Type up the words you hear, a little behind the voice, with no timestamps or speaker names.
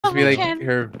just be like can.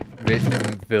 her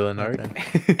villain arc.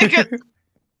 Okay.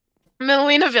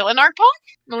 Melina villain arc pack?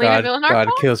 Melina villain arc God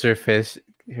pack? kills her fish,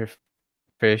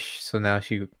 so now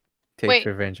she takes Wait.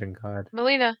 revenge on God.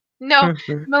 Melina. No.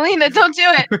 Melina, don't do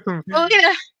it.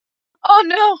 Melina. Oh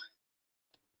no.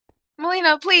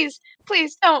 Melina, please.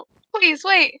 Please, don't. Please,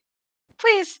 wait.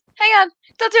 Please. Hang on.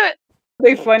 Don't do it.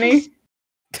 They funny.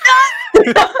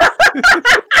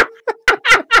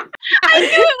 I knew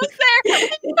it was there.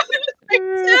 I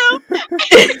knew it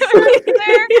was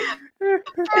there.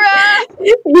 Bruh.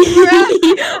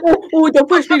 Oh, don't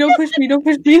push me, don't push me, don't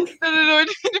push me. No, I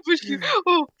didn't mean to push you.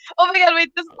 Oh my god,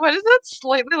 wait, why does that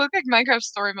slightly look like Minecraft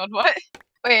story mode? What?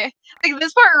 Wait, like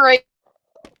this part right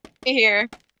here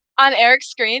on Eric's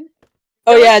screen.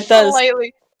 Oh yeah, it does.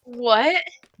 Slightly. What?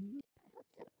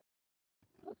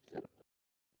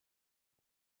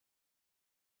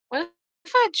 What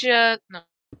if I just... No.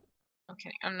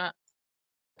 Okay, I'm not.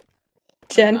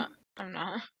 Jen, I'm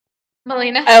not.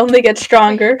 Melina. I only get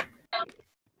stronger.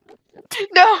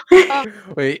 No!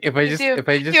 Wait, if I just you like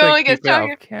only get keep it off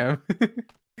stronger. cam,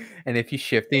 and if you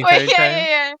shift the entire Wait, time,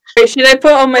 yeah. Wait, should I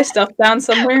put all my stuff down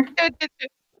somewhere?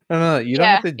 no, you don't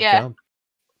have to jump.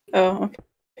 Oh, okay.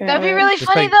 That'd be really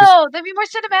Just funny like- though. That'd be more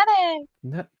cinematic.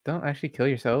 No, don't actually kill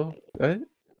yourself. What?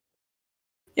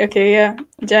 Okay, yeah.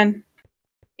 Jen,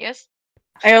 Yes.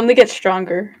 I only get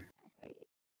stronger.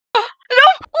 No,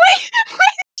 wait.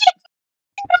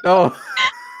 No.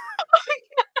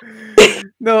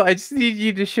 No, I just need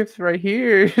you to shift right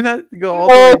here, not go all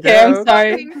the way Okay, down. I'm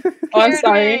sorry. Oh, I'm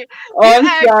sorry. Oh, You I'm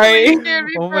actually sorry. scared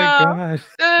me, Oh my bro. gosh.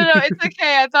 No, it's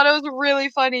okay. I thought it was really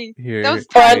funny. Here, That was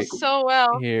Alright. timed so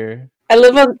well. here. I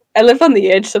live on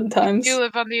the edge sometimes. You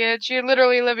live on the edge. You're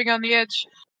literally living on the edge.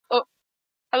 Oh,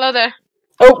 hello there.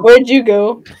 Oh, where'd you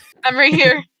go? I'm right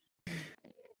here.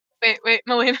 Wait,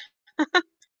 Melina.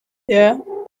 Yeah.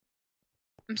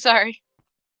 I'm sorry.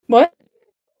 What?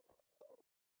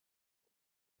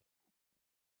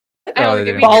 I don't Oh, wanna they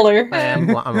get didn't.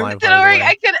 Baller. I'm live. Don't worry,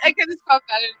 I could spell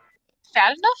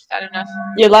fat enough. Fat enough.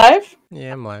 You're live?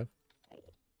 Yeah, I'm live.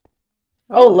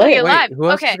 Oh, you're lit. live. Wait, who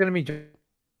else Okay. is gonna be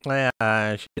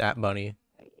She's at Bunny.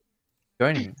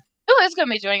 joining? Who is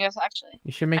gonna be joining us actually?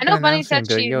 You should make I know an Bunny said announcement.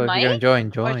 Be like, she yo, if you're might, gonna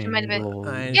join. she might have been- Lol.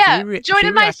 Yeah, She join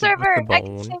in my reacted with server. the I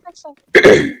can bone. say myself.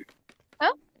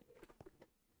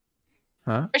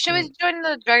 Huh? Or should we join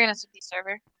the Dragon SMP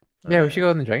server? Yeah, we should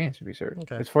go on the Dragon SMP server.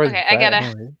 Okay. It's for the Okay, I chat gotta-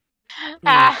 anyway.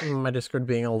 Ah. My Discord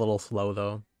being a little slow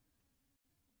though.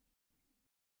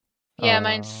 Yeah,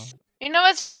 mine's. You know,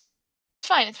 it's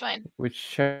fine. It's fine. Which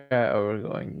chat are we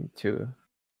going to?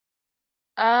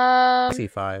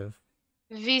 VC5.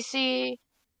 VC.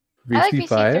 I like VC5?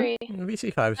 VC3.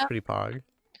 VC5 is Yeah. pretty pog.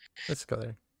 Let's go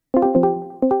there.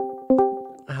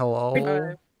 Hello.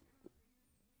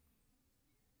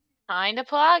 Kinda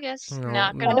Plagus. No,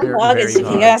 Not no, gonna. Very- August, if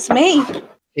very you hard. ask me.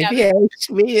 Yeah. If you ask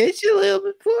me, it's a little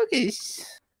bit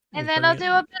focused. And then I'll do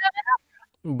a bit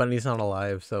of Bunny's not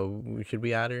alive, so should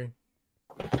we add her?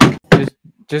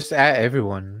 Just at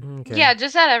everyone. Okay. Yeah,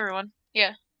 just add everyone.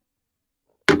 Yeah.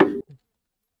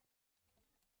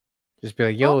 Just be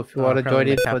like, yo, if you Oh, want to join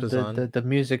apparently it, the cap but is on. the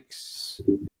music's.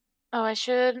 Oh, I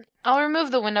should. I'll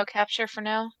remove the window capture for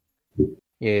now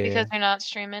Yeah. because we're not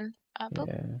streaming.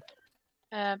 Boop.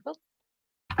 Yeah. Boop.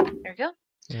 There we go.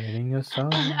 Writing a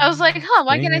song, I was like, huh,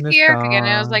 why can't I singing see a Eric again?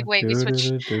 And I was song, like, wait, we switched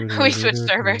do-do-do-do-do-do-do-do.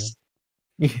 servers.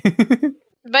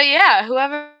 But yeah,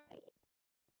 whoever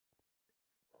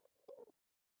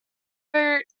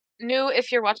knew,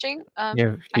 if you're watching,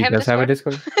 Yeah, I he have does have a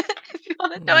Discord. if you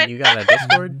want to join, You got a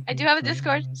Discord? I do have a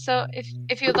Discord. So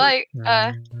if you'd like,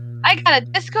 I got a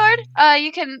Discord.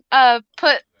 You can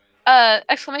put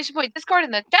exclamation point Discord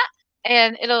in the chat,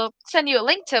 and it'll send you a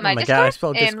link to my my God, I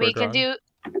Discord, spelled and we Discord can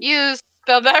wrong. you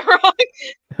spelled that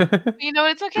wrong. You know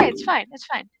what? It's okay. It's fine. It's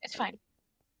fine. It's fine.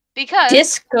 Because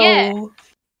Disco. yeah.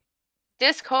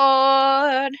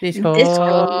 Discord.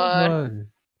 Discord.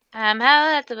 I'm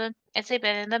out at the moon and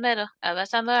sleeping in the middle of a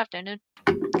summer afternoon.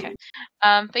 Okay.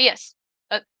 But yes.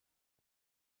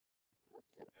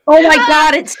 Oh my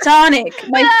god, it's Sonic!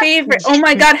 My favorite. Oh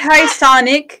my god, hi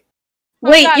Sonic!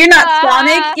 Wait, God, you're not ah.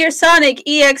 Sonic, you're Sonic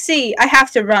EXE. I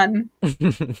have to run.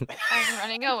 I'm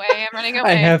running away. I'm running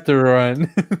away. I have to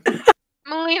run.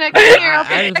 Melina, come here. I'll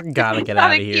I protect just gotta you. get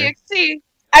out of Sonic here. EXE.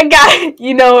 I got,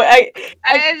 you know, I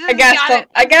just got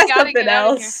gotta something get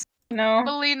out of here. else. No,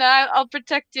 Melina, I'll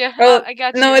protect you. Oh, I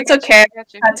got you. no, I it's got you, okay. I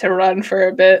got you. I had to run for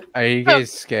a bit. Are you guys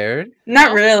scared? Not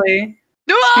No. really.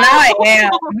 No! Now I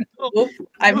am. Oop,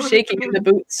 I'm shaking in the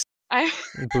boots.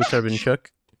 Boots have been shook.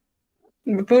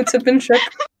 The boots have been shook.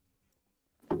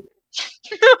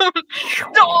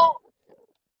 No!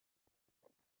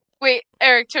 Wait,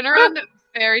 Eric, turn around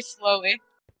very slowly.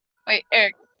 Wait,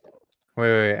 Eric.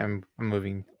 Wait, I'm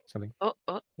moving something. Oh,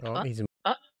 He's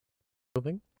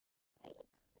moving.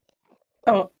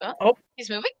 Oh, he's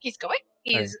moving. He's going.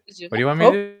 He's zooming. What do you want me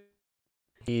to do?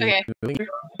 He's Okay. moving.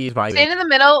 He's vibing. Stand in the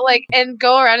middle, like, and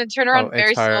go around and turn around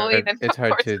very it's hard. slowly. Then It's hard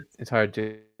forward. to. It's hard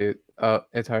to.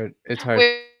 It's hard. It's hard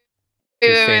Wait,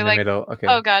 to stay in the like, middle. Okay.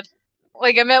 oh god,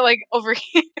 like I meant like over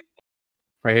here.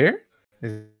 Right here.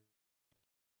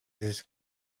 Is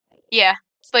Yeah,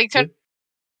 it's like turn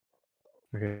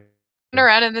okay.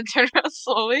 around and then turn around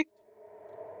slowly.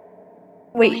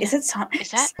 wait, is it Sonic? Is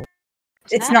that?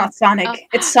 It's not Sonic. Oh.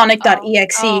 It's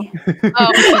Sonic.exe.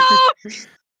 Oh.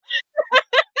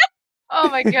 Oh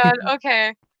my god.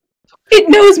 Okay. It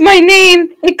knows my name.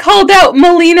 It called out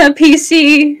Melina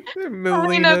PC.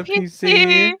 Melina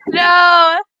PC.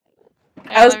 No.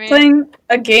 I was playing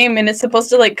a game and it's supposed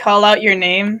to like call out your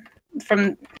name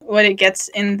from what it gets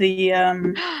in the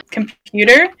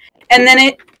computer, and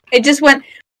then it just went,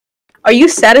 "Are you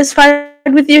satisfied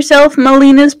with yourself,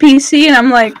 Melina's PC?" And I'm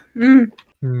like,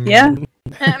 yeah.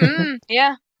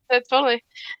 Yeah, that's totally.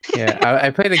 Yeah, I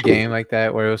played a game like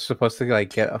that where it was supposed to like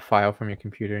get a file from your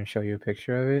computer and show you a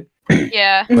picture of it,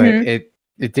 Yeah. but Mhm.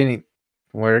 it didn't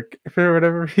work for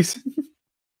whatever reason.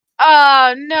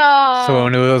 Oh no. So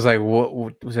when it was like,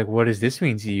 what does this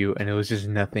mean to you? And it was just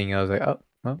nothing. I was like, oh,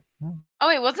 well, Oh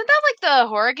wait, wasn't that like the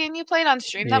horror game you played on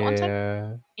stream that one time?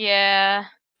 yeah. Yeah.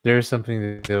 There's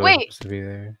something that was Wait. supposed to be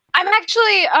there. I'm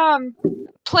actually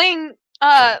playing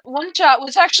One Shot,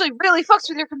 which actually really fucks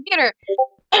with your computer.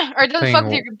 Or it doesn't Playing fuck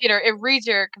with your computer, it reads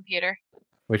your computer.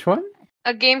 Which one?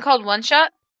 A game called One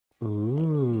Shot.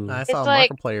 Ooh. I It's saw a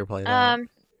like, player play that.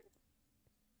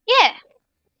 Yeah.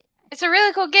 It's a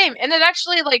really cool game, and it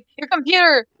actually like it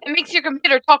makes your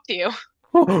computer talk to you.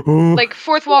 Like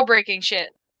fourth wall breaking shit.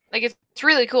 Like it's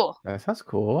really cool. That sounds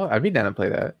cool. I'd be down to play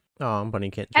that. Oh, I'm Bunny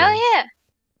Kit. Hell yeah.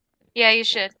 Yeah, you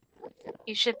should.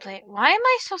 You should play it. Why am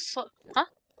I so slow? Huh?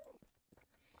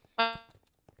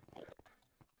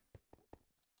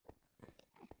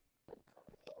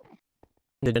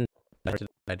 Didn't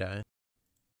I die?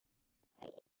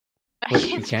 I Wait,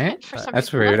 you can't? for some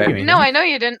That's reason. weird. I mean, No, I know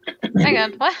you didn't. Hang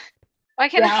on. What? Why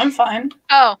can't Yeah, I? I'm fine.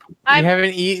 Oh, you I'm.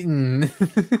 haven't eaten.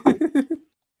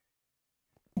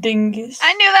 Dingus.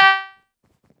 I knew that.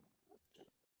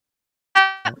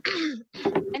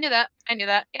 I knew that. I knew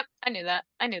that. Yep, I knew that.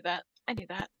 I knew that. I knew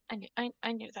that.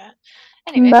 I knew that.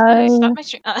 Anyways, Bye. stop my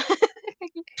stream.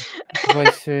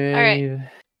 What's Alright.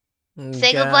 Mm,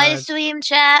 Say goodbye to God. stream,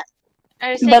 chat.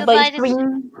 Or say Bye goodbye bye, to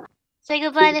stream. say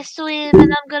goodbye to stream,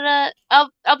 and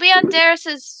I'll be on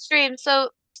Darius's stream, so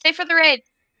stay for the raid.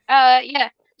 Yeah,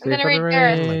 I'm gonna raid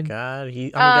Darius. Oh my God, I'm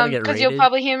gonna get raided. You'll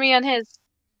probably hear me on his.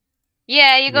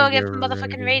 Yeah, you go You're get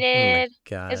motherfucking raided. raided.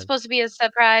 Oh my God. It's supposed to be a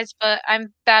surprise, but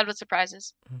I'm bad with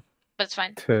surprises. But it's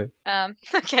fine.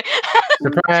 Okay.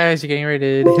 Surprise! You're getting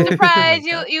raided. Surprise!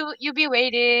 God. You be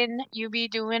waiting. You be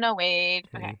doing a wait.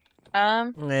 Okay.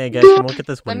 Hey guys, come look at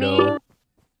this Let window.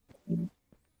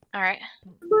 All right.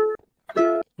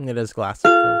 It is glass.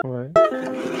 No, What?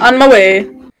 On my way.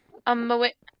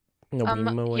 Wait.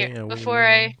 way, Here, before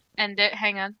I end it,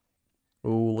 hang on.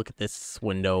 Ooh, look at this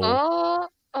window. Oh,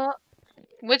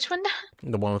 which one?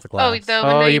 The one with the Oh, glass. the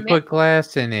window Oh, you made. put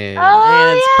glass in it. Oh,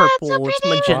 and it's yeah, purple. it's It's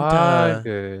so magenta.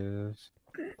 Fuckers.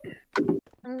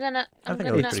 I'm gonna. I think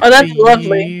it gonna. looks Oh, that's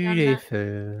lovely.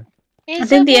 Beautiful. I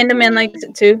think the Enderman likes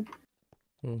it too.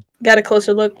 Got a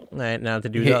closer look. Alright, now to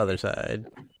do the other side.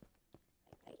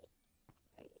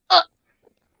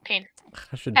 Pain.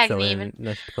 I should Agony fill even. in.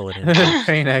 I should fill it in.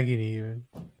 Pain agony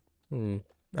even.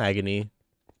 Agony.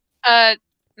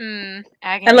 Agony.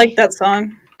 I like that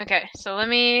song. Okay, so let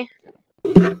me.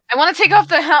 I want to take off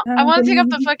the I want to take off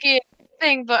the fucking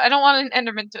thing, but I don't want an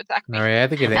Enderman to attack me. Alright, I have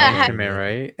to get an instrument,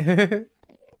 right?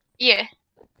 Yeah.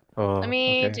 Oh, Let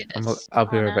me okay. do this. I'll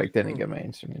be right Hold on. back then and get my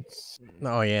instruments.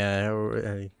 Oh yeah,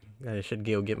 I should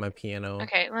go get my piano.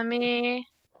 Okay, let me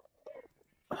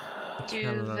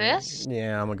do this.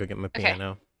 Yeah, I'm gonna go get my Okay.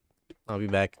 piano. I'll be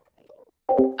back.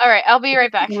 All right, I'll be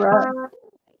right back.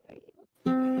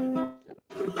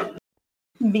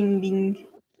 Bing bing.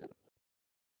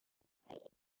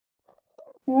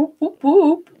 Whoop whoop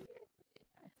whoop.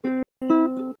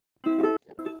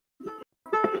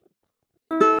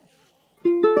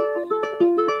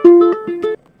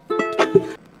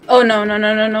 Oh no no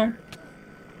no no no.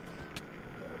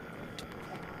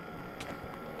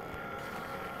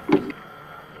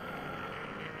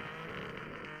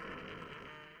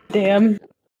 Damn.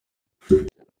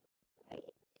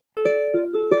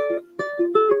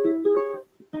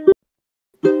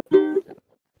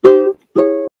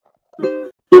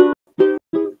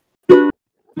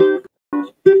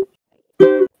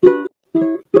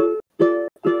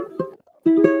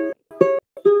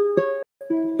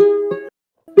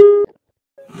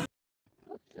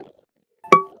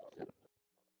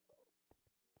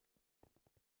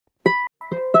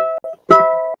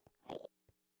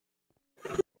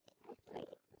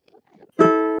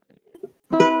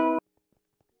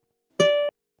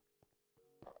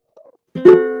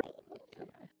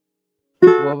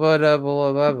 Is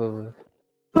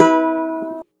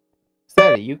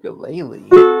that a ukulele?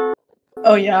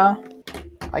 Oh yeah,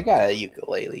 I got a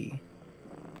ukulele.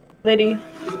 lady.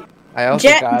 I also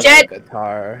Jet- got Jet- a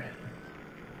guitar.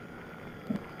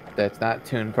 That's not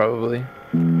tuned, probably.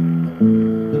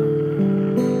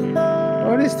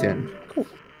 Oh, it is tuned. Cool.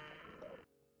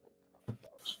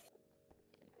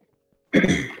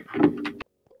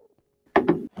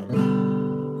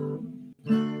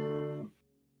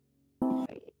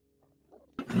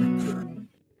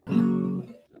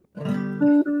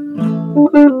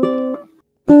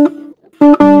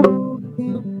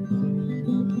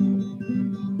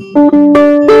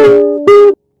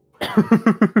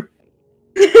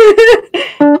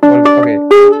 Okay,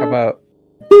 how about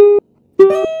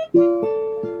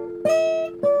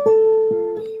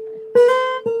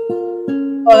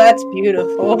Oh, that's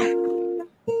beautiful.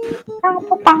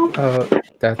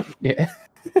 that? Yeah.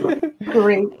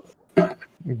 Great. I love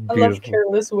Beautiful.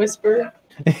 Careless Whisper.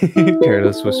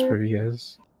 Careless Whisper,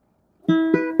 yes.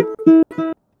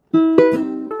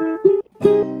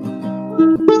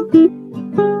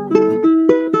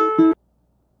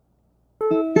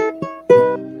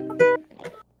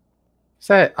 Is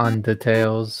that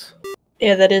Undertales?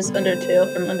 Yeah, that is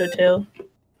Undertale from Undertale,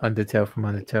 Undertale from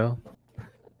Undertale?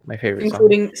 My favorite song.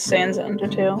 including Sans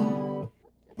Undertale.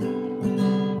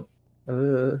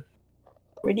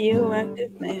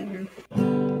 Radioactive Man.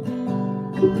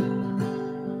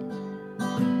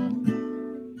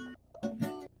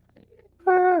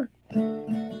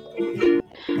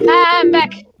 I'm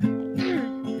back.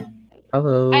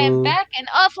 Hello. I am back and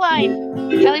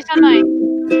offline. At least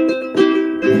online.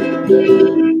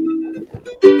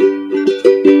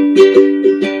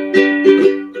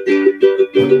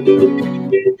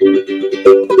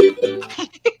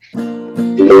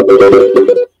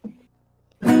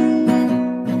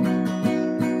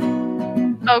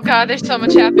 Oh god, there's so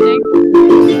much happening.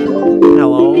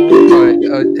 Hello.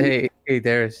 Oh, hey,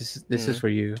 Darius, this is for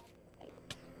you.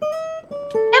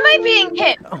 Am I being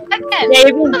hit again? Yeah,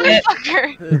 you've been hit.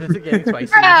 Motherfucker! This is getting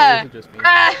spicy. Bruh. This is just me.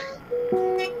 Ah!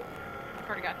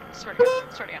 Swear to God, swear to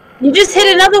God, swear to God. You just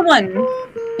hit another one.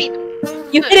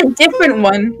 You hit a different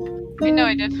one. I know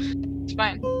I did. It's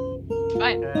fine. It's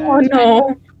fine. Oh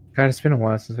no. God, it's been a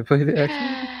while since I played it,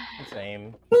 actually.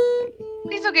 Same.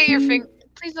 Please don't get your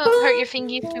Please don't hurt your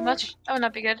fingies too much. That would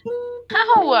not be good.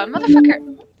 Ow,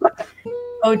 motherfucker!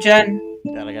 Oh, Jen,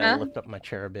 God, I gotta Huh? lift up my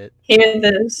chair a bit. hear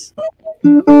this.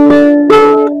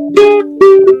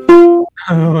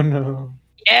 Oh no.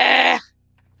 Yeah!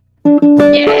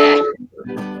 Yeah!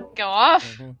 Go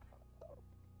off.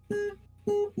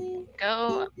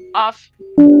 Go off.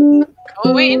 Go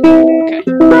away. Okay.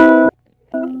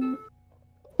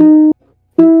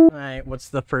 Alright, what's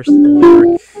the first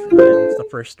lyric? What's the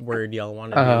first word y'all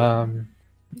want to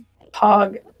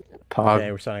Pog. do? Pog.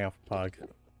 Okay, we're starting off with Pog.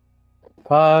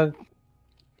 Pog.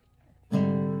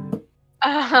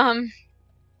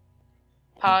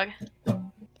 Pog.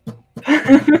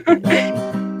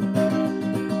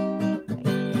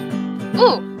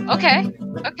 Ooh, okay.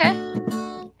 Okay.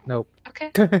 Nope.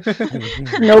 Okay.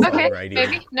 Nope. Okay, Alrighty.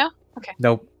 maybe? No? Okay.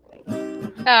 Nope.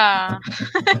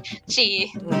 Gee.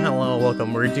 Hello,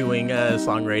 welcome. We're doing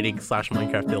songwriting /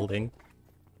 Minecraft building.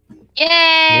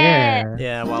 Yeah!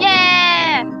 Yeah, well,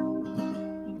 Yeah!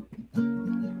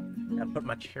 I put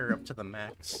my chair up to the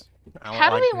max. I How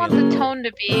do like we to want be the able- tone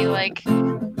to be? Like, I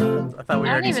thought we I don't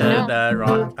already even said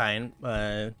rock pine.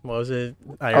 What was it?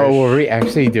 Irish? Oh, were we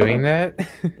actually doing that?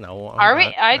 No. Are we?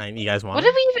 You guys want? what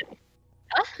did we even?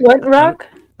 What rock?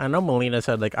 I know Melina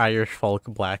said like Irish folk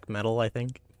black metal. I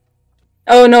think.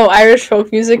 Oh no, Irish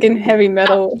folk music and heavy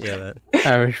metal. Yeah, that.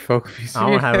 Irish folk music. I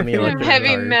don't have any electric Heavy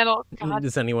guitars. metal. God.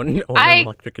 Does anyone own I an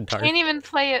electric guitar? Can't even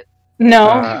play it. No.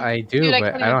 I do, Dude, I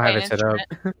but couldn't I don't even have play it an set up.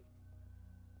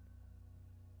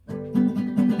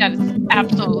 That is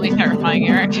absolutely terrifying,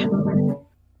 Eric.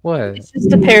 What? It's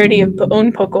just a parody of the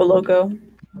own Poco logo.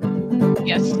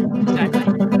 Yes, exactly.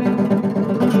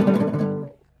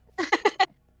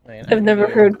 Man, I've never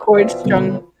heard chords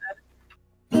strung.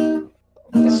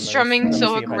 Strumming Let me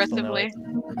so see if I still know aggressively. it.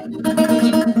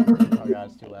 Oh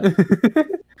god, it's too loud.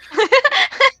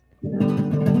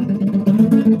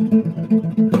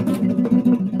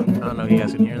 I don't know if you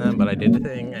guys can hear that, but I did the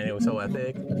thing and it was so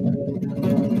epic.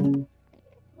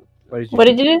 What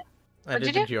did you do? I What'd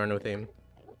did you the Giorno theme.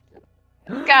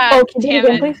 God Oh, can you damn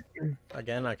do it. it, please?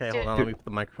 Again? Okay, hold on, let me put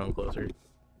the microphone closer.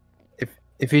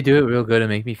 If you do it real good, it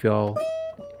make me feel.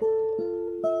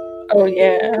 Oh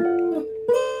yeah.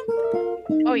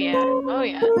 Oh yeah. Oh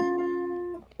yeah.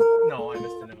 No, I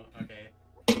missed a note. Okay.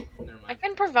 Never I mind.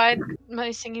 can provide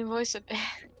my singing voice a bit.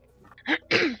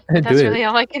 That's really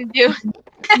all I can do.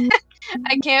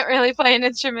 I can't really play an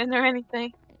instrument or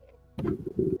anything.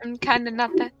 I'm kind of not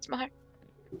that smart.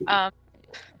 That's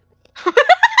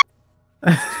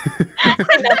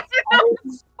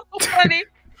so funny.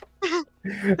 I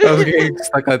was getting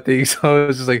stuck on things, so I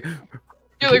was just like.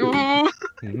 You're like,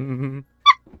 ooh.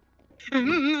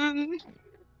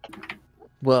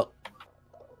 Well.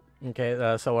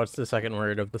 Okay, so what's the second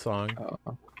word of the song?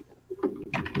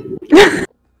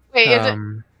 Wait, is it?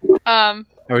 Are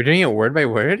we doing it word by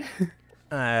word?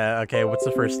 Okay, what's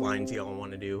the first lines y'all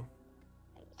want to do?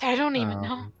 I don't even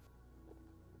know.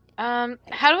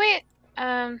 How do we?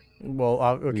 Well,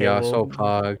 okay. Yeah, so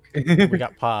Pog. We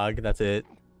got Pog. That's it.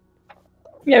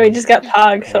 Yeah, we just got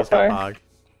Pog so far. Pog.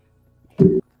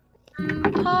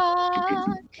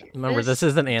 Pog. Remember, this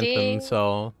is an anthem,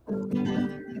 so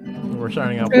we're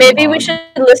starting out. Maybe we should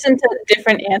listen to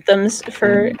different anthems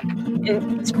for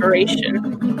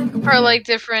inspiration. For like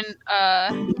different.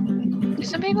 Do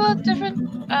some people have different?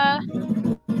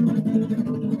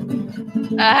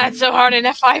 It's so hard in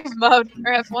F5 mode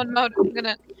or F1 mode.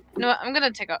 I'm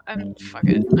gonna take out. Fuck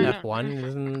it. F1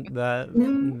 isn't that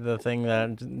the thing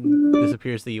that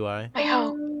disappears the UI? I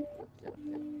hope.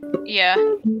 Yeah.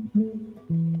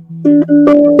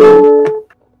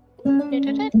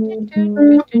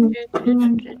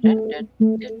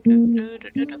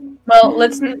 Well,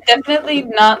 let's definitely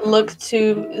not look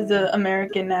to the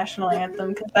American national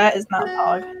anthem because that is not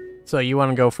Pog. So you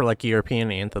want to go for like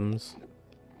European anthems?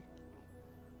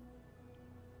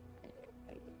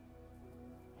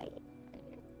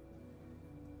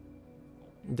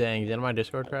 Dang, did my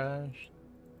Discord crash?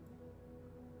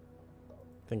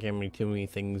 I think I'm having too many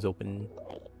things open.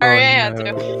 Oh yeah, too.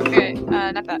 Okay,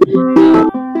 not that.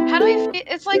 How do we feel?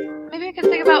 It's like, maybe we can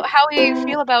think about how we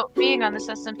feel about being on this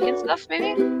SMP and stuff,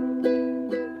 maybe?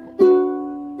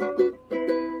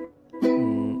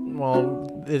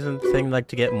 Well, isn't the thing like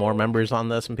to get more members on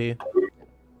the SMP?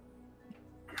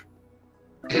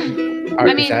 I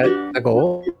mean, is that the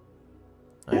goal?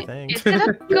 I think. Is it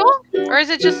a goal? Or is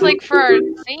it just like for our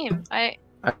theme?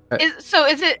 Is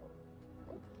it...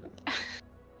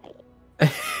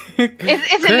 Is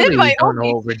it invite don't know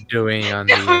only? what we're doing on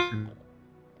the.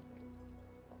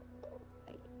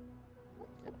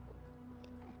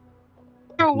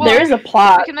 There is a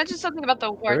plot. We can mention something about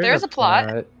the word. There is a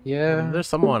plot. Yeah. There's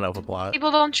somewhat of a plot.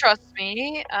 People don't trust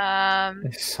me.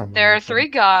 There are 3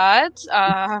 gods.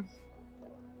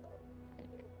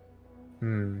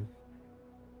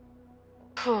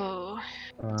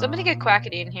 Somebody get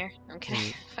Quackity in here. I'm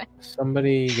kidding.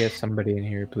 Somebody get somebody in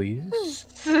here, please.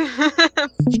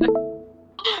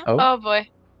 Oh boy.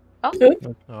 Oh.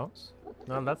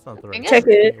 No, that's not the right Check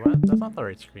screen. it. What? That's not the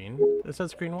right screen. This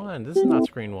says screen 1. This is not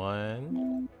screen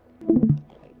 1.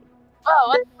 Oh,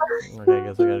 what? Okay, I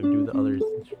guess I gotta do the other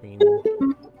screen.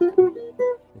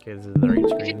 Okay, this is the right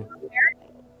screen.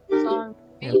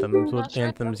 Anthems. What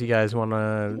anthems you guys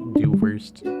wanna do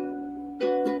first?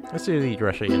 Let's do the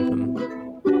Russia anthem.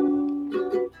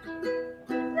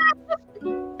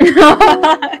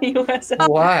 USL.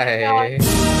 Why?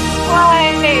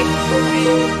 Why? Maybe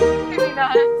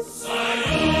not.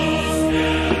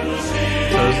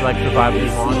 So it's like the vibe we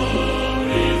want.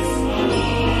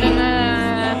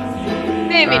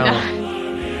 Maybe not.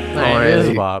 No, it is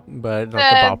a bop, but not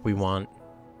the bop we want.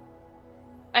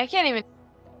 I can't even.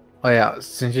 Oh yeah,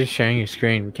 since you're sharing your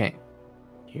screen, we can't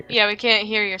hear. Yeah, we can't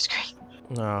hear your screen.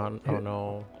 No, oh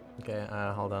no. Okay,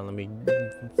 hold on, let me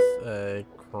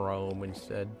Chrome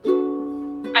instead.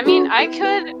 I mean, I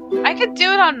could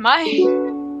do it on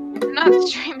mine. I'm not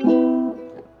streaming.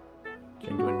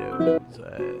 Change Windows,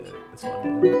 this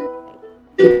one.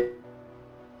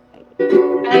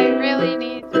 I really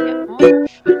need to get more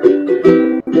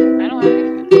food. I don't have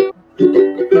any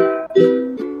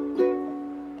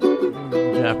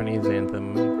food. Japanese anthem.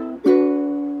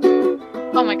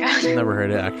 Oh my god. Never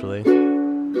heard it actually.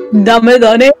 Dame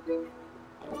dane.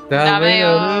 Dame-o.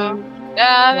 Dame-o.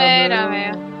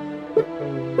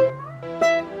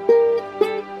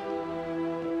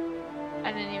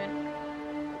 I didn't even.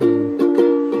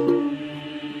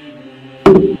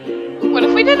 What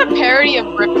if we did a parody of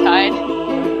Riptide?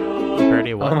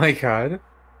 Parody of what? Oh my god.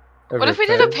 What if we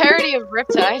did a parody of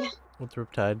Riptide? What's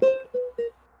Riptide?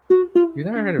 You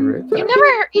never heard of Riptide?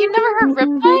 You never heard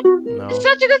Riptide? No. It's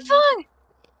such a good song.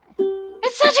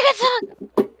 It's such a good song.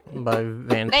 By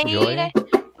Vance Joy?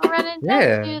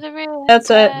 Yeah. That's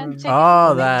it.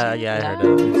 Oh, that. Yeah, I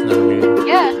heard it. It's never new.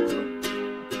 Yeah.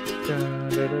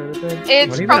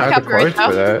 It's What probably even are the copyright chords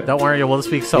for though. that? Don't worry, we'll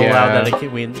speak so Yeah. loud that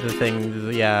the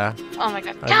thing, yeah. Oh my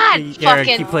god. God Yeah,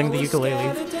 fucking. keep playing the ukulele.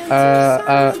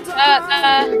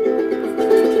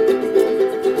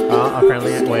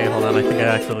 Apparently, wait, hold on. I think I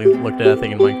actually looked at a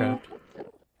thing in Minecraft.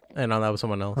 And no, that was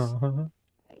someone else.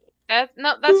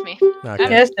 No, that's me. Okay.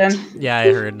 Yes, then. Yeah,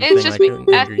 I heard the It's thing just like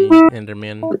me. angry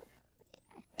Enderman. What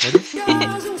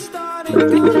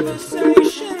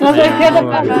is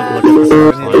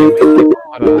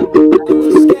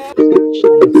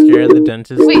Scare the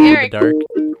dentist Wait, in Eric. the dark.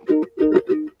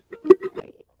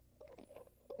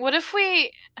 What if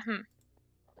we?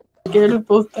 Scared of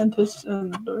both dentists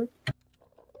in the dark.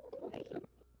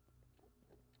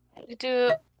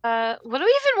 Do what do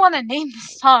we even want to name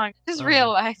this song? I just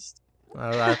realized.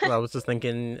 I was just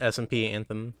thinking SMP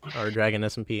anthem or Dragon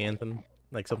SMP anthem,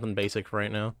 like something basic for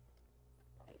right now.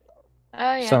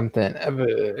 Oh yeah. Something.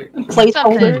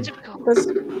 Placeholder.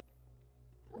 Typical.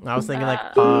 I was thinking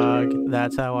like Pog.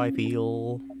 That's how I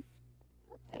feel.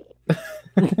 I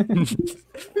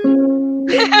don't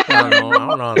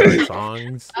know how to write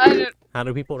songs. How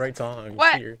do people write songs?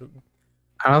 What?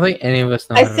 I don't think any of us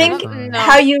know. I how to think write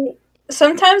songs. No.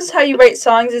 sometimes how you write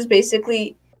songs is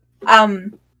basically, how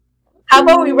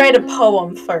about we write a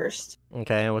poem first?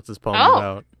 Okay, what's this poem Oh.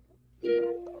 about?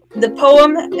 The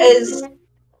poem is,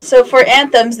 so for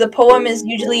anthems, the poem is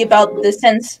usually about the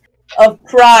sense of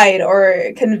pride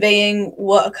or conveying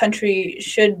what a country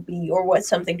should be or what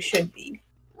something should be.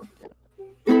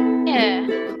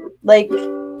 Yeah. Like,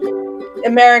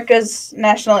 America's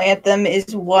national anthem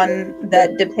is one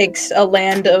that depicts a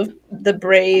land of the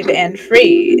brave and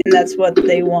free, and that's what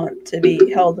they want to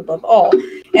be held above all.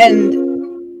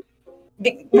 And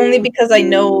only because I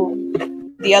know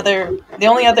the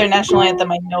only other national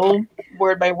anthem I know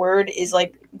word by word is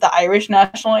like the Irish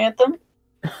national anthem.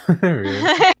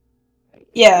 Really?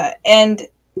 Yeah, and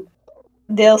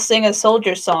they'll sing a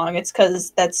soldier song. It's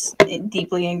because that's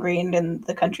deeply ingrained in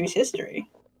the country's history.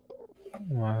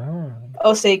 Wow.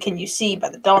 Oh, say, can you see by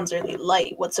the dawn's early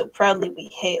light what so proudly we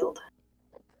hailed?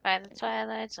 By the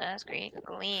twilight's last green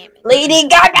gleam. Lady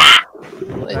Gaga!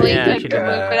 Yeah, she did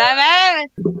that.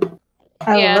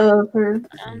 I Yeah. love her.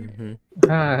 Mhm.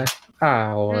 I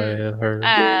love her.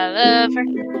 I love her.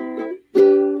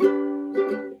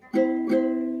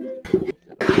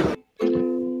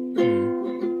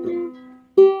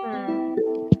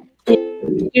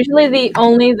 Usually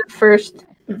the first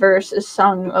verse is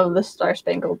sung of the Star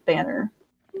Spangled Banner.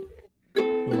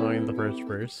 Knowing the first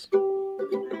verse.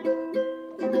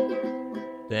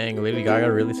 Dang, Lady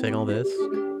Gaga really sang all this?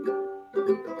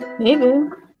 Maybe.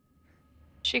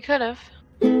 She could have.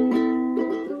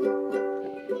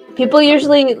 People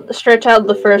usually stretch out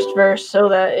the first verse so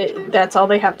that that's all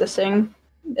they have to sing.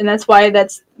 And that's why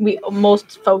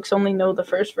most folks only know the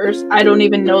first verse. I don't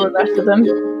even know the rest of them.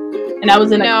 And I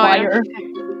was in a No, I choir.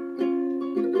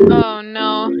 Oh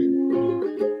no.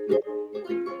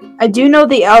 I do know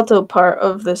the alto part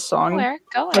of this song. Go Eric.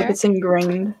 Go Like Eric. it's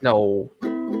ingrained. No.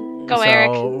 Go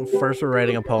Eric. So, first we're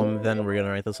writing a poem, then we're gonna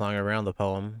write the song around the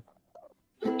poem.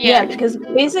 Yeah, because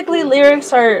basically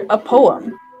lyrics are a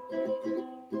poem.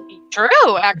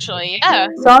 True, actually. Yeah.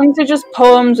 Songs are just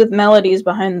poems with melodies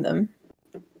behind them.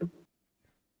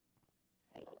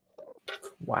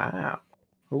 Wow.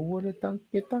 Who would have thunk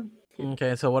you thunk?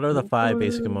 Okay, so what are the 5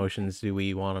 basic emotions do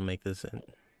we want to make this in?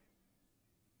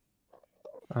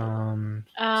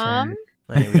 Sad.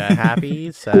 Like, we got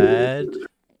happy, sad,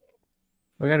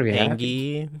 We gotta be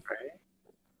happy. angry.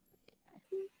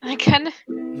 I kind of.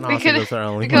 Honestly, those are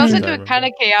only We could also emotions I do it remember. kind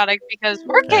of chaotic because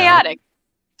we're Yeah. chaotic.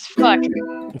 As fuck.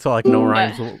 So like no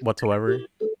rhymes whatsoever.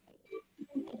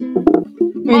 I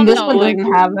mean, this no, one like-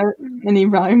 doesn't have any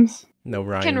rhymes. No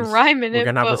rhymes. Can rhyme in We're it.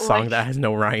 gonna have a but, song like... that has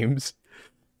no rhymes.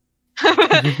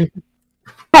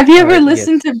 Have you ever ever listened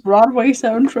listened to Broadway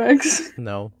soundtracks?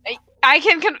 No. I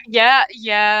can.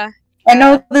 Yeah. I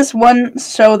know this one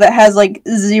show that has like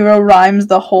 0 rhymes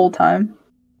the whole time.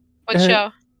 What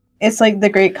show? It's like The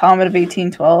Great Comet of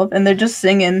 1812, and they're just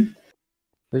singing.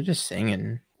 They're just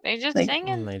singing. They just like-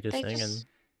 singing. They just singing.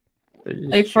 They're just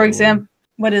Like, for chilling. example,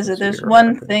 what is it? There's Zero one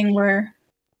rhymes. thing where.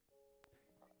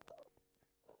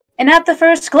 And at the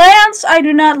first glance, I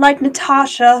do not like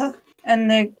Natasha. And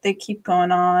they keep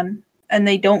going on, and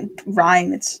they don't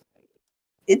rhyme. It's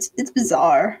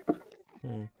bizarre.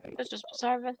 It's just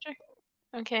Bizarre Adventure.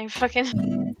 Okay,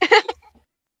 fucking.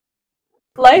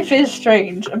 Life is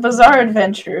strange, a bizarre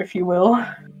adventure, if you will.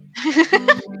 Yeah, I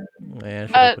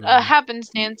should open A it.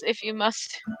 happenstance, if you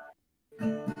must.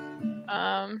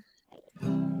 Oh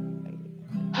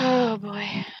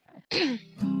boy.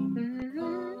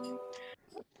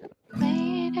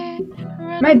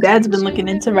 My dad's been looking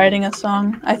into writing a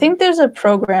song. I think there's a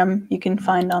program you can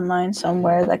find online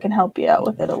somewhere that can help you out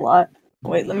with it a lot.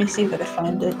 Wait, let me see if I can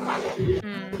find it.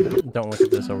 Hmm. Don't look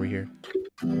at this over here.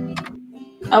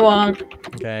 I won't.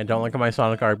 Okay, don't look at my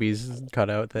Sonic Arby's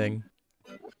cutout thing.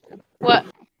 What?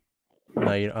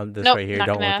 No, you this Nope, right here. not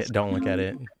Don't gonna look ask. at. Don't look at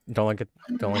it. Don't look at.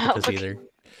 Don't look Not at this look- either.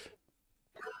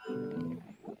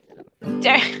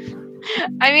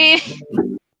 I mean,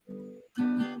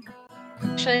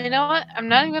 actually, you know what? I'm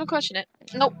not even gonna question it.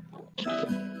 Nope.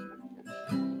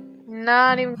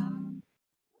 Not even.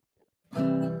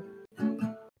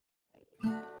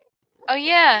 Oh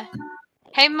yeah.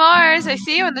 Hey Mars, I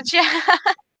see you in the chat.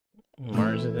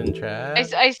 Mars is in chat.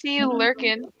 I see you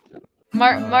lurking.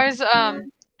 Mars, I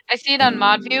see it on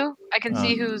mod view. I can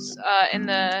see who's in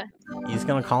the. He's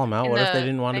gonna call him out. in What if they the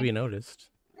didn't want to thing. be noticed?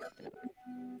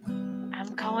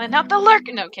 I'm calling out the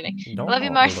lurker. No kidding. Don't I love you,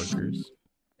 call out Mars. the lurkers.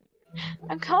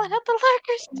 I'm calling out the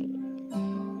lurkers.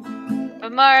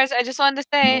 But Mars, I just wanted to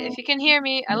say, if you can hear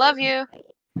me, I love you.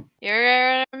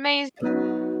 You're amazing.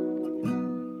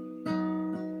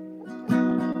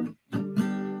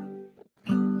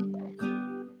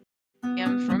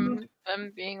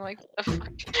 I'm being like, the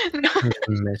fuck? No.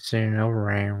 Messing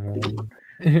around.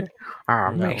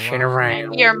 I'm messing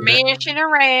around. You're messing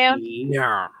around.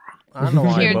 Yeah. I don't know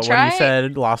why, Here, but when try you it.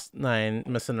 said Lost 9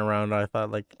 messing around, I thought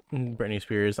like Britney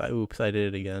Spears. Oops, I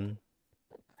did it again.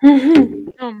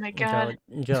 Oh my god.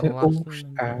 Got lost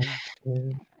in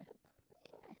the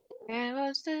There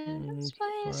was this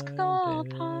place called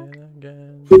Punk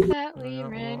again. that we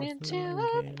ran into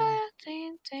a bad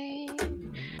thing.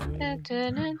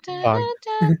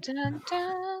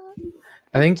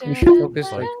 I think we should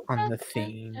focus like on the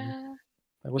theme.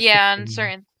 Like, what's the Yeah, on theme?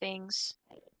 certain things.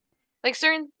 Like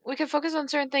we could focus on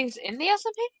certain things in the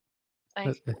SMP?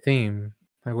 Like The theme.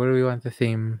 Like, what do we want the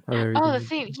theme of everything? oh, the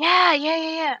theme.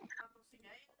 Yeah.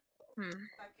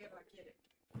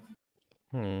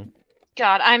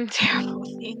 God, I'm terrible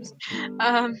with themes.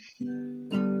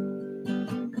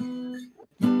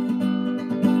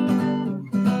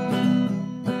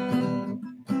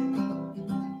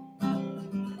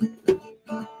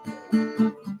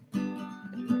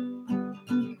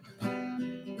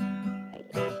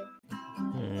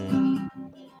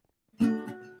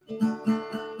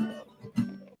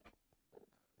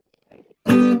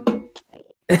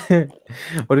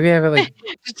 What do we have like?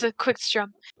 Just a quick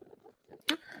strum.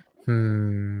 I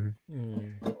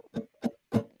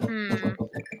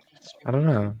don't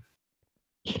know.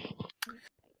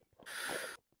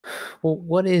 Well,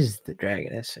 what is the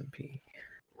Dragon SMP?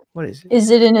 What is it? Is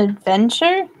it an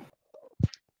adventure?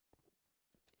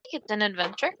 It's an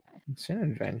adventure. It's an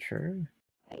adventure.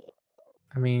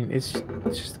 I mean, it's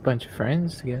just a bunch of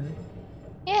friends together.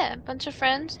 Yeah, a bunch of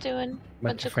friends doing a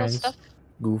bunch of cool friends stuff.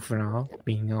 goofing off,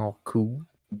 being all cool.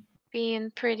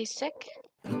 Being pretty sick.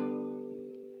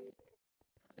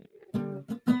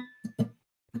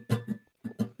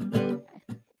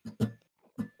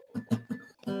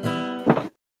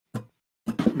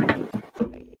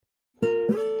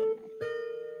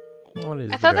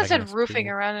 I thought that said roofing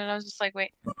around and I was just like,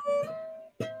 wait.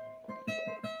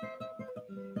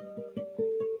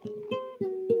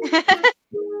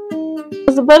 I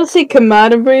was about to say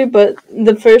camaraderie, but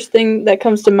the first thing that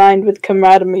comes to mind with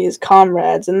camaraderie is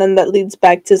comrades, and then that leads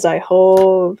back to I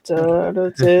hope. No.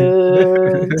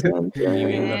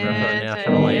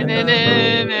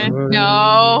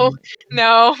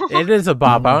 It is a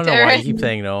bop. I don't know why you keep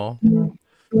saying no.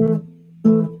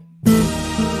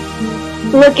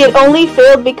 Look, it only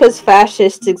failed because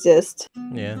fascists exist.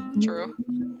 Yeah. True.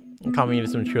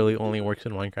 Communism truly only works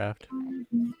in Minecraft.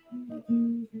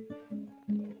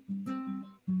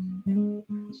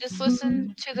 Just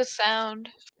listen to the sound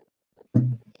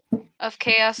of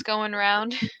chaos going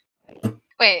round.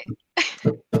 Wait.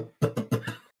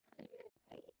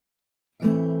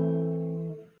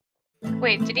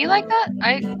 Wait, did he like that?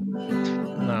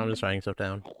 No, I'm just writing stuff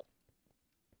down.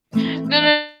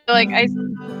 No, like Pretty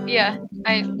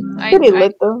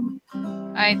lit though.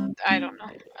 I don't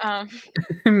know.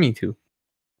 Me too.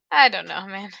 I don't know,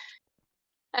 man.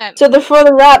 So for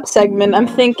the rap segment, I'm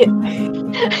thinking.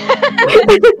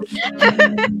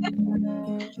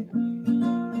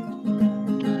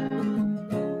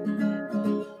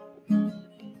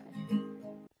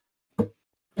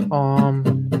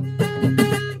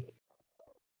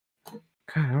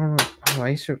 God, I don't know how I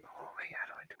used to. Oh wait, how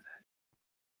do I do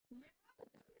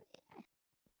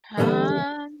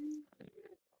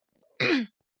that?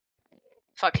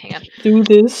 Fuck, hang on. Do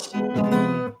this.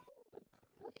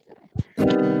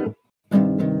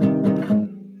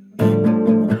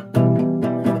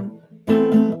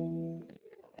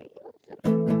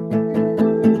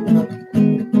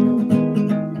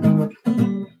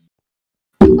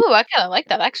 Ooh, I kinda like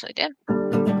that actually, damn.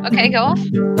 Okay, go off.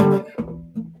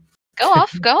 Go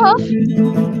off, go off.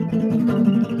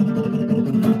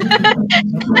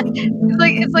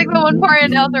 It's like the one part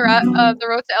in the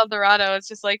Road to El Dorado. It's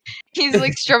just like he's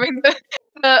like strumming the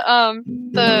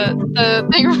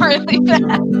thing really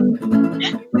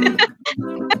fast.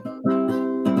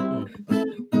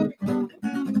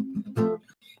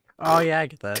 Oh yeah, I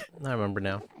get that. I remember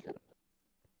now.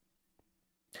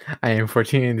 I am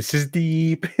 14 and this is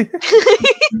deep.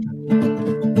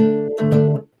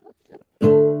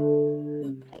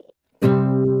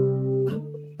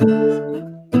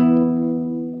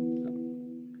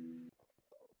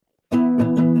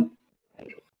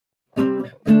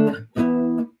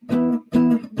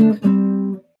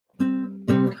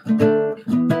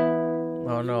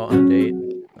 Oh no, update.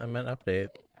 I meant update.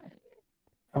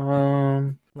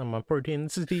 Um, I'm on 14.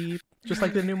 This is deep. Just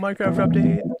like the new Minecraft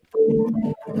update.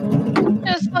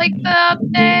 Just like the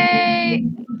update.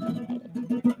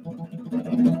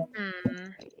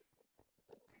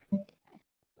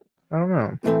 I don't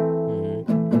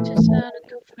know. Just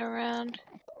goofing around.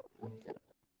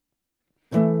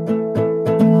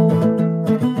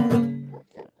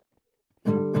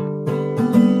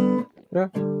 Yeah.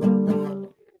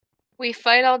 We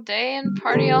fight all day and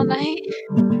party all night?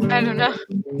 I don't know.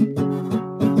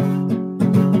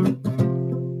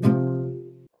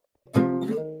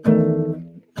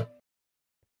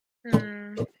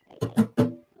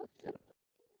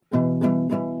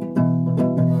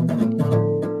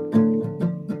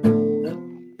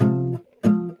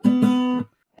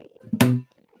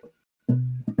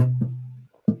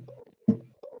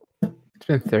 It's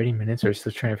been 30 minutes. We're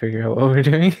still trying to figure out what we're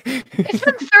doing. It's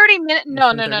been 30 minutes. No.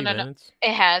 It's been 30 minutes?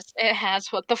 It has.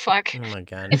 What the fuck? Oh my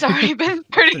god. It's already been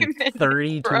 30 minutes.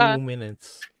 32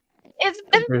 minutes. It's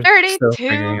been We're 32 still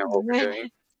figuring out what we're doing.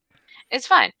 minutes. It's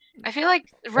fine. I feel like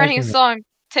writing a song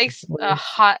takes a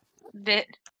hot bit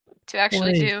to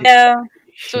actually do. Yeah.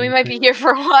 So we might be here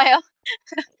for a while.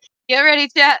 Get ready,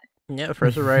 chat. Yeah,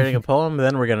 first we're writing a poem,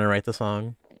 then we're gonna write the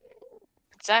song.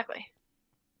 Exactly.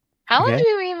 How long Okay.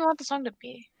 do we even want the song to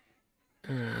be?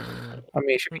 I mean,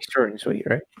 it should be short and sweet,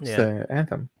 right? It's Yeah. the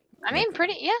anthem. I mean,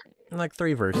 pretty, yeah. Like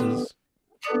 3 verses.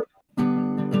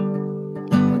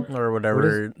 Or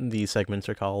whatever these segments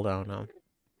are called, I don't know.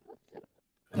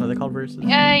 Are they called verses?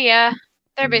 Yeah.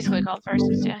 They're basically called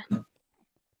verses, yeah.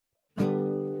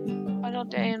 Fight all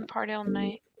day and party all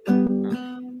night.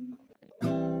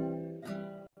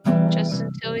 Just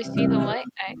until we see the light.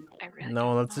 I really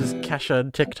No, that's just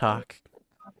Kesha TikTok.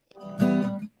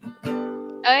 Oh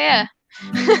yeah.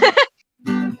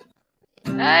 Oh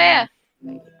yeah.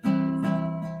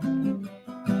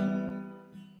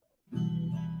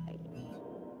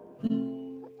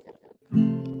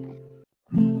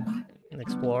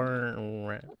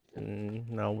 Explore.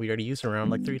 No, we already used around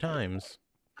like 3 times.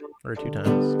 Or 2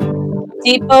 times.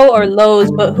 Depot or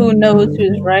Lowe's, but who knows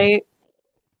who's right?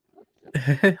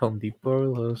 Home Depot or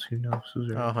Lowe's, who knows who's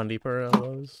right. Oh, Home Depot or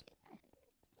Lowe's?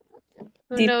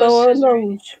 Who Depot knows or who's right?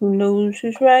 Lowe's, who knows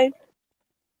who's right?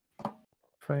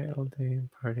 Fight all day and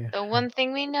party. The one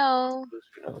thing we know,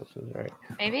 Who knows who's right.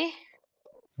 maybe?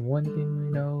 One thing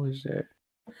we know is that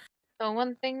The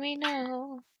one thing we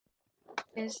know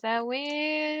is that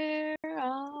we're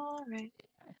alright.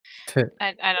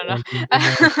 I don't one thing we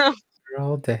know. we're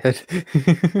all dead.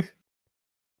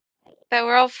 That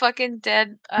we're all fucking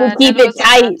dead. We keep none of it us are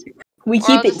tight. Nazis. We We're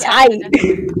all keep it just happy tight.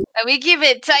 that we keep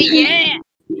it tight, yeah!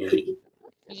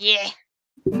 Yeah.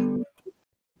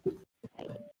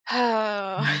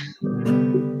 Oh.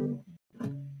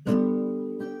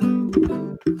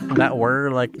 That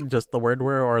word, like just the word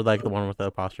or like the one with the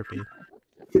apostrophe?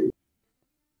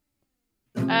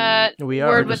 We are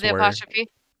Word with just the word. apostrophe.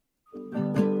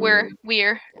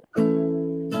 We're.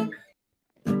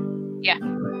 Yeah.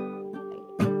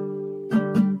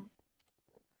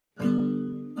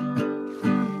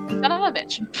 Son of a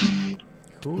bitch.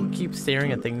 Who keeps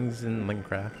staring at things in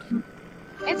Minecraft?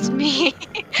 It's me.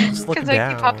 Just look Because I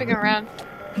down. keep hopping around.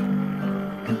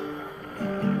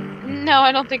 No,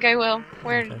 I don't think I will.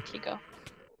 Where did he go?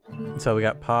 So we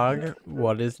got Pog,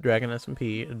 What is Dragon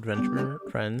SMP, Adventure,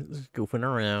 Friends, Goofing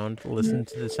Around, Listen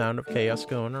to the Sound of Chaos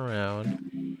Going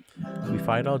Around. We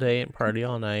fight all day and party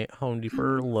all night, Home Depot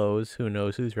or Lowe's, who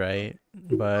knows who's right.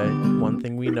 But one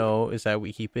thing we know is that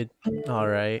we keep it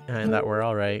alright, and that we're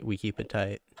alright, we keep it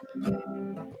tight.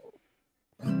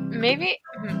 Maybe.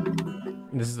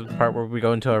 This is the part where we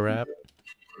go into a rap.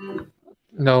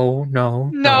 no.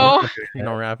 No.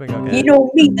 No rapping? Okay. You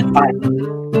don't need the fight.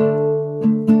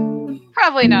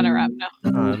 Probably not a rap, no.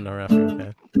 No rapping,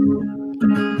 okay.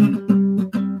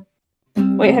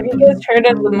 Wait, have you guys heard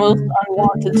of the most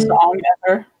unwanted song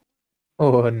ever?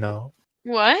 Oh no.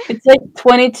 What? It's like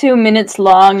 22 minutes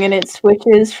long and it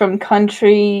switches from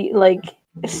country, like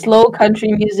slow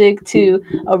country music to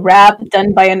a rap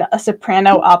done by a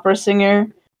soprano opera singer.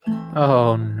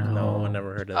 Oh No, I no.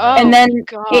 never heard of Oh, that. And then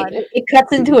God. it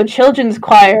cuts into a children's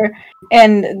choir,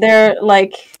 and they're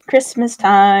like, Christmas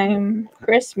time,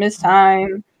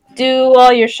 do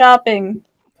all your shopping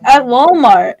at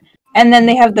Walmart. And then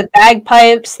they have the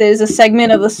bagpipes. There's a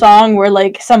segment of the song where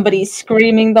like somebody's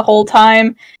screaming the whole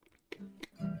time.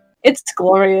 It's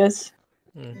glorious.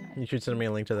 You should send me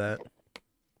a link to that.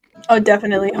 Oh,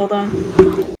 definitely. Hold on.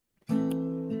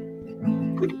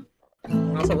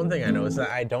 Also, one thing I know is that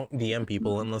I don't DM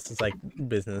people unless it's like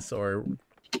business or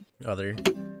other.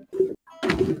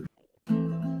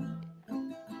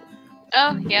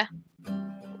 Oh, yeah.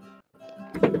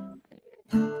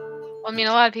 Well, I mean,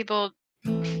 a lot of people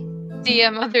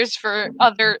DM others for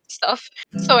other stuff.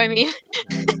 So, I mean...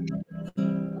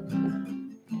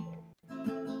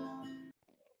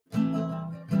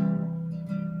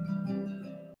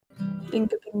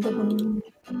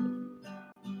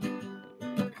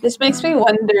 This makes me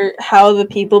wonder how the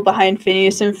people behind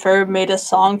Phineas and Ferb made a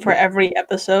song for every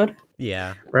episode.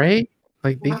 Yeah. Right?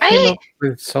 Like they came up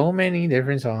with so many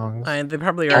different songs. And they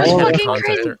probably It was already had the fucking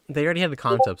concept. crazy. They already had the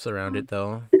concepts around it,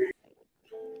 though.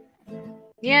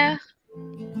 Yeah.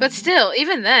 But still,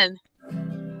 even then,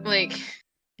 like...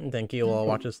 Thank you. I'll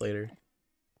watch this later.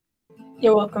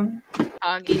 You're welcome.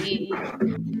 Poggy.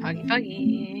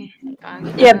 Poggy.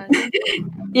 Yeah.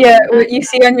 Yeah, what you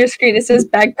see on your screen, it says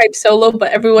bagpipe solo,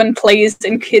 but everyone plays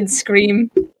and kids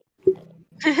scream.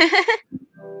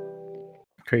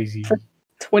 Crazy.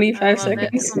 25 I love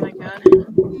it. seconds. Oh my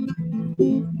god.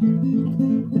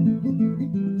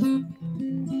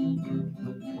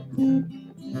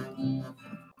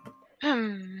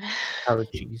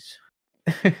 Allergies.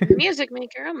 Music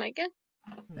maker, oh my god.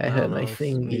 I hurt don't my know, it's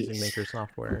fingers. Music Maker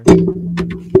software.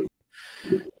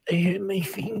 I hurt my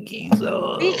fingers.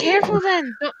 Oh. Be careful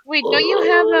then. Wait, don't you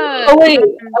have a... Oh wait,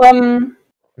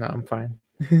 No, I'm fine.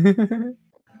 Don't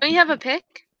you have a pick?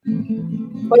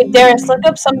 wait, Darius, look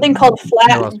up something called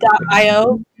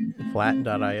flat.io.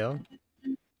 Flat.io?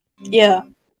 Yeah.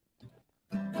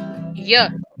 Yeah.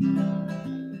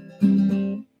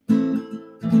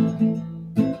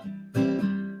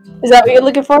 Is that what you're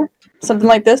looking for? Something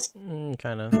like this?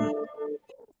 Kinda. Oh.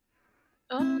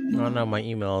 Oh no, my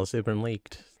emails have been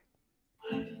leaked.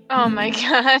 Oh my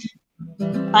god.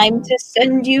 Time to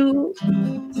send you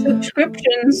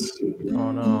subscriptions.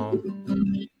 Oh no.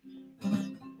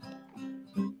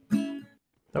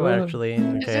 Oh, actually,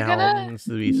 okay, it how gonna- old is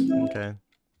the beast? Okay.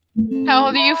 How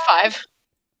old are you? 5.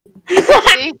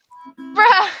 See?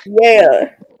 Bruh!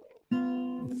 Yeah.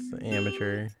 It's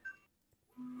amateur.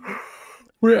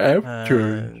 We're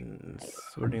after.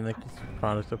 Sorting like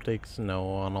product updates?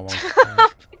 No, I don't want Oh that.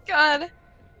 my god.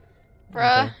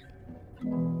 Bruh.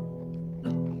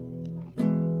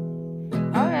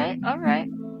 Okay. Alright.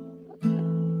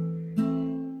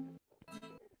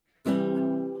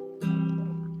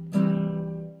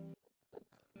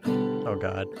 Oh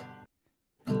god.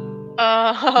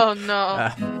 Oh no.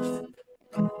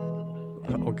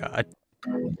 Oh god.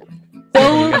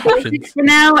 Well, You got we'll options. fix for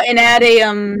now and add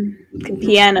a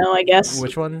piano, I guess.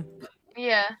 Which one?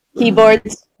 Yeah.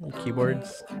 Keyboards.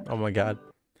 Keyboards? Oh my god.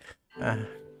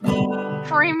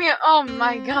 Premium. Oh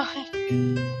my god.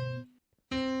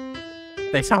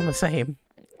 They sound the same.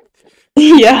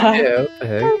 Yeah. Yeah, what the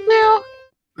heck? No.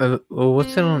 Well,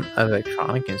 what's it on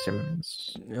electronic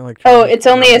instruments? Oh, it's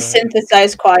only a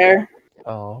synthesized choir.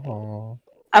 Oh.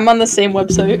 I'm on the same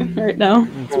website right now.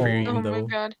 It's very Oh my though.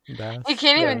 god. Bass, You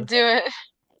can't even bass. do it.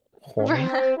 Horn?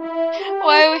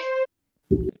 Why?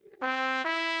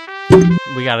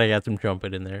 We gotta get some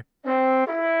trumpet in there.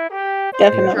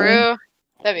 Definitely. True.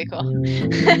 That'd be cool.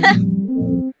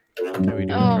 Can we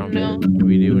do Oh, trumpet? no. Can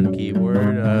we do a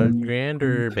keyboard? Grand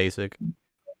or basic?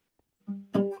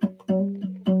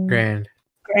 Grand.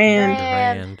 Grand.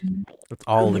 Grand. With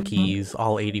all the keys,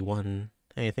 all 81.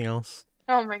 Anything else?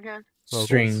 Oh my god. Vocals?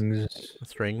 Strings.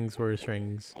 Strings? Where are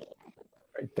strings?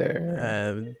 Right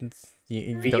there.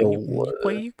 You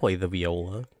play the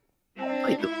viola.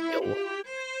 Play the viola.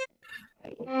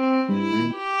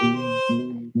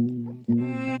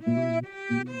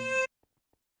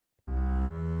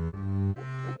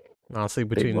 Honestly,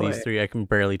 between boy. these three, I can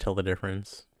barely tell the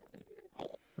difference.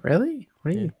 Really?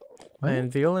 What are you? What?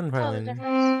 And viola and Tell the violin.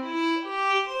 difference.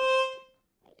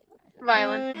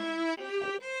 Violin.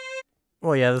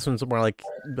 Well, yeah, this one's more like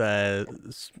I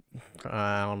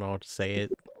don't know how to say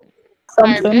it.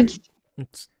 Higher Something. pitched.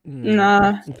 It's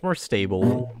Nah. It's more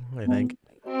stable, I think.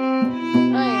 Oh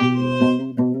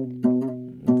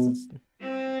It's,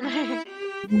 yeah.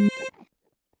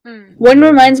 One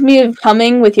reminds me of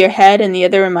humming with your head, and the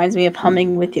other reminds me of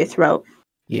humming with your throat.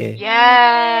 Yeah.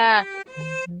 Yeah.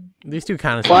 These two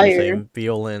kind of sound the Choir. same.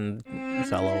 Violin,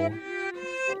 cello.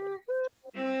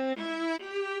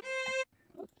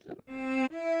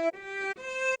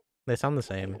 They sound the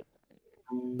same.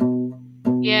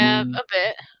 Yeah, a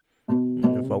bit.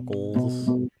 The vocals.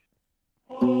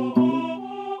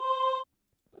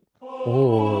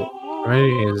 Oh,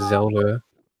 reminding me of Zelda.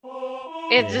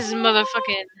 It's this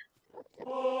motherfucking.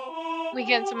 We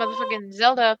getting some motherfucking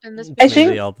Zelda up in this. I To me, think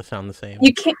they all sound the same.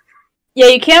 You can't. Yeah,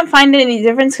 you can't find any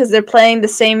difference because they're playing the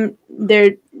same.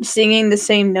 They're singing the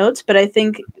same notes, but I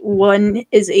think one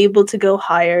is able to go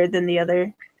higher than the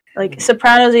other. Like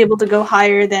soprano is able to go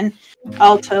higher than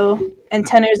alto, and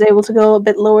tenor is able to go a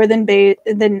bit lower than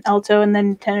alto, and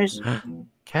then tenor's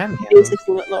Cameo. bass is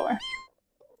a bit lower.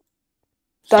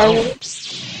 Sorry.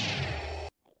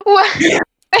 What?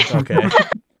 Okay.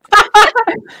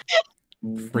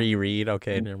 Free read.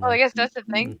 Okay, never mind. Well, I guess that's the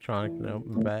thing. Electronic, nope.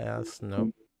 Bass,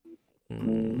 nope.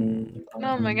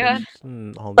 Oh my god.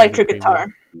 All Electric music guitar.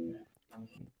 preview.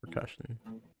 Percussion.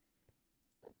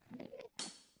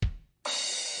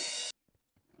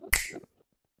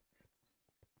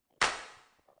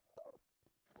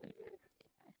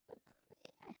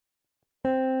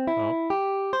 Oh.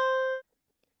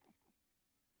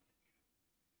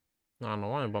 I don't know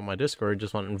why, but my Discord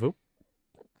just went and voop.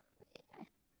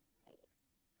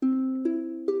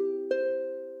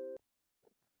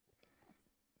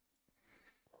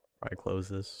 Probably close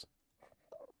this.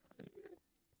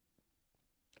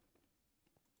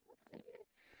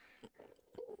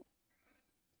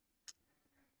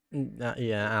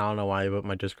 Yeah, I don't know why, but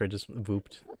my Discord just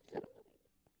vooped.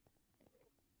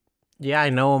 Yeah, I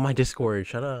know my Discord.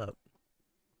 Shut up.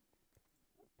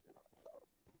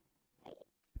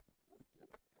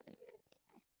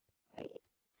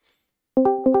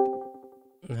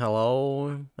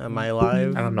 Hello? Am I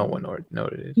live? I don't know what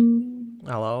note it is.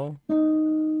 Hello?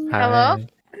 Hello?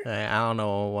 Hi. I don't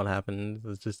know what happened.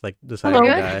 It's just like decided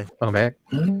Hello? to die. Welcome back.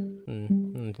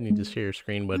 You need to share your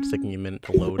screen, but it's taking a minute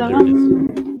to load. There it is.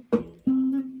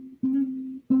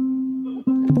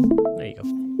 There you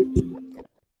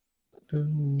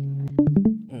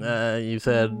go. You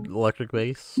said electric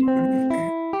bass? I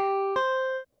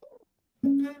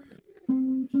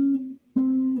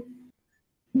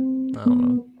don't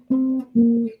know.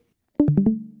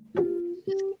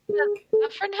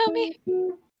 That friend help me?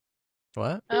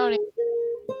 What? I don't even.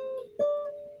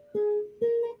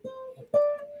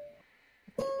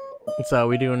 So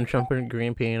we doing trumpet,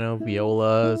 grand piano,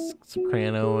 viola,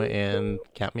 soprano, and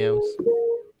cat meows.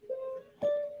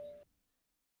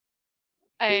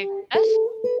 I guess.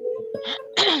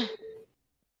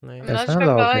 Nice. That Not sounds sure all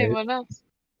about good. anyone else.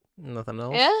 Nothing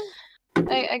else? Yeah?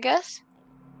 I guess.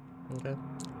 Okay.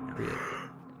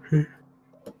 Create.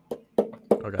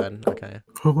 Oh god, okay.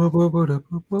 Oh, Click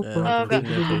God.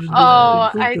 notation, Oh,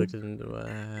 click into,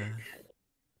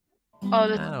 Oh,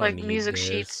 the I don't like need music this.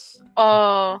 sheets.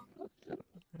 Oh.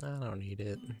 I don't need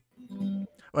it.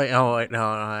 Wait, oh wait,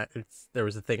 no, there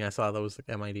was a thing I saw that was like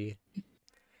MID.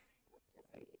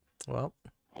 Well,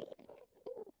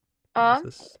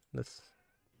 this.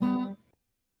 What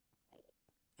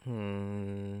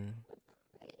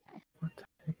the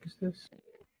heck is this?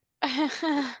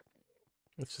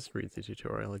 Let's just read the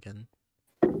tutorial again.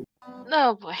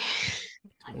 No boy.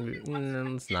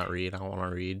 Let's not read. I don't want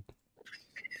to read.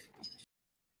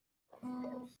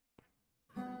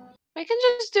 We can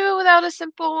just do it without a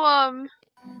simple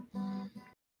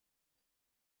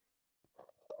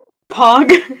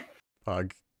Pog.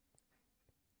 Pog.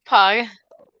 pog.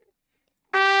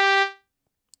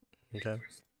 Okay.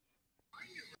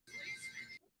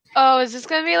 Oh, is this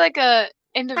gonna be like a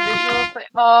individual play?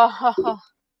 Oh.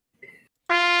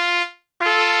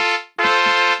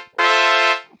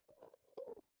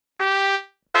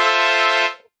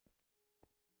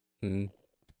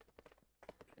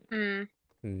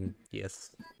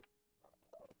 Yes.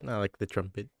 I like the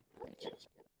trumpet.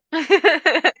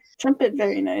 Trumpet,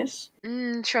 very nice.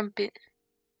 Trumpet.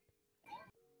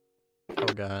 Oh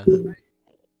god.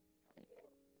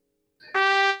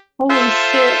 Holy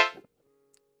shit.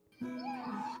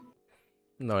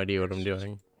 No idea what I'm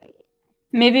doing.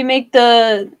 Maybe make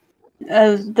the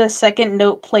second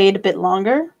note played a bit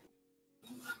longer.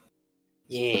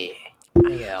 Yeah.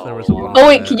 There was one Oh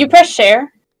wait, can you press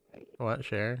share? What?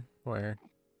 Share? Where?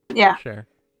 Yeah. Share.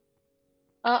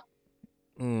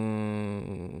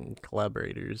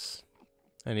 Collaborators.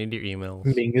 I need your emails.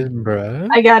 Bingus, bruh.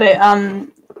 I got it.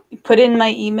 Put in my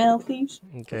email, please.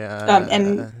 Okay.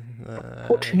 MELINA.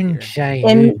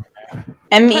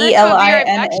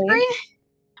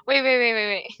 Wait,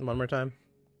 Wait. One more time.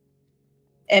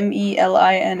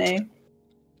 Melina.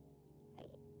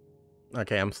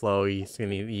 Okay, I'm slow. You're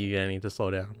gonna need to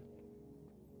slow down.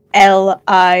 Lina.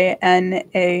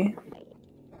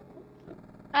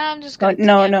 I'm just gonna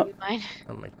No. mine.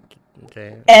 Oh my.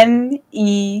 Okay.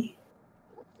 MELI.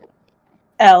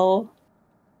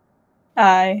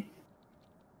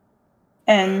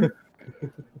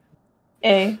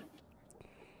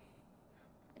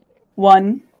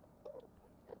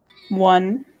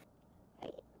 1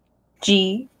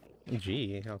 G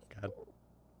G. Oh god.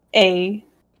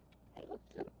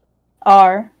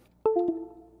 AR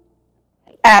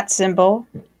 @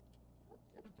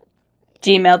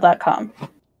 gmail.com.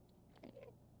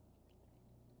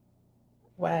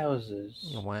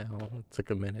 Wowzers. Wow, it took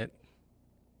a minute.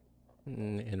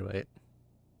 Anyway.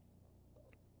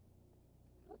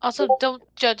 Also, don't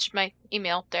judge my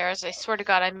email there, as I swear to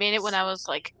God, I made it when I was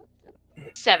like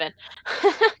 7.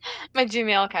 My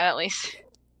Gmail account, at least.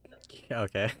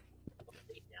 Okay.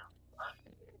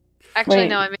 Actually, Wait.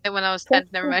 no, I made it when I was 10.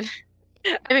 Never mind.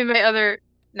 I mean, my other.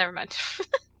 Never mind.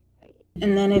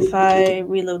 And then if I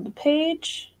reload the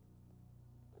page,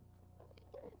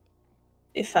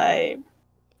 that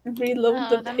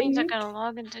means I page. gotta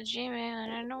log into Gmail,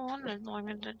 and I don't want to log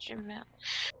into Gmail.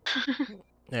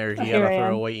 There, you Here got a I am.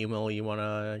 throwaway email you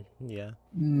wanna. Yeah.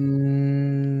 No,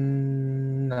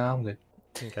 I'm good.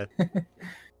 Okay.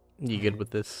 You good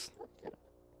with this?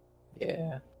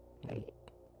 Yeah.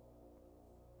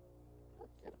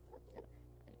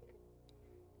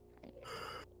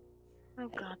 Oh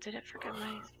god, did it forget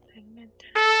my thing?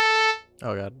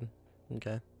 Oh god.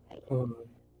 Okay.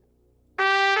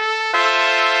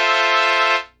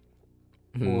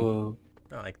 Whoa.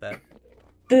 I like that.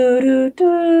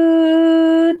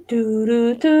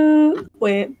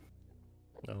 Wait.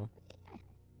 No.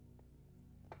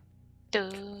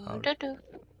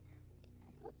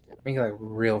 Make it like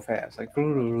real fast, like. I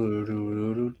don't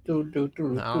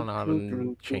know how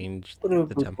to change the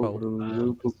tempo.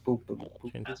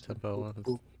 Change the tempo.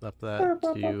 Up that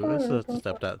to. Let's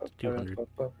step that to 200.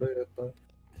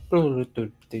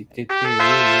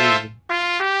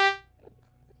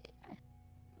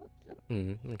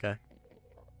 Okay.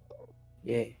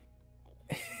 Yeah.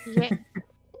 Yeah.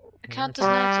 Account does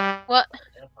not. What?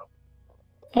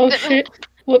 Oh shit.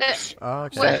 Whoops.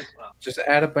 Okay. Just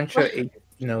add a bunch of 8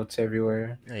 notes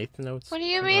everywhere. 8th notes. What do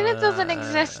you mean it doesn't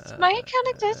exist? My account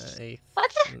exists.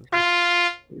 What?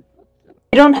 You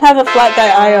don't have a Flat Guy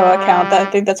IO account. I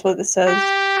think that's what it says.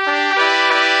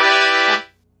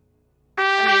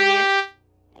 I'm an idiot.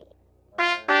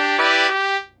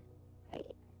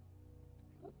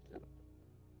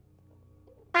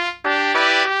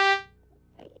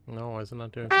 No, why is it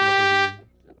not doing from over here?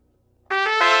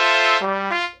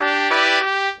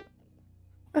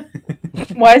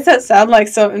 Why does that sound like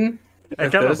something?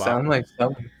 It does sound like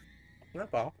something.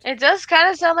 It does kind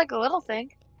of sound like a little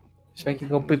thing. Just make it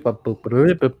go beep boop boop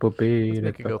boop boop boop. Let's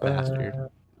make it go faster.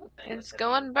 It's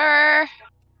going burr.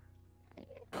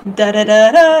 Da da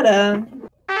da da da.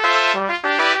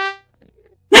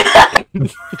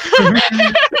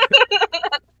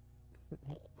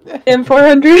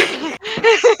 M400.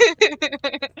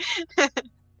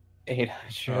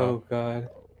 800. Oh god.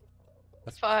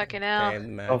 Fucking hell.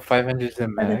 Oh, 500 is the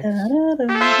max.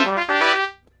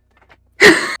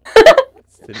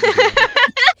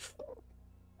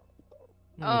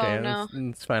 Oh no.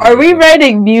 It's fine. Are we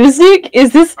writing music?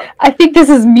 Is this? I think this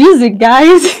is music,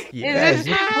 guys. Yeah. Is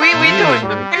this, we doing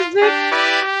the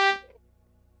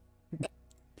music?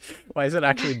 Why is it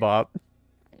actually Bob?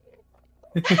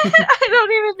 I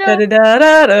don't even know. Da da da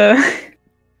da da.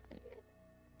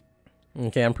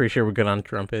 Okay, I'm pretty sure we're good on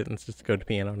trumpet. Let's just go to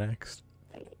piano next.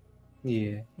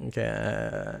 Yeah.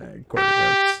 Okay, quarter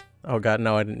notes. Oh god,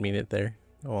 no, I didn't mean it there.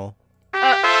 Oh well. Go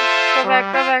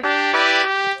back.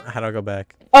 How do I go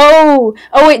back? Oh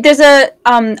wait, there's a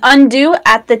undo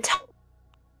at the top.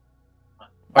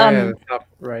 Oh yeah, the top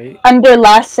right. Under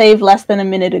last save less than a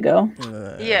minute ago.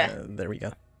 Yeah. There we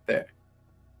go. There.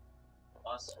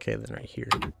 Okay, then right here.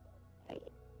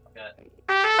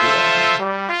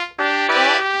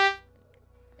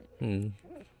 I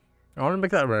want to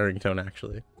make that ringtone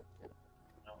actually.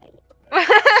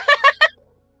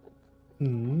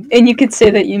 And you could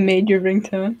say that you made your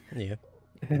ringtone. Yeah.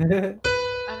 I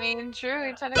mean, true,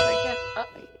 we technically can. Oh.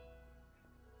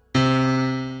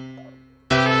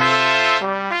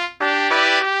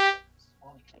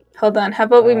 Hold on, how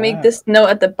about we make this note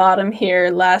at the bottom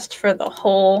here last for the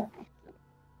whole.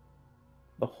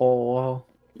 The whole.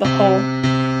 Okay.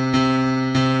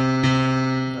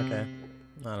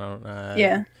 I don't.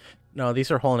 Yeah. No,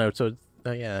 these are whole notes. So,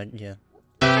 yeah.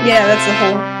 Yeah, that's the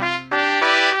whole.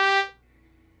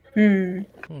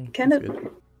 Kind that's of good.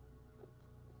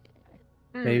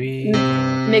 Maybe.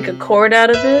 make a chord out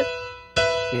of it.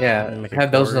 Yeah. Make a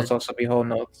Have those chord. notes also be whole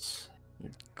notes.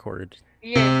 Chord.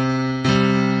 Yeah.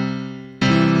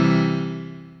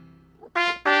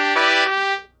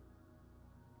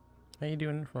 How you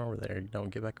doing from over there? Don't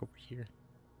get back over here.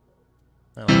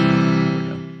 Oh,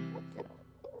 there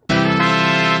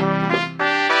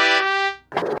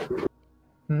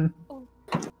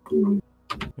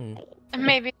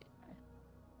Maybe.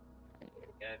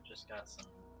 I've just got some.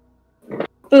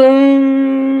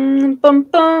 Boom, bum,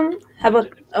 bum. How about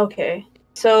okay?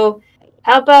 So,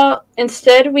 how about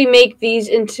instead we make these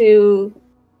into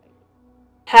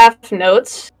half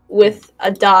notes with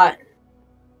a dot.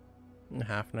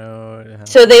 half note.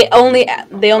 So they only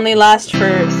last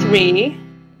for 3.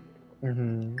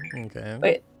 Okay.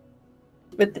 Wait.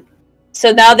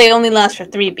 So now they only last for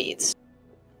 3 beats.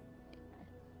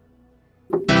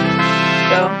 Go.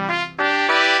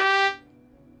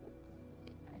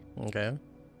 Okay.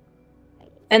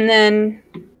 And then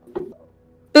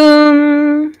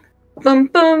boom, boom,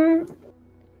 boom.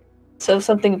 So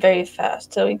something very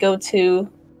fast. So we go to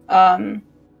an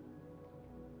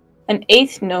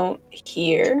 8th note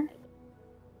here.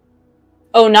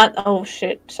 Oh, not. Oh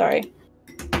shit! Sorry.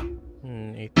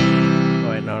 8. Oh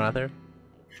wait, no, not there.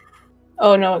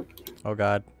 Oh no. Oh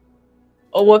god.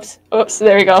 Oh whoops. Oops.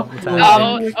 There we go. What's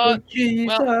happening? Oh,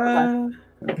 Jesus. no.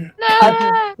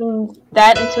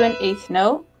 That into an 8th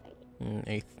note.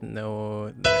 8th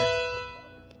note there.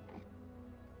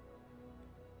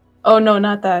 Oh no,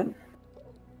 not that.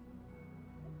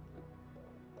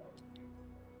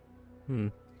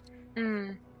 Mm.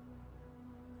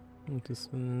 This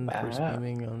one for Wow.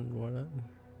 spamming on what?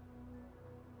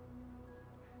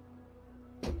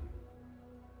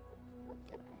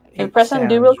 Can you press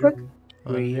undo real quick?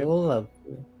 Real lovely.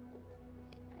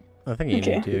 I think you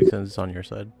Okay. need to since it's on your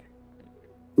side.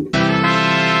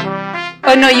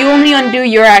 Oh no, you only undo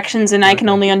your actions, and I can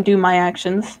only undo my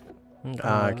actions.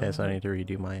 Okay, so I need to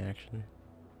redo my action.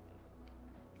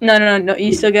 No.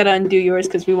 You still gotta undo yours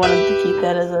because we wanted to keep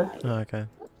that as a Okay.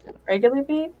 regular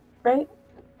beat, right?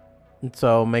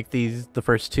 So make these the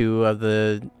first 2 of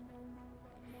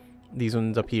these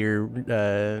ones up here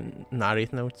not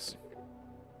 8th notes.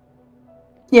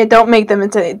 Yeah, don't make them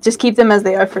into. Just keep them as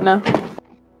they are for now.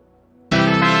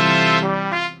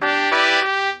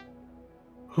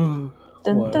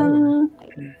 Dun, dun,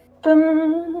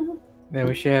 dun. Then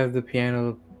we should have the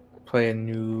piano play a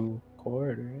new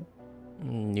chord, right?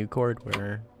 New chord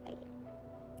where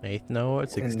 8th note,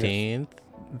 16th,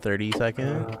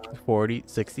 32nd, 40,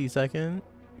 62nd.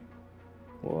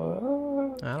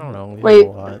 What? I don't know. Wait. A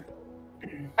lot.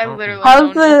 I literally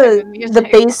How's know nothing with the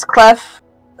music. bass clef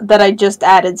that I just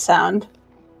added sound?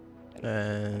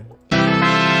 It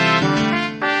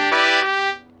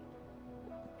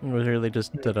was really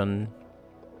just done.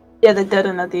 Yeah, the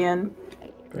dun at the end.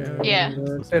 Yeah.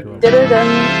 Dun.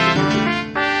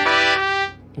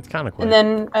 It's kind of quick. And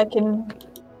then I can.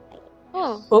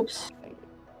 Oh. Oops.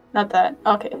 Not that.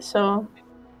 Okay, so.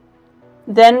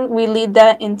 Then we lead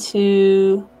that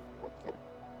into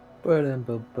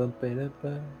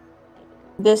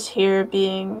this here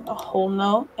being a whole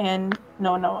note, and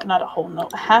no, not a whole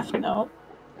note, a half note.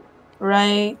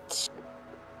 Right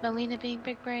Melina being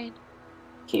big brain.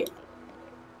 here.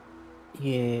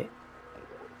 Yeah.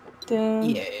 Dun.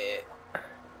 Yeah.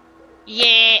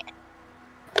 Yeah.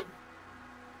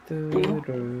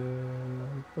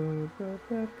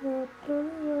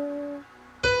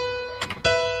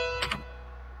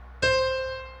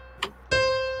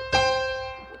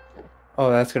 Oh,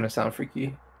 that's gonna sound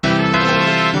freaky.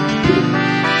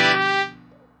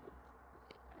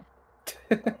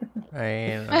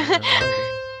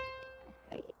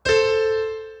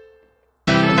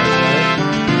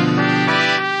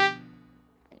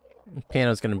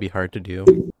 Piano's gonna be hard to do.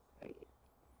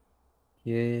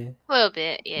 Yeah. A little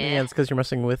bit, yeah. Yeah, it's because you're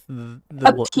messing with the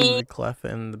clef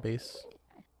and the bass.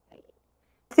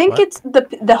 I think What? it's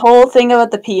the whole thing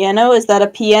about the piano is that a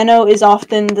piano is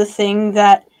often the thing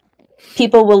that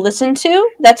people will listen to.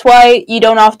 That's why you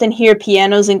don't often hear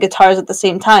pianos and guitars at the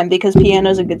same time, because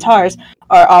pianos and guitars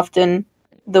are often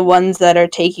the ones that are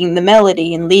taking the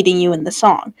melody and leading you in the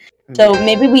song. So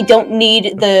maybe we don't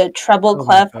need the treble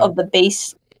clef of the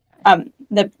bass,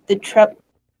 the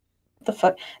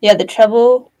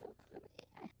treble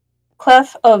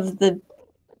clef of the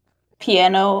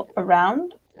piano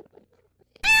around.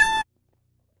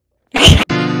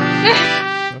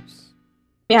 Oops.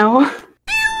 Meow.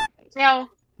 Meow.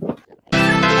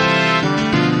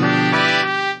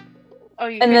 Oh,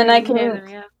 you And then I couldn't hear can- them,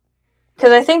 yeah.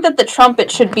 Because I think that the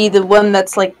trumpet should be the one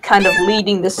that's like kind of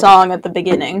leading the song at the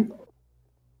beginning.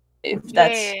 If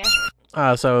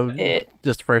that's So it.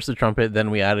 just first the trumpet,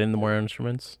 then we add in the more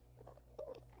instruments.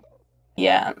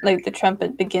 Yeah, like the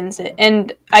trumpet begins it.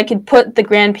 And I could put the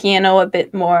grand piano a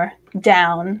bit more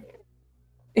down.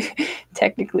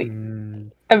 Technically.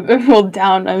 Well,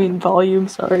 down, I mean volume,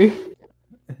 sorry.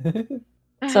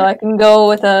 So I can go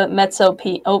with a mezzo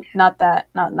oh, not that.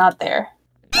 Not there.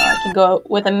 No, I can go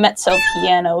with a mezzo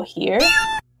piano here.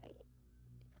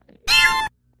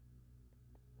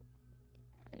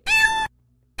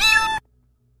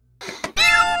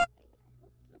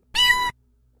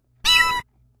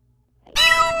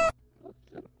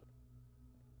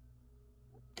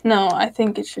 No, I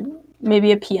think it should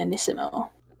maybe a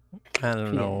pianissimo. I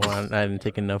don't know. I didn't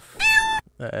take enough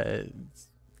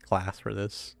class for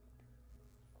this.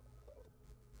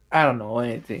 I don't know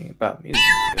anything about music.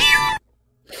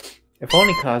 If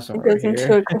only Cosmo It were goes here.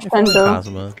 into a crescendo.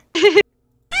 Cosmo.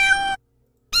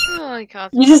 Oh, God.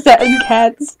 You just adding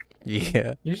cats.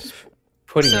 Yeah. You're just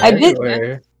putting it I did-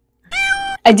 everywhere.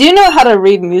 I do know how to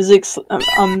read music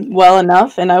well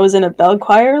enough, and I was in a bell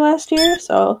choir last year,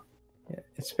 so... Yeah,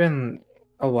 it's been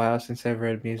a while since I've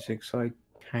read music, so I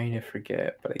kind of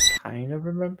forget, but I kind of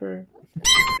remember.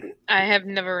 I have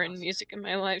never written music in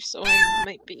my life, so I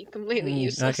might be completely I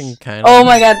useless. can kind of. Oh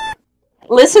my god.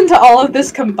 Listen to all of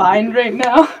this combined right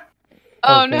now.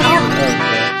 Oh, Okay, no.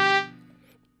 okay.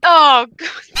 Oh, God.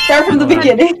 Start from the Alright.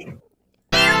 beginning.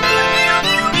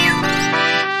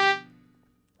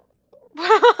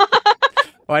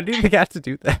 Why do you have to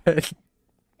do that?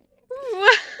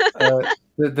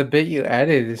 The bit you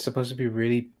added is supposed to be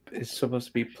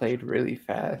played really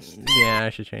fast. Yeah, I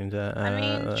should change that. I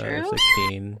mean, true.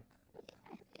 16.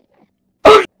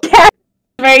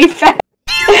 Very fast.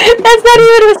 That's not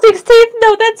even a 16th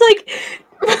note, that's like...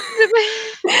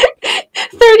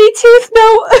 32th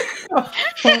note.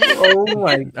 Oh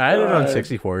my god. I had it on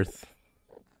 64th.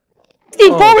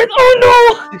 64th,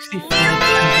 oh no! 64.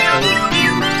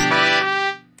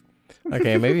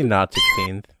 Okay, maybe not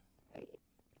 16th.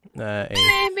 8th.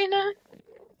 Maybe not.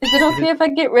 Is it okay if I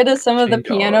get rid of some of the Change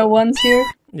all piano of them. ones here?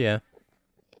 Yeah.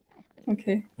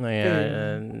 Okay. Oh, yeah,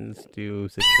 and let's do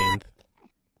 16th.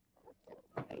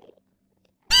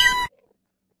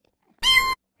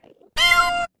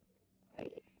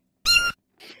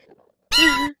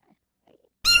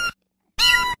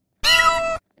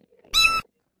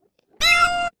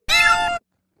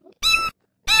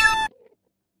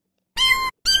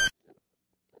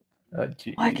 Oh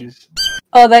jeez.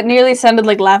 Oh, that nearly sounded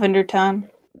like Lavender Town.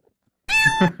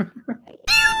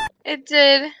 It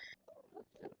did.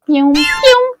 Yum,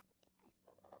 yum.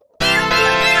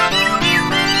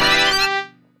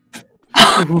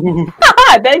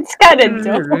 That's kind of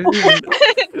dope.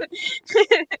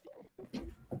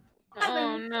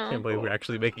 Oh, Can't no. believe we're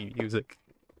actually making music.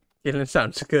 And it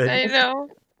sounds good. I know.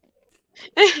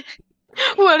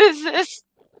 What is this?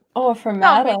 Oh, Oh,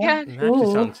 Fermata. my God. It actually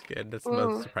Ooh. sounds good. That's the Ooh.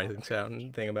 most surprising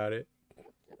thing about it.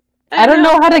 I don't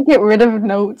know how to get rid of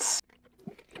notes.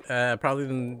 Probably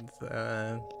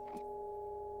I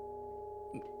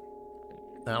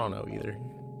don't know either.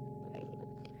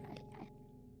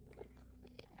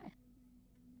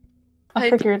 I'll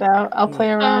figure it out. I'll play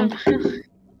around.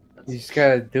 You just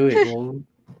gotta do it, Wolu.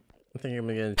 I think I'm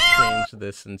gonna change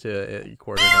this into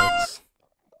quarter notes.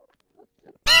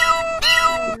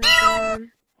 Oh, my God.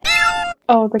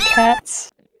 Oh, the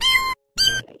cats.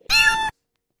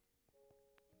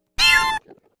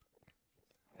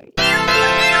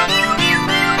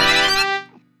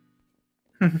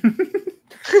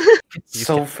 It's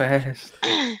so fast.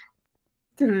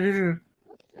 Maybe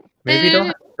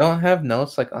don't have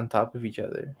notes like on top of each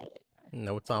other.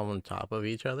 Notes on top of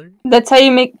each other. That's how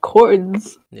you make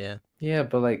chords. Yeah. Yeah,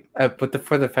 but like,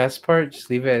 for the fast part, just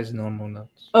leave it as normal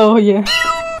notes. Oh, yeah.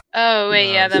 Oh,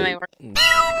 wait, yeah, that so- might work.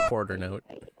 Quarter note.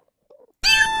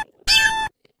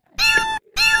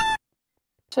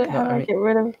 Shit, how do I get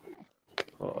rid of...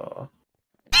 Oh.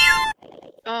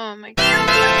 Oh, my God.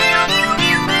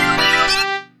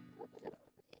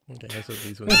 Okay, so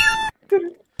these ones.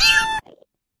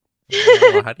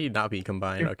 Oh, how do you not be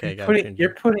combined? Okay, got it.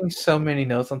 You're putting so many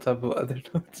notes on top of other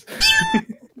notes.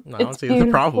 No, I don't It's see the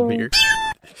problem beautiful.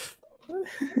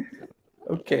 here.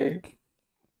 Okay.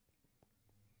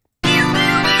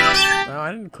 Oh,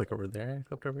 I didn't click over there. I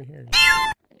clicked over here.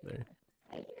 There.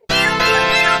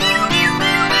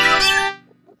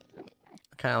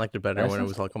 I kind of liked it better when it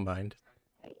was all combined.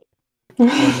 When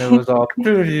it was all I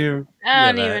don't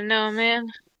Yeah, that. even know, man.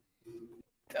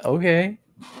 okay.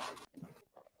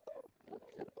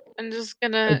 I'm just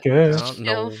gonna I don't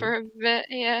chill know. for a bit,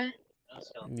 yeah.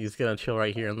 He's gonna chill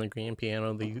right here on the grand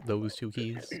piano, those 2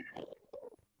 keys.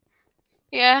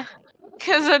 Yeah,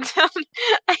 because I don't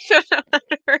know how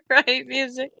to write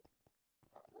music.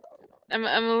 I'm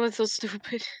a little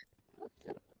stupid.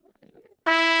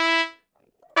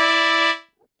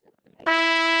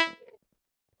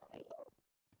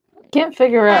 Can't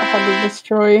figure out how to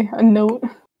destroy a note.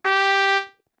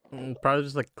 Probably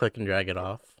just like click and drag it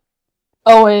off.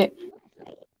 Oh wait,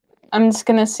 I'm just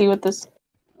gonna see what this.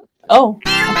 Oh,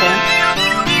 okay.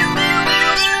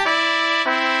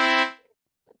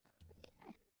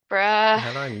 Bruh.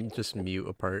 How do I just mute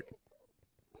a part?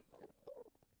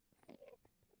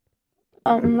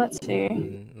 Let's see.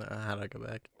 How do I go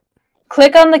back?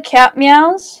 Click on the cat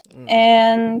meows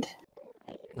and.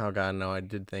 Oh god, no, I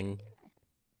did thing.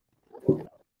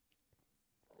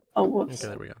 Oh, whoops. Okay,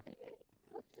 there we go.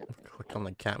 Click on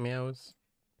the cat meows.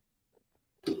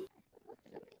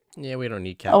 Yeah, we don't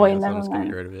need cat Oh wait, meows, so I'm never just gonna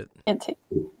mind. get rid of it.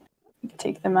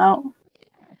 Take them out.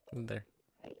 There.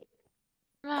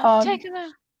 Take him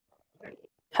out.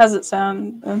 How's it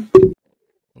sound?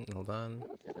 Hold on.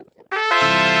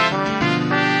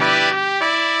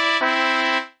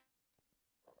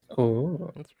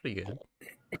 Oh, That's pretty good.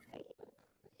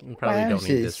 You probably don't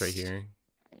need this right here.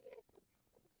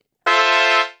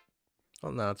 Oh,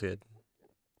 no, it's good.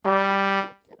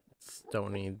 Just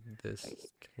don't need this.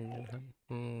 It's good.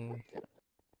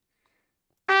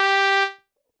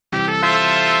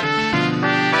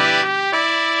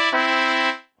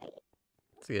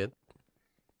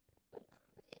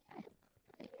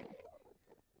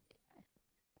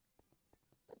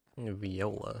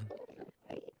 Viola.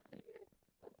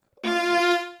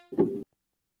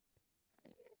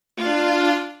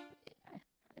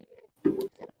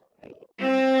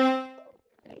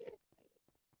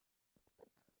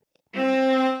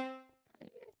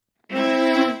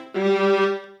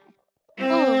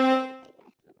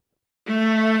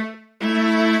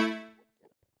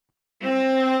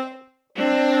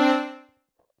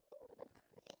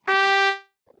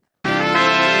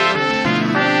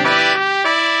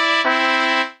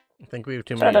 I think we have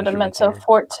too many Start at a instruments mezzo here.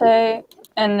 forte,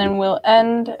 and then we'll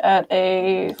end at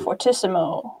a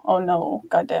fortissimo. Oh no,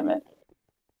 god damn it.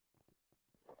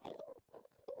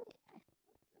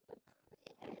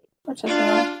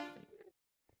 Fortissimo.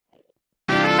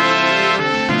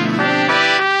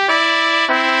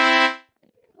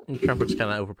 The trumpet's kind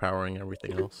of overpowering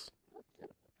everything else.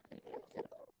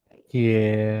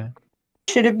 yeah.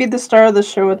 Should it be the star of the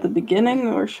show at the beginning,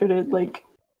 or should it, like...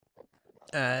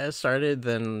 It started,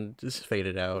 then just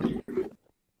faded out.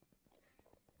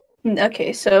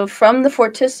 Okay, so from the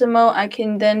fortissimo, I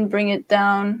can then bring it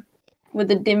down with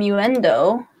the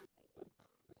diminuendo.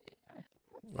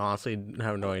 Honestly, I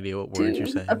have no idea what words you're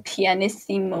saying. A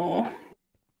pianissimo.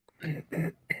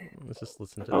 Let's just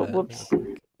listen to Oh, that. whoops.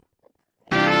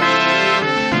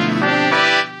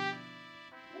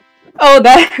 Oh,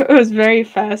 that was very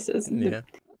fast. Yeah.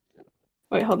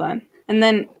 Wait, hold on. And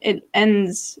then it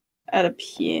ends at a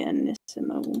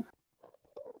pianissimo.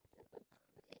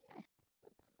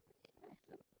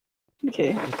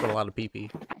 Okay. It's a lot of pee-pee.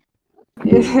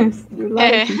 It's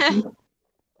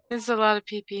a lot of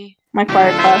pee-pee. My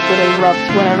choir class would erupt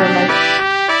whenever my...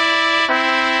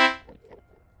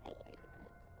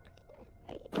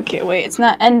 Okay, wait, it's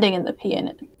not ending in the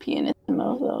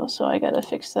pianissimo though, so I gotta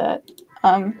fix that.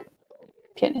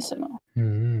 Pianissimo.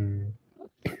 Mm.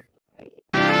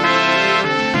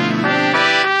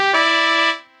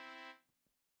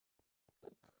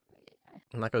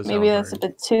 Maybe that's a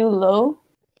bit too low.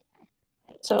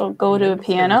 So go to a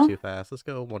piano. Too fast. Let's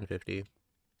go 150.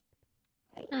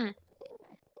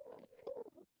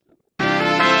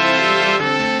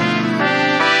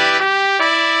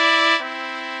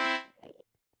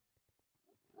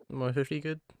 150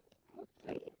 good?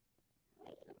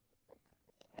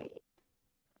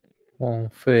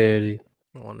 150.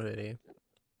 150.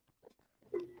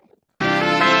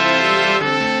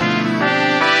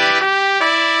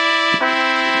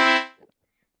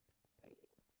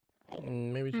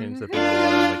 Maybe change the viola.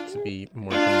 I'd like to be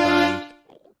more combined.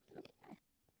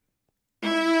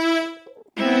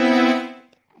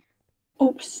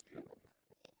 Oops.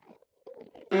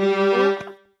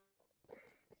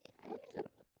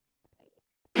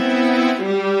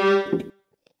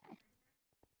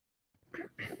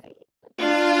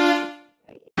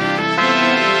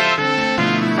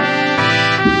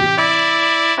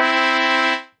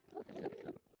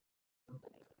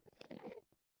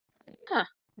 Huh.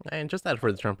 And just that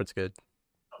for the trumpet's good.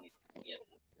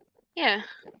 Yeah.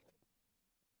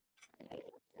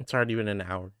 It's already been an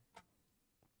hour.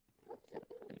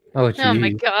 Oh, geez. Oh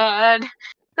my god.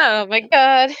 Oh my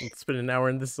god. It's been an hour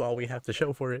and this is all we have to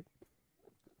show for it.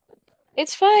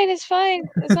 It's fine, it's fine.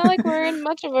 It's not like we're in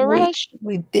much of a rush.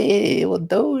 We did. We'll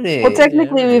do it. Well,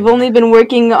 technically, Yeah, we've only been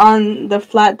working on the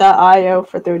flat.io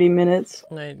for 30 minutes.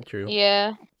 Right, true.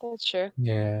 Yeah, that's true.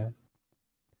 Yeah.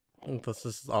 This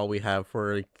is all we have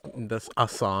for like, a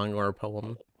song or a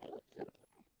poem.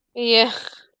 Yeah.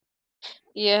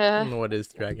 Yeah. And what is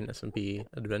Dragon SMP?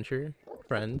 Adventure,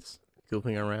 friends,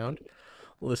 goofing around,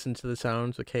 listen to the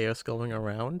sounds of chaos going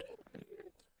around.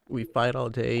 We fight all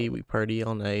day, we party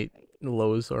all night.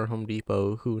 Lowe's or Home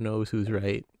Depot, who knows who's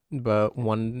right? But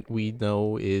one we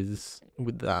know is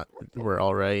with that we're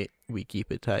all right. We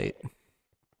keep it tight.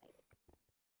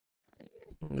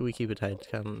 We keep it tight.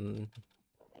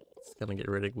 It's gonna get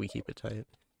rid of. We keep it tight.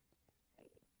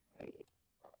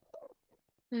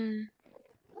 Hmm.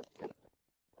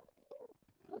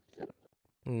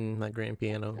 That grand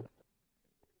piano.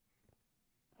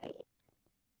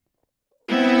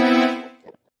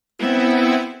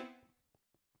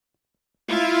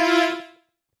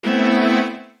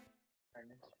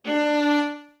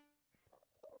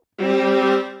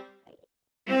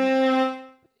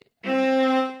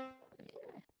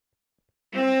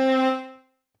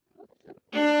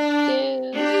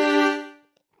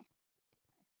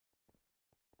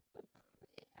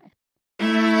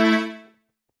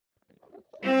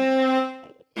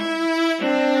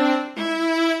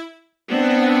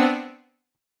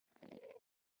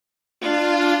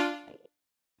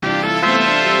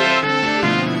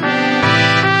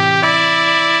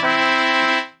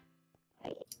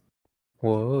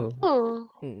 Whoa. Oh.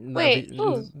 Wait,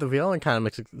 ooh. The violin kind of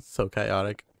makes it so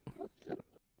chaotic.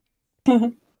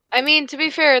 I mean, to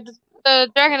be fair, the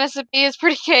Dragon SMP is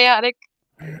pretty chaotic.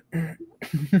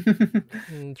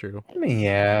 True. I mean,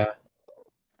 yeah.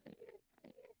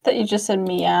 Thought you just said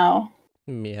meow.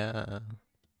 Yeah.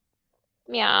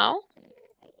 Meow.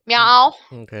 Meow.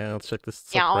 Okay, let's check this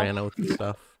Meow. soprano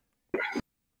stuff.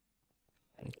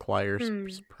 Choir, Hmm.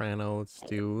 soprano.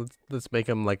 Let's make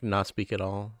him like not speak at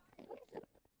all.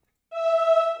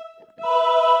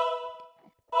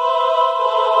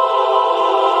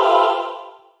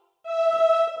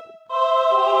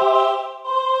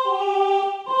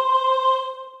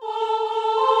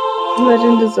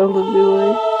 Legend of Zelda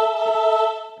Relay.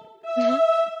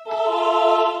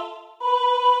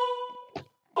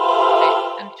 Wait,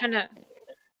 I'm trying to.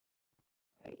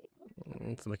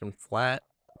 Let's make him flat.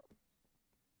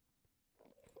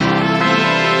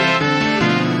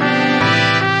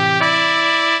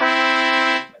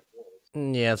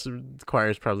 Yeah, so the choir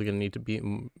is probably gonna need to be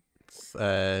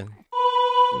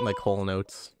like whole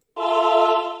notes.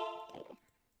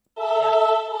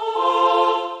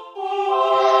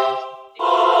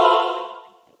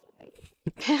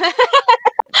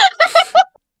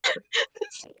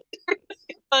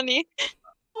 Funny.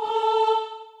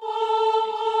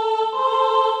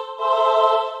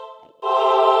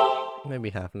 Maybe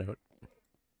half note.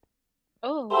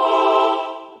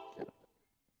 Oh.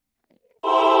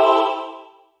 Oh.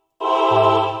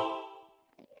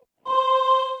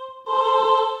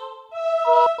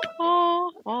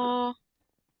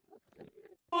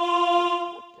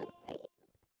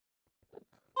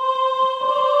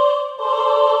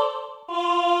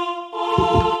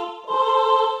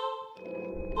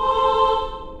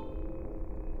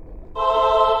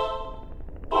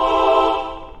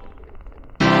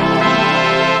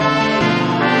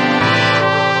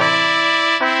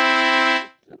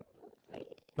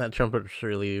 That trumpet's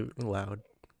really loud.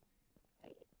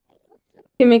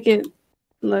 You make it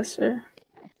lesser.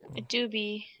 It do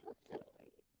be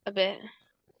a bit.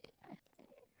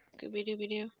 Gooby dooby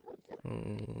doo.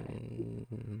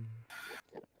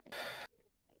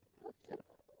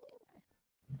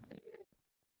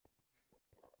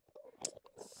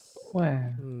 Wow.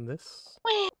 This.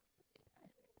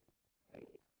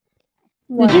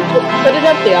 Did you just put it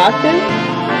up the octave?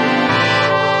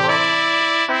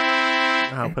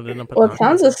 I'll put it up. Well, it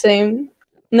sounds the same.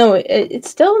 No, it's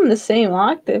still in the same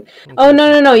octave. Oh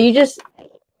no! You just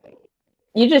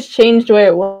changed where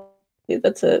it was.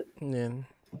 That's it. Yeah.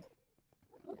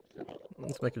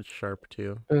 Let's make it sharp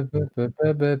too. No, No,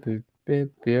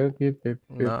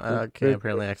 okay.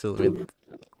 Apparently, I accidentally made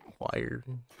choir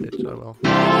pitch. Oh well.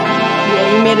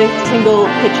 Yeah, you made a single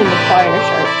pitch in the choir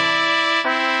sharp.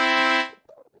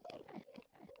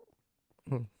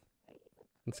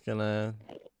 It's gonna.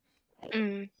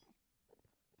 Mm.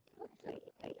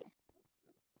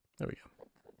 There we go.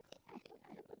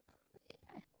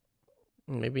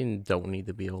 Maybe don't need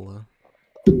the viola.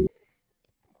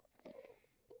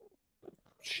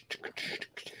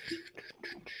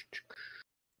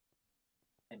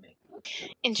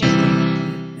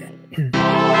 Interesting.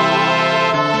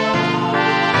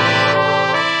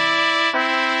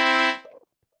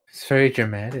 It's very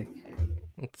dramatic.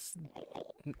 It's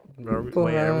wait, are we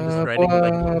just writing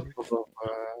like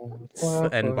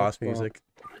end boss music?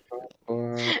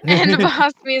 And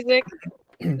boss music.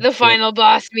 The final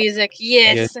boss music.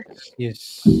 Yes.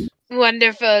 Yes.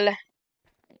 Wonderful.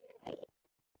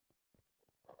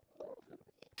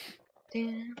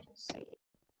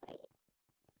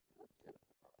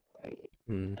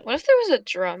 What if there was a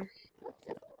drum?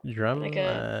 Drum? Like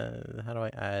a... how do I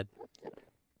add?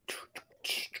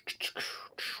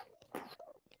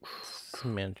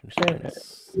 Manage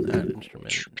instruments, add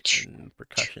instrument, and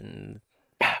percussion,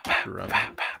 drum.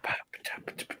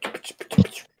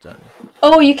 Done.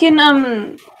 Oh, you can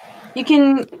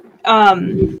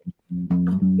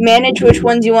manage which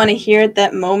ones you want to hear at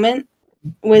that moment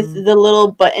with the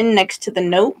little button next to the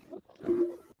note.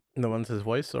 The one that says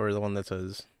voice, or the one that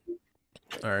says,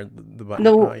 or the button?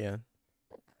 The... Oh yeah.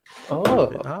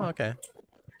 Oh. Oh, okay.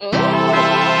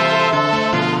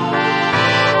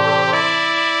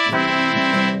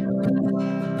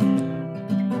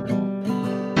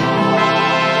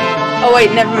 Oh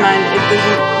wait, never mind. It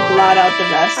doesn't blot out the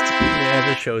rest. Yeah, it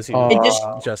just shows you It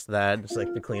just that, just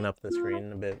like to clean up the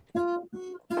screen a bit. Full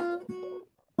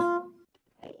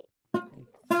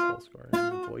score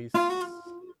voice.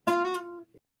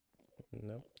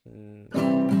 Nope.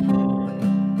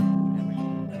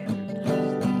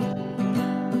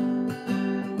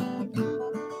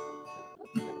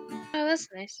 Oh, that's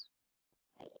nice.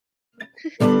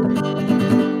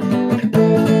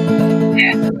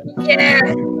 Yeah.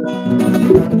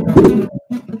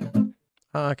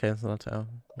 Oh, okay, so that's how.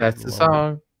 That's the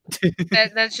song.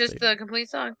 That's just the complete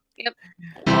song. Yep.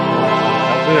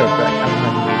 I'll be right back. I'm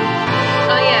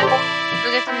Oh yeah.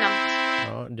 We'll get some numbers.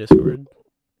 Oh, Discord.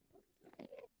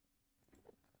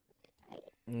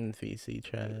 VC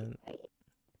chat.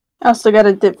 I also got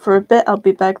a dip for a bit. I'll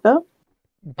be back though.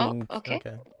 Oh, okay.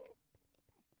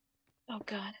 Oh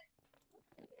god.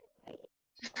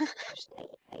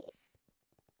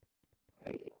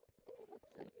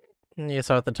 Yeah,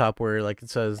 so at the top where like it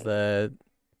says the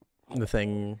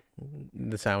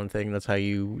sound thing, that's how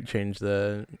you change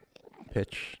the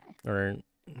pitch or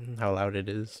how loud it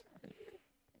is.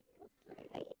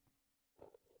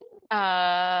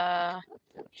 I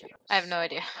have no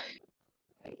idea.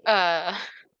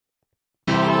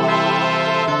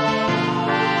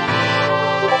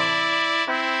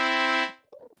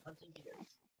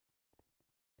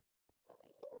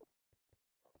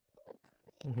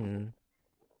 Mm-hmm.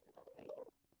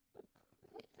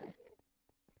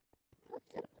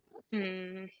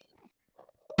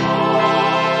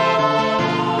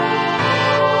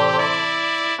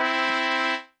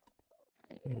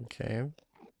 Okay.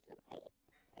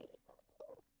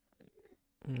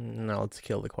 Now let's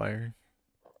kill the choir.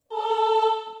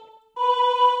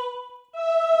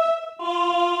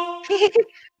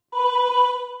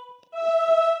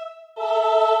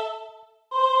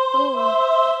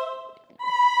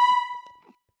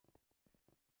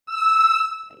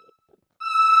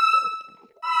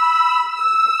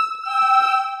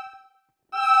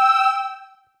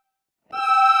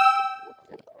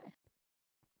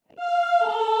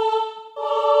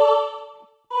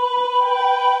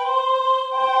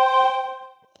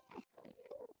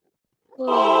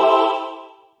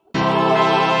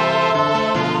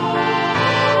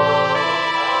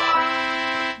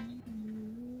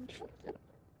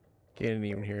 Can't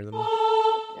even hear them.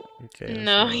 Okay.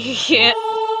 No, you can't.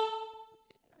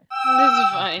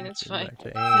 It's fine. It's fine. Back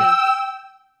to A.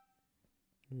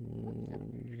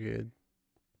 Good.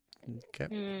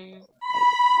 Okay.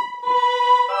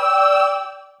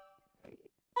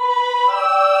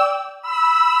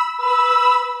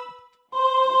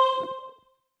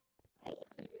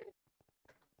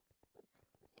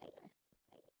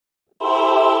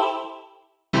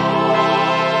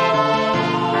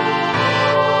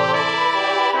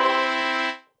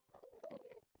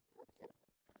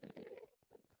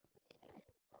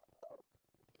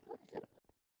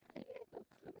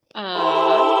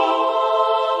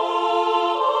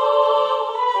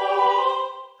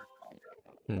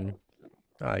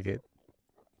 I like it.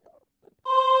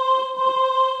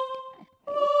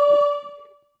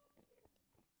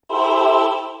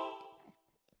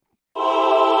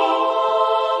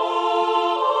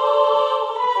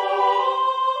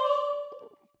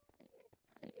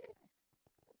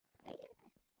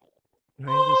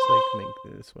 Maybe just like make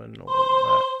this one a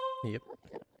little yep.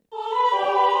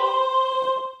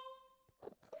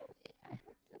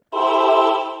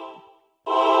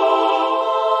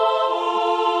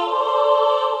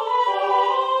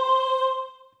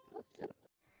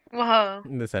 Whoa.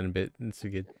 The sound bit. It's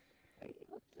good.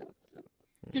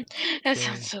 That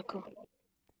sounds so cool.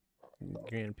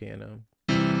 Grand piano.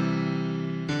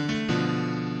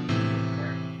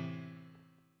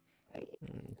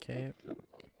 Okay.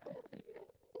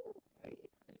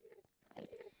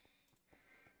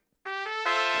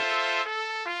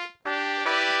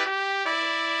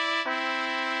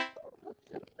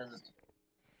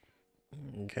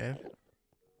 Okay.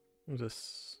 What's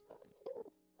this?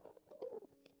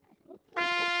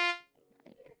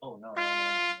 Oh no.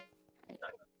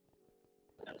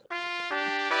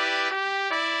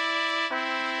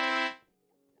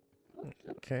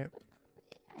 Okay.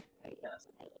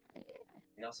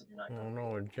 Oh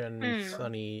no, Jen,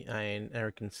 Sunny, and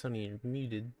Eric and Sunny are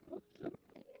muted.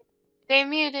 They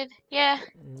muted. Yeah.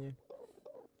 Yeah.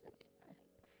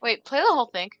 Wait, play the whole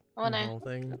thing. I The wanna. whole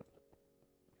thing.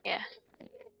 Yeah.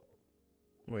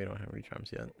 We don't have any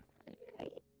drums yet.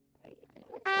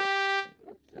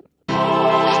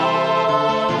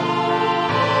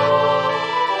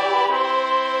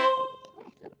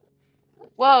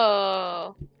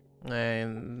 Whoa.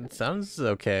 And it sounds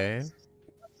okay.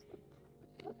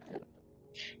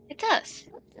 It does.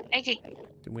 I agree.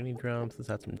 Do we need drums? Let's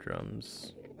add some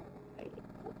drums.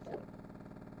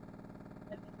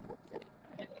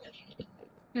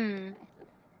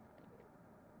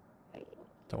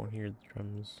 Don't hear the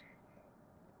drums.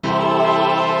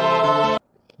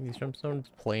 These drums don't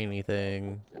play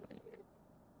anything.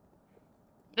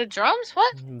 The drums?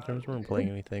 What? The drums weren't playing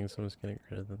anything, so I'm just getting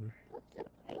rid of them.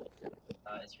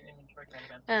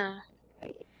 Oh.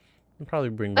 I'll probably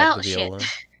bring back the Well, shit.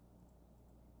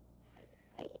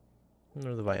 viola.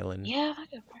 Or the violin. Yeah, I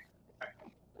could.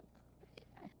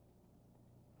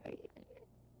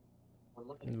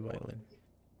 The violin.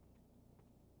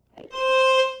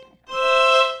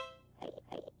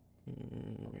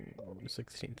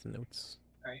 16th notes.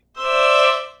 Alright.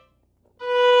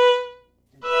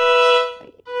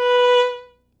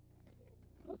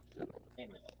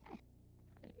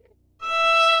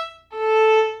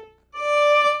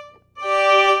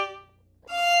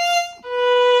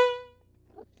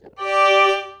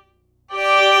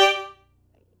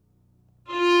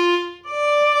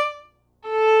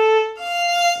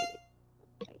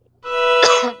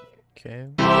 Okay.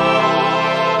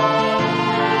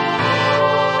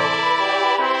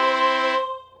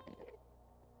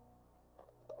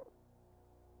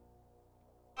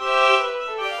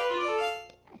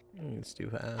 It's too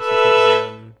fast. I can't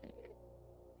hear 'em.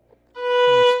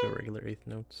 Let's go regular 8th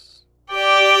notes.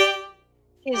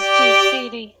 He's too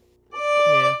speedy.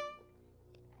 Yeah.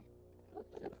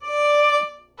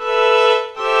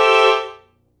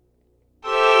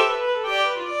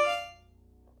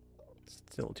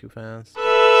 Still too fast.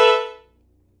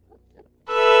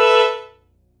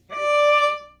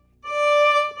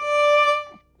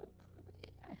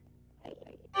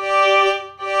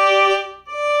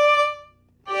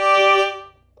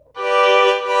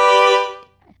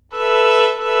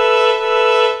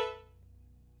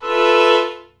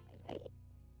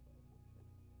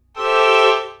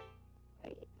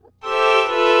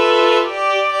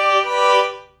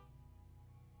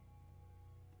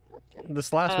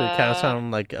 This last bit kind of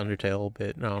sounded like Undertale a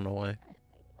bit. I don't know why.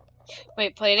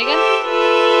 Wait, play it again?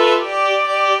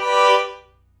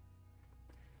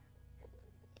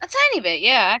 A tiny bit,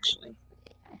 yeah, actually.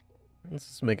 Let's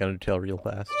just make Undertale real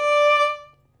fast.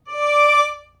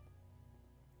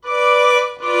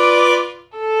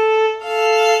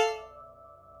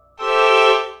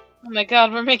 Oh my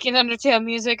god, we're making Undertale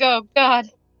music. Oh god.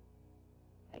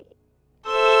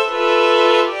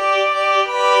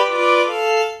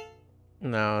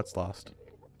 No, it's lost.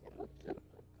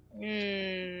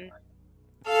 Shit.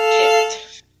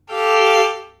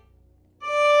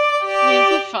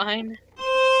 We're fine.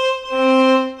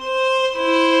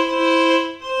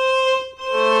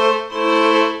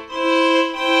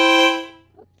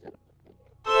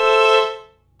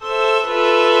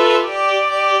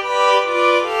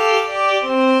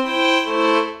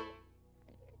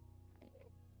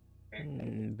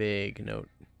 Big note.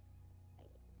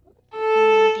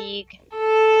 Big.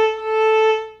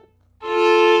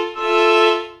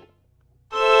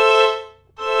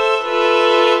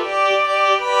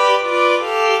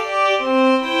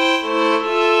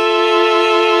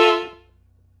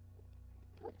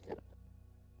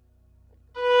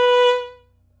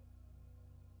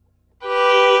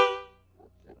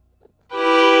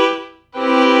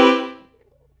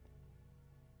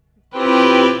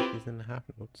 He's in the half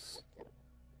notes.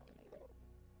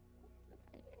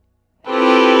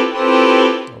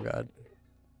 Oh god.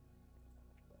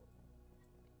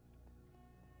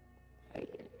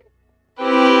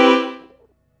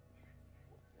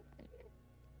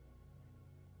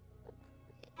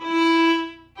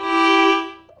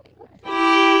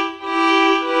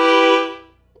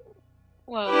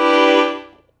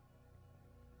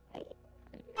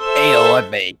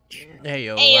 mate. Hey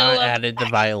yo, Hey, yo, I look. added the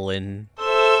violin.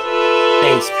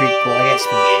 Thanks, pretty cool. I got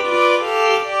spaghetti.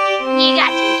 You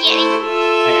got spaghetti.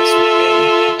 I got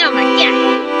spaghetti. Oh my god.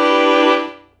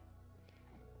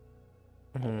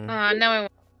 Mhm. Oh, now I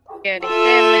want spaghetti.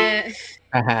 Damn it.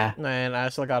 Haha. Man, I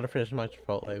still gotta finish my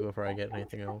Chipotle before I get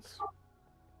anything else.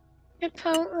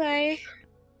 Chipotle.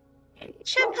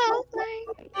 Chipotle.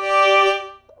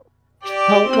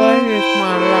 Chipotle is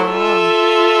my love.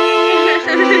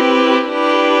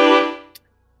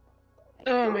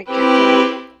 Oh my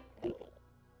god.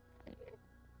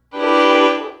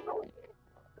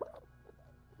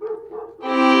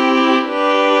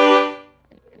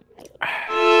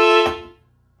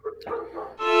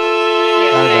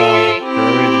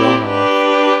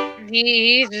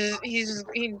 He's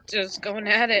just going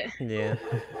at it. Yeah.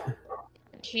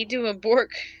 He do a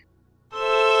bork.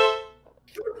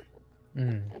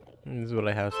 Mm. This is what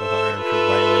I have so far for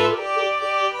violin.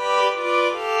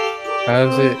 How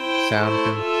does it sound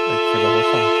like for the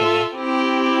whole song?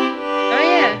 Oh The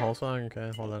yeah. whole song?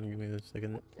 Okay, hold on, give me a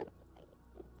second.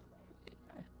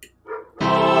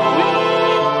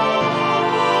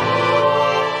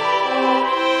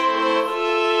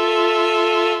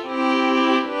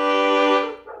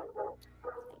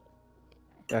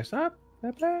 That's not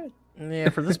that bad. Yeah,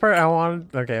 for this part I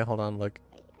wanted... Okay, hold on, look.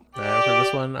 For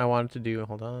this one I wanted to do...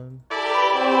 Hold on.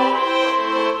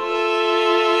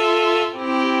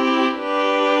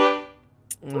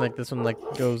 Like this one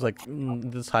goes like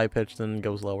this high pitch, then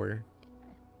goes lower.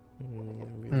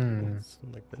 Hmm.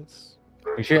 Like this.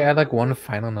 You should add like one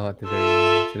final note at the very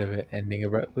end instead of it ending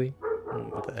abruptly.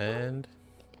 At the end.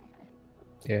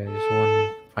 Yeah, just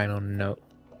one final note.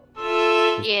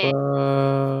 Just Yeah.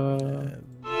 and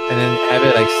then have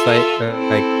it like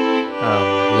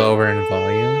lower in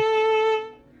volume.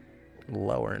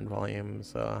 Lower in volume,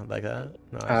 so like that?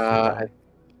 No,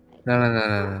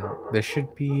 No. There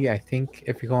should be, I think,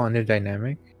 if you go under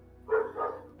dynamic,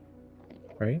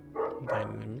 right?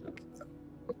 Dynamic.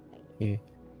 Yeah.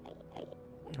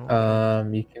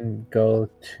 Okay. You can go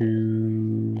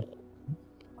to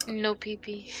No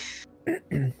PP.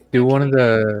 do one of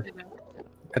the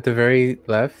at the very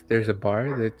left. There's a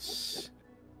bar that's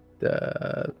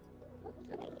that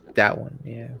one.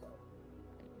 Yeah.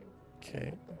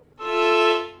 Okay.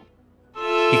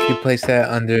 You can place that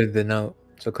under the note.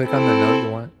 So click on the note you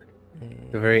want.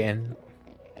 The very end.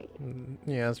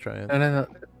 Yeah, let's try it. No.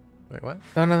 Wait, what?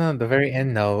 No. The very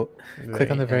end note.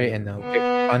 Click on the very end note.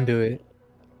 Undo it.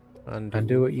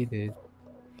 Undo what you did.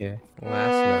 Yeah.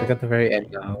 Last note. Click on the very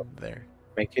end note. There.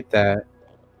 Make it that,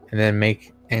 and then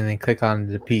click on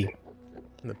the P.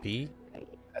 The P?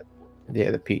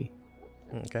 Yeah, the P.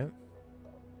 Okay.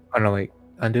 Oh no, wait.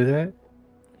 Undo that?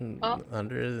 Oh.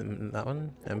 Under that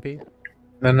one? MP?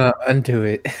 No, undo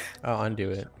it. Oh, undo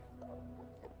it.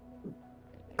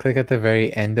 Click at the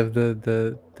very end of the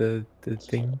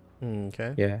thing.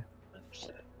 Okay. Yeah.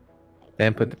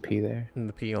 Then put the P there. And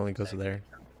the P only goes there,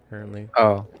 currently.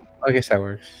 Oh, I guess that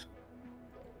works.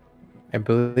 I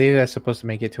believe that's supposed to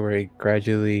make it to where it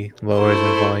gradually lowers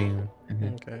in volume. And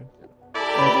then... Okay.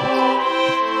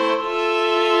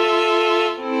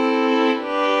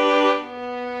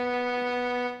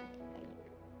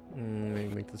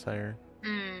 Maybe make this higher.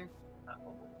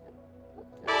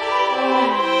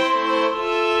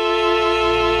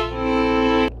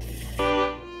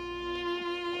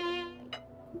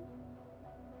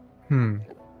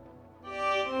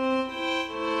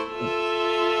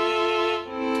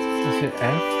 Is it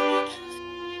F?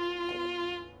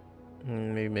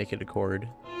 Maybe make it a chord.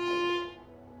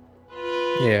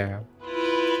 Yeah.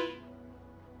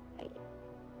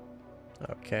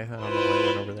 Okay, I don't know why I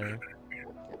went over there.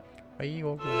 Why are you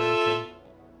over there? Okay.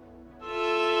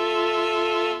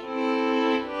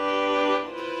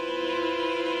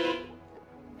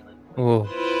 Oh.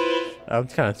 That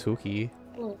was kind of spooky.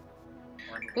 Ooh.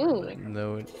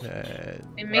 No,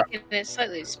 And making it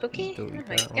slightly spooky. Oh my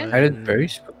that god. That is very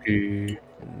spooky.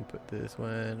 And put this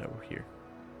one over here.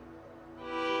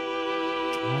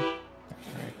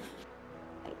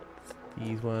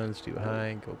 These ones too high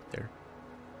and go up there.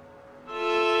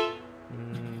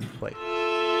 Play.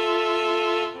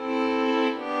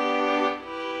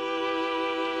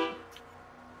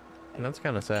 And that's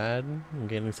kind of sad. I'm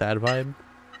getting a sad vibe.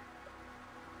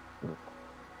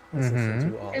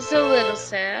 It's a little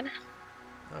sad.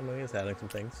 I'm going to adding some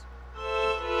things.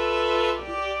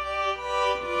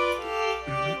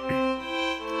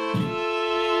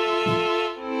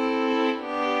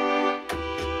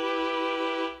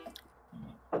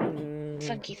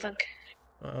 Funky funk.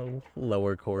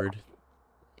 Lower chord.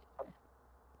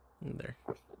 There.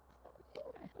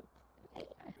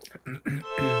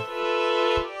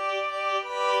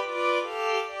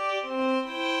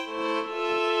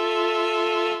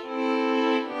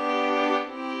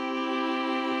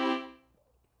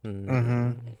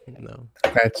 No.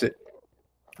 That's it.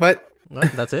 What?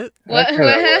 What? That's it? What? That's how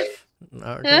that What?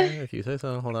 works. Okay, if you say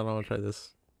so. Hold on, I want to try this.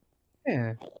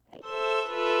 Yeah.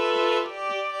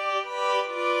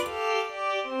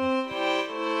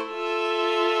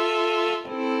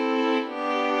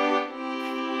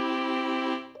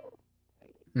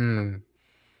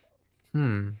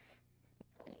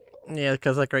 Yeah,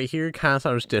 because like right here kind of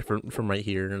sounds different from right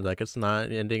here. Like it's not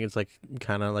ending, it's like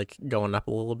kind of like going up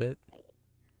a little bit.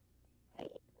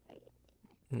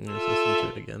 Let's listen to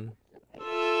it again.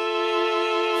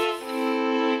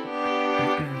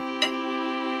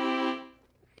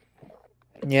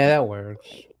 Yeah, that works.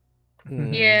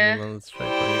 Yeah. Well, let's try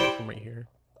playing it from right here.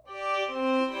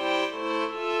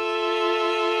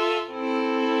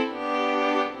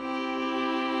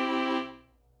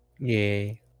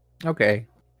 Yay. Okay.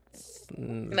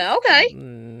 Okay.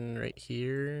 Right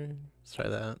here. Let's try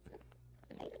that.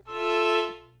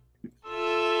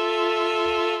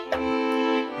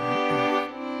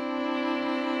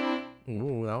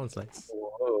 Ooh, that one's nice.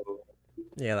 Whoa.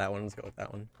 Yeah, that one. Let's go with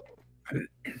that one.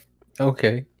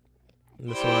 Okay.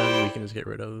 And this one, we can just get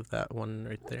rid of that one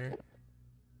right there.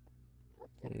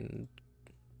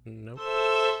 Nope.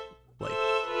 Like.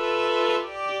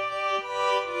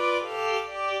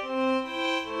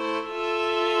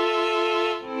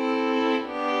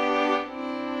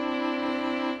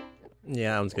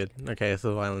 Yeah, that one's good. Okay, so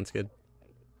the violin's good.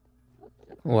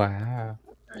 Wow.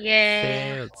 Yeah.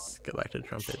 Okay, let's go back to the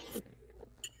trumpet.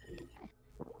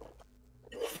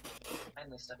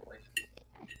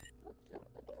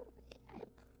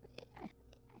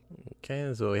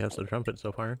 Okay, so we have some trumpet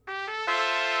so far.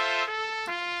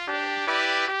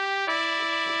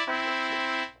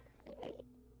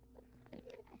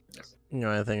 You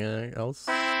know anything else?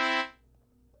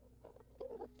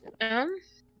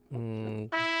 Okay.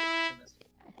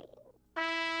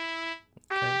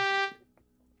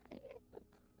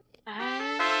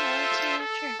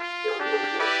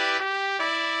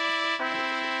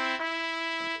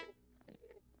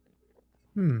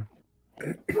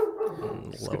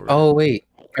 Lower. Oh wait,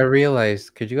 I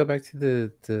realized. Could you go back to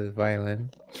the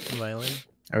violin? Violin?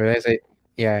 I realized I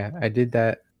did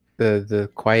that the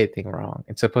quiet thing wrong.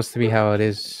 It's supposed to be how it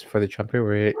is for the trumpet,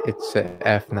 where it's a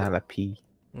F, not a P.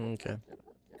 Okay. F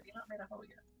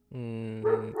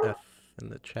in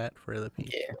the chat for the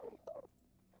P. Yeah.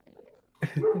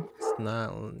 It's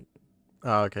not.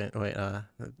 Oh, okay. Wait.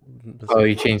 Oh,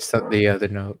 you changed the other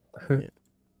note.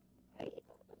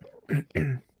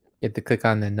 You have to click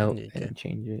on the note and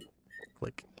change it.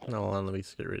 Click. No, hold on, let me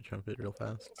just get rid of trumpet real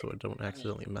fast so I don't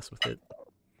accidentally mess with it.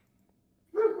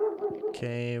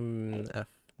 Okay, F.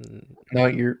 No,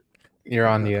 you're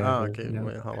on the oh, other. okay. Note.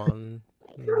 Wait, hold on.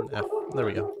 F. There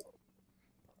we go.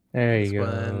 There you this go.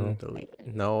 One, delete.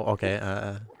 No,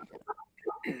 okay.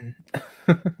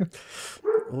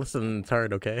 Listen, it's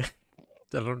hard, okay?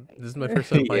 This is my first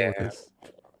time playing with this.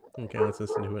 Okay, let's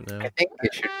listen to it now. I think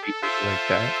it should be like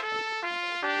that.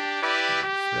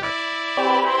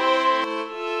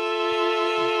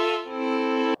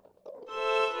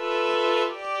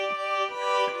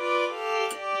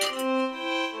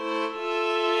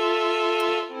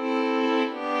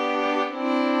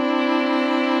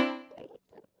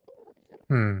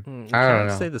 I don't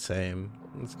know. Stay the same.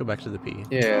 Let's go back to the P.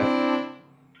 Yeah.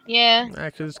 Yeah.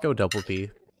 Actually, let's go double P.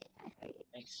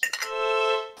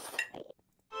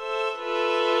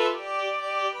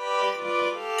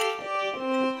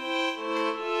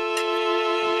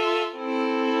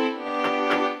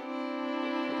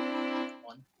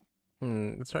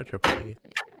 Let's try triple P.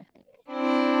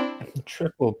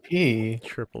 Triple P?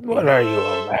 Triple P. What are you,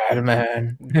 a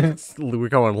madman? We're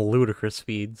going ludicrous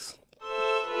speeds.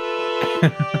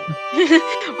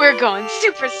 We're going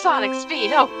supersonic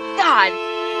speed. Oh, God.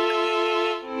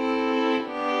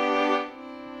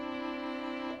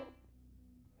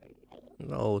 A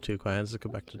little too quiet. Let's go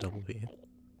back to double P.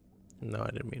 No, I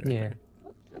didn't mean it. Yeah.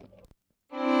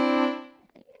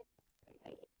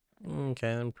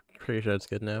 Okay, I'm pretty sure it's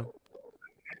good now.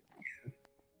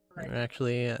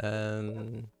 Actually,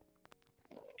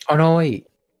 Oh no, wait.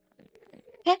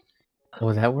 Yeah.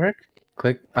 Will that work?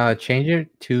 Click, change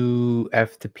it to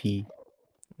F to P.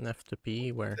 F to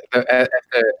P, where? At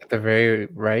the very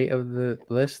right of the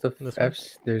list of This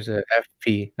Fs, there's a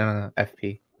FP. No,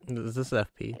 FP. Is this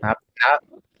FP? Not,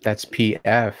 that's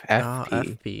PF. FP. Oh,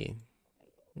 FP.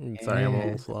 Sorry, I'm a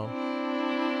little slow.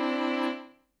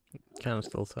 Kind of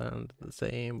still sound the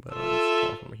same, but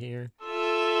let's go from here.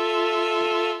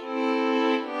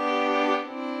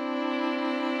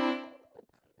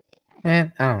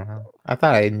 Man, I don't know. I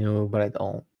thought I knew, but I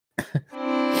don't.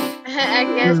 I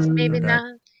guess maybe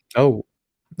not. Oh,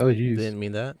 jeez. Didn't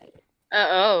mean that.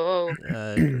 Oh.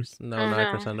 There's no Oh, no.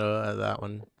 9% of that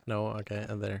one. No, okay,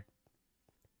 there.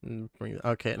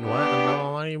 Okay, and what? No,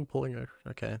 I'm not even pulling it.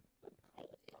 Okay.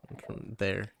 From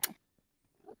there.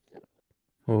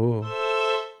 Oh.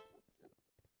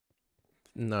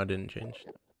 No, it didn't change.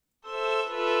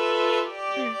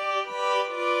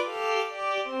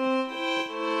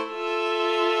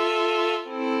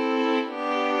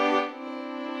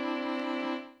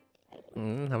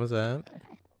 How was that?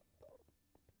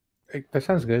 That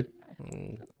sounds good.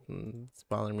 It's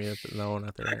bothering me that no one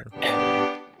out there.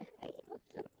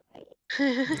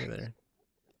 Either.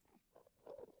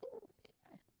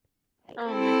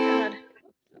 Oh my god.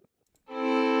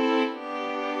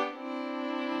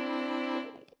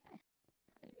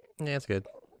 Yeah, it's good.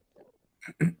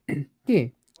 Yeah.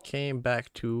 Came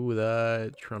back to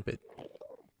the trumpet.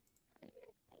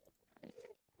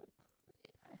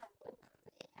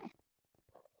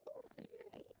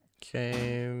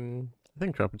 I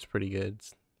think trumpet's pretty good,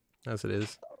 as it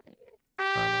is. I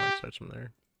don't know why I start from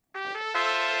there.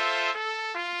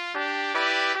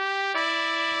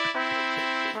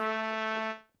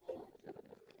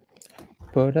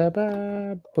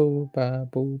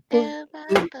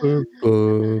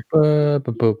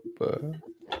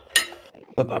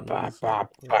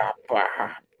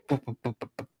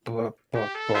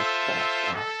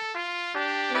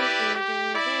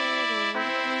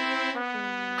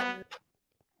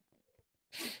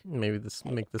 Maybe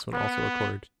make this one also a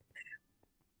chord.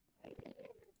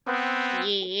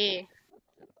 Yeah.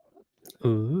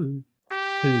 Ooh.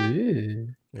 Ooh.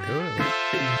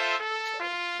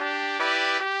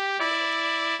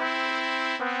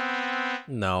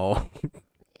 No.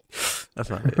 That's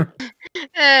not it.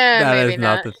 That is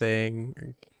not the thing.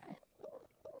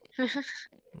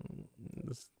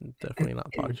 It's definitely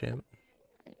not PogChamp.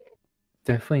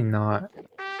 Definitely not.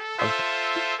 Okay.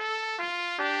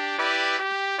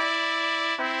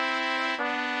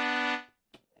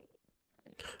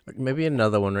 Maybe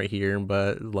another one right here,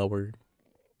 but lower.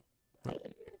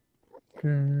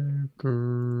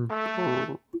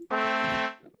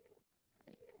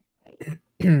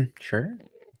 Sure.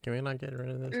 Can we not get rid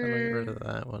of this? How do I get rid of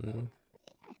that one?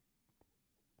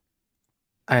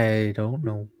 I don't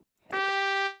know. I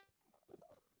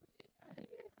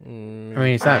Mm,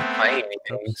 mean, it's not playing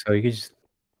anything, oops. so you could just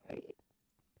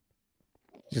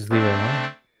leave it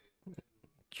alone.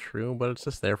 True, but it's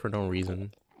just there for no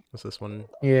reason. What's this one?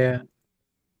 Yeah.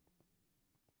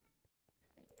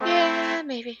 Yeah,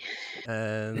 maybe.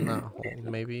 And not whole,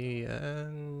 maybe,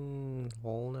 and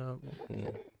whole now.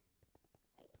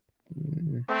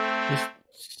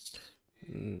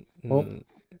 Oh.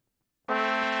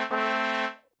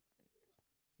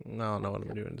 No, I don't know what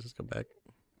I'm doing. Just go back.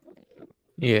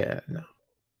 Yeah, no.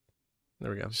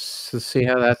 There we go. So see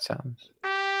how that sounds.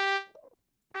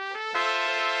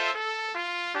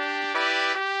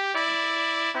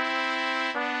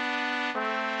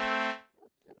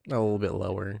 A little bit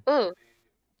lower. Ooh.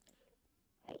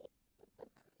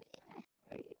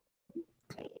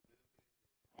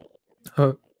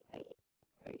 Oh.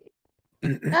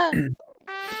 Ah.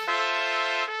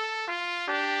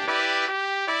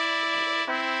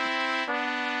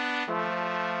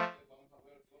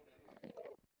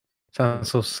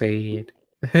 Sounds so sad.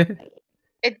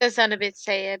 It does sound a bit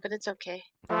sad, but it's okay.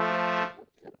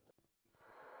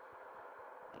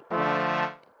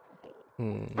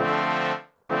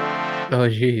 Oh,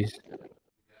 jeez.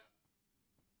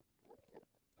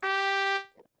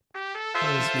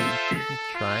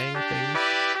 Trying things.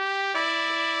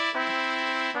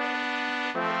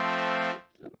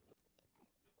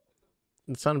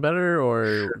 It sound better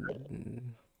or?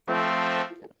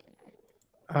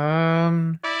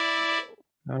 I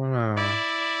don't know.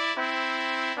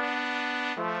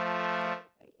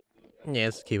 Yeah,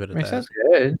 let's keep it at I mean, that. sounds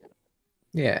good.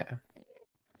 Yeah.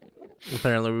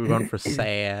 Apparently, we're going for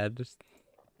sad.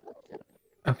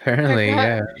 Apparently,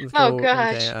 yeah. Let's Oh, go,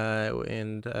 gosh. Okay,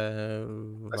 and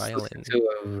Let's violin. listen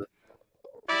to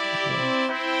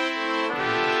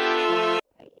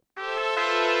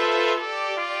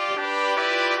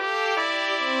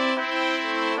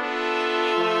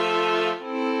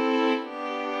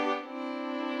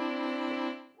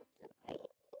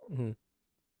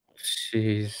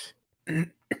Jeez.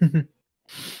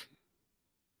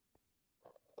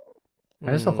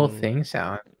 How does the whole thing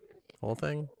sound? Whole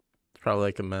thing? It's probably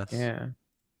like a mess. Yeah.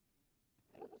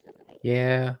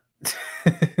 Yeah.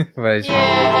 But I just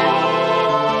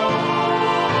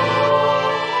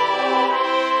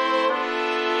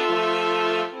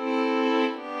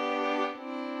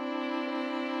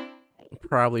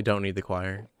Probably don't need the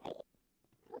choir.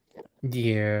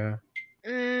 Yeah.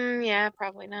 Yeah,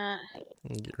 probably not.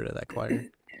 Get rid of that choir.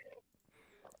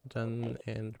 Done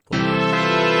and play.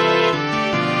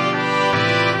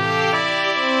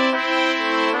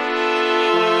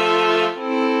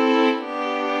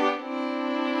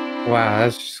 Wow,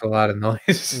 that's just a lot of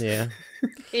noise. Yeah.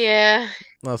 Yeah.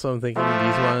 Also, I'm thinking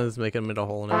these ones make them into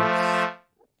whole notes.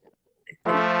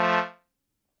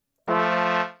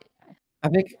 I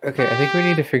think we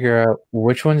need to figure out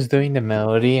which one's doing the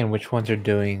melody and which ones are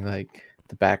doing like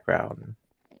the background,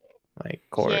 like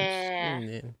chords. Yeah.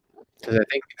 Yeah. Because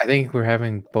I think we're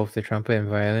having both the trumpet and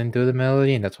violin do the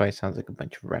melody, and that's why it sounds like a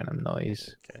bunch of random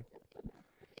noise. Okay.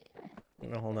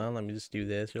 Now, hold on, let me just do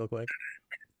this real quick.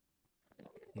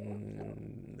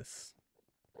 This.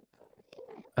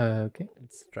 Okay.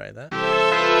 Let's try that.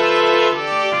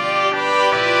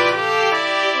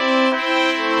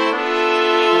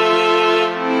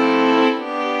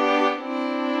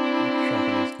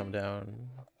 Trumpet needs to come down.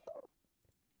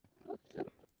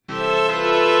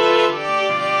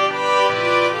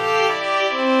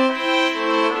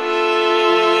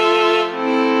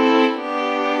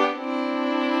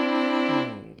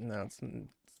 Now it's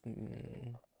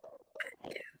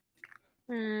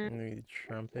maybe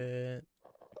trumpet.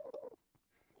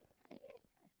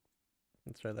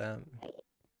 Let's try that.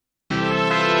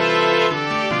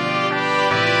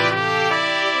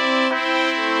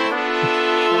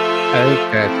 I think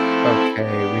that's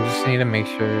okay. We just need to make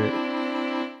sure,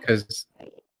 because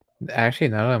actually,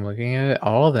 now that I'm looking at it,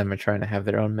 all of them are trying to have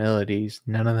their own melodies.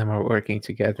 None of them are working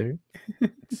together.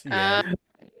 Yeah.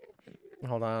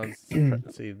 Hold on.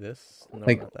 Let's see this. No,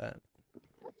 Like- not that.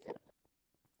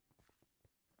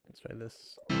 Let's try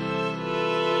this.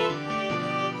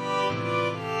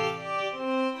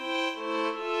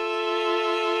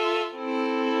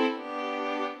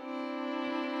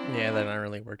 Yeah, they're not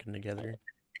really working together.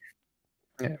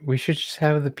 Yeah, we should just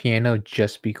have the piano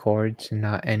just be chords and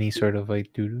not any sort of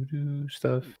like doo-doo-doo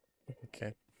stuff.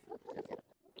 Okay.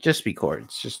 Just be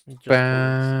chords. Just Just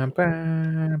ba,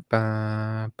 ba,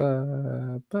 ba,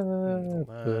 ba, ba,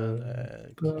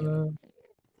 Hold on,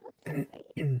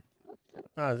 ba.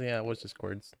 Oh, yeah, it was just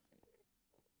chords.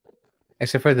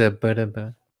 Except for the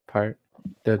ba part,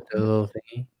 the little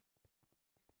thingy.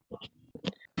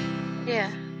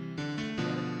 Yeah.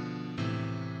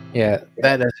 Yeah,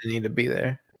 that doesn't need to be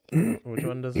there. Which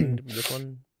one doesn't? This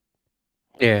one?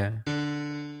 Yeah.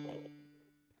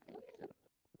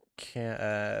 Can't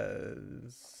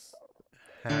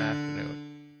half note.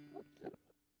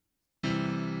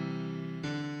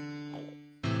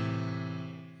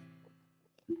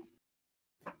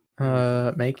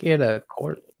 Make it a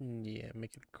chord. Yeah,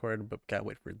 make it a chord, but gotta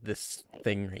wait for this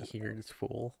thing right here. It's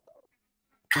full.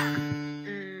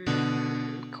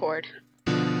 Chord.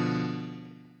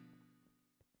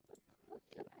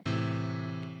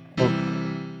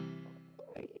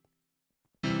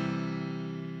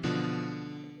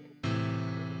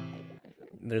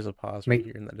 There's a pause right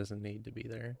here, and that doesn't need to be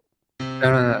there.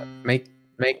 No. Make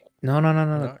no.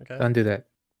 Okay. Don't do that.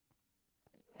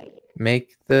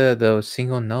 Make the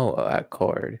single note a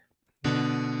chord.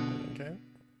 Okay.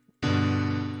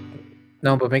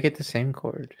 No, but make it the same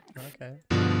chord. Okay.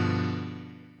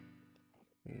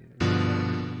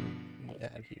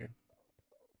 Add here.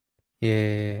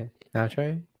 Yeah. Now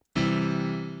try.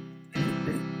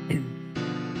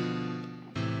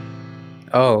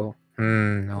 Oh.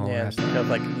 No. Yeah, That's because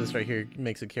like this right here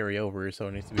makes it carry over, so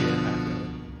it needs to be a half note.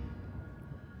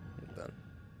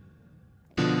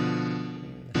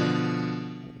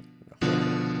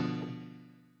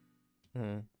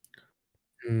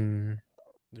 Done.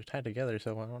 They're tied together,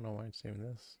 so I don't know why it's doing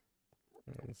this.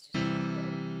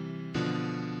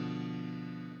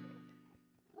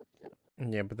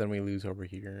 Yeah, but then we lose over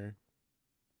here.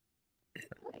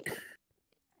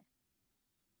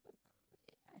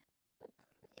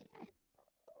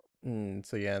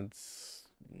 So yeah, it's.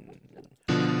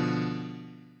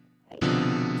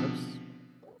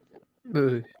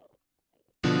 Oops.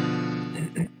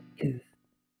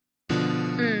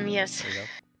 Yes. There you go.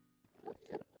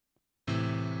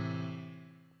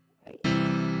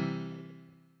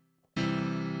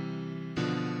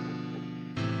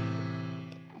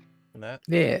 That?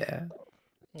 Yeah.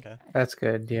 Okay. That's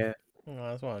good, yeah.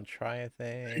 I just want to try a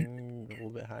thing a little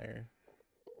bit higher.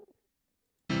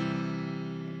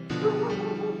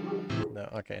 No,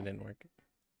 okay, it didn't work.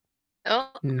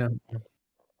 Oh. No.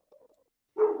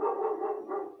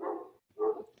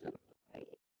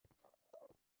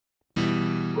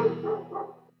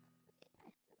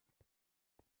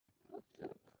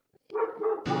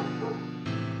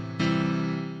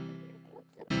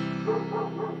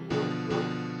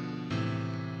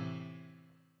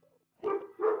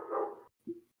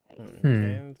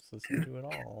 Okay, Let's listen to it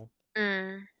all.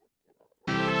 Mm.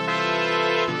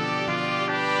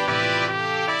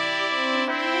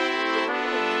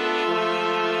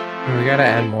 We gotta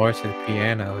add more to the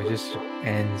piano. It just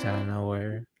ends out of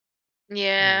nowhere.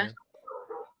 Yeah.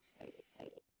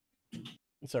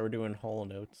 So we're doing whole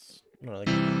notes. No, like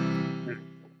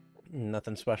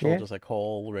nothing special, Yeah. just like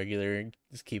whole regular.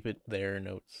 Just keep it there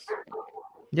notes.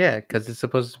 Yeah, because it's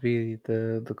supposed to be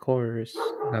the chorus,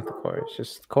 not the chorus,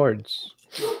 just chords.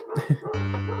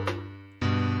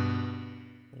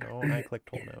 No, I clicked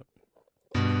whole note.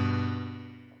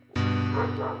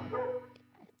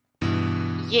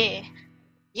 Yeah.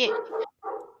 Yeah.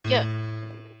 Yeah.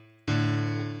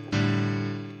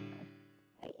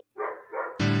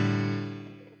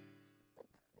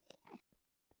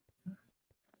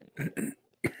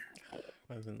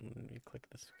 Why doesn't let me click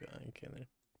this guy? Can I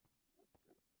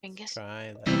Fingers.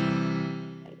 try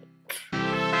that?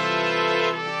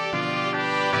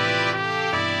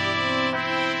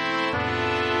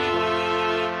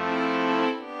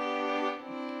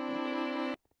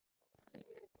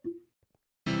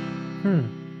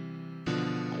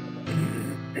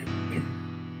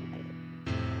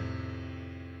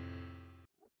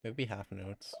 Maybe half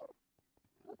notes.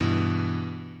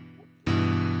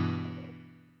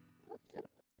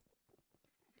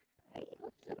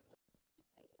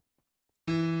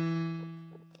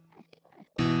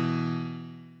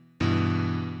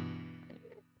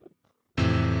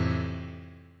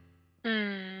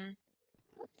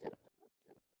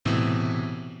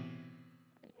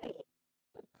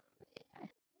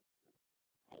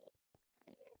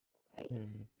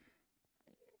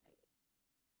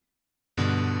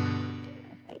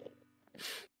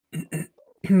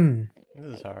 Hmm.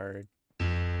 This is hard.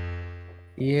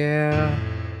 Yeah.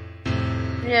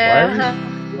 Yeah.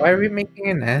 Why are we making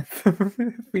an anthem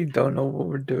if we don't know what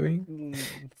we're doing?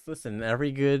 Listen,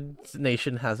 every good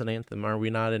nation has an anthem. Are we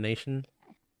not a nation?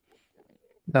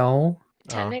 No.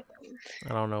 Technically. I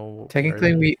don't know.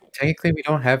 Technically we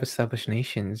don't have established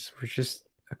nations. We're just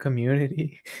a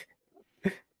community.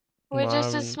 We're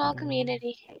just a small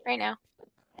community right now.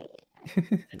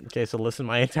 Okay, so listen,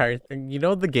 my entire thing. You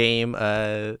know the game,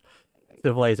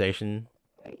 Civilization.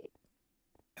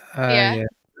 Yeah.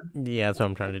 Yeah, that's what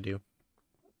I'm trying to do.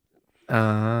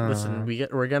 Listen, Listen,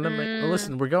 we're gonna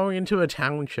listen. We're going into a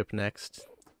township next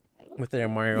with their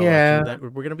Mario Yeah.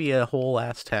 election. We're gonna be a whole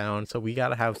ass town, so we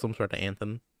gotta have some sort of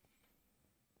anthem.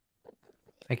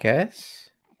 I guess.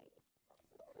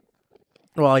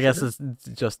 Well, I guess it's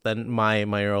just then my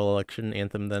mayoral election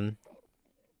anthem then.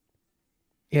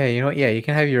 Yeah, you know what? Yeah, you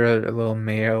can have your little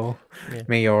mayoral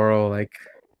like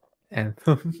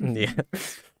anthem. Yeah,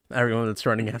 everyone that's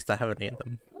running has to have an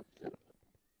anthem.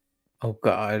 Oh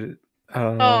God, I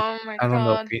don't know. Oh my I don't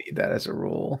know god. if we need that as a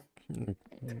rule.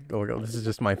 Oh, this is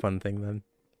just my fun thing then.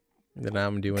 That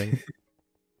I'm doing.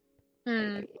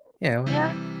 Hmm. Yeah.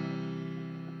 Yeah.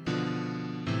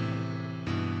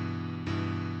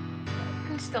 I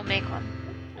can still make one.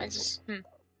 I just.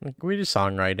 Like, we're just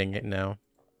songwriting it now.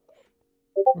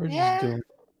 We're Yeah. just doing.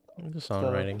 We're just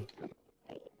songwriting.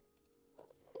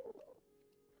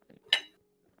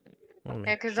 Oh my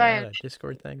Yeah, 'cause God, I am- a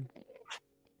Discord thing.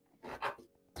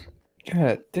 Got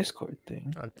a Discord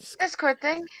thing. Oh, Discord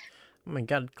thing. oh my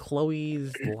God,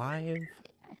 Chloe's live.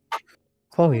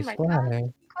 Chloe's my God.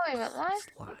 live. Chloe went live. It's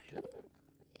live.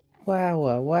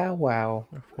 Wow! Wow! Wow!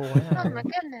 Oh, Oh wow. my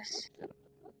goodness.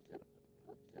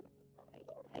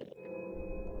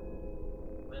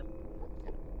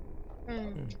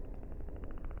 Hmm.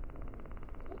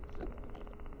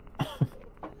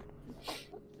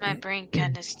 My brain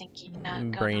kinda stinky. Not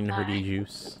gonna Brain lie. hurty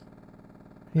juice.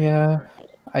 Yeah,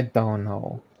 I don't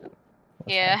know.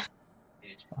 Yeah.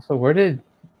 So where did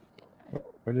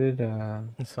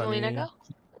Sunny. Melina go?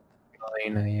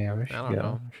 Elena? Yeah, where'd she I don't go?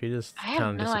 know. She just I have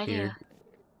kind of no disappeared. idea.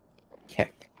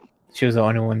 Heck, she was the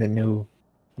only one that knew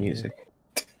music.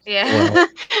 Yeah.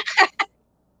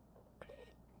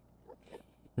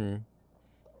 Well.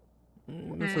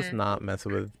 Let's just not mess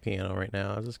with piano right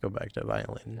now. Let's just go back to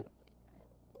violin.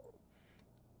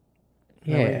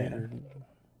 Yeah.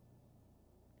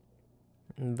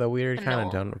 The weird kind of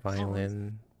No. done with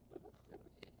violin.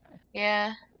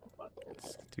 Yeah.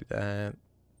 Let's do that.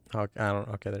 Oh, I don't.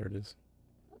 Okay, there it is.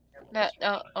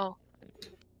 Oh.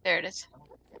 There it is.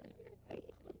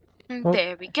 Oh.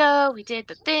 There we go. We did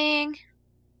the thing.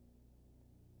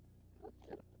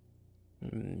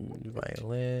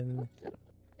 Violin.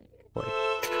 Play.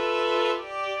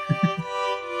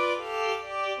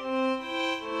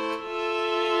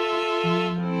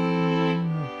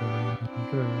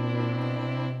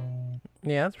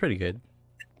 Yeah, that's pretty good.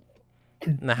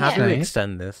 Now, how do we Nice.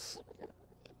 extend this?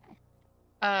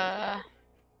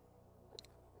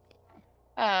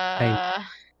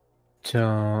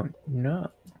 Don't know.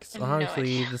 So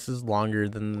honestly, this is longer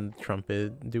than the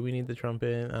trumpet. Do we need the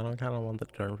trumpet? I don't kind of want the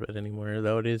trumpet anymore,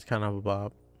 though it is kind of a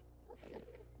bop.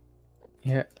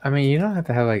 Yeah, I mean, you don't have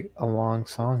to have like a long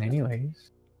song, anyways.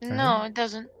 No, it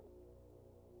doesn't.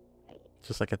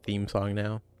 Just like a theme song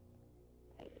now.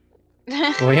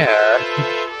 Well, yeah.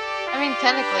 I mean,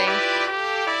 technically.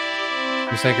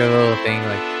 Just like a little thing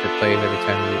like that plays every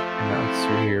time you announce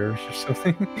your heroes or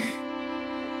something.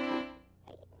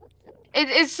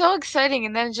 It's so exciting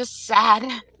and then it's just sad.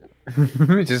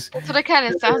 Just. That's what it kind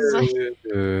of sounds like.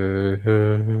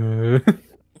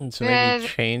 So maybe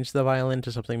change the violin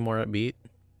to something more upbeat.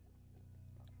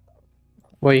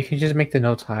 Well, you can just make the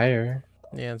notes higher.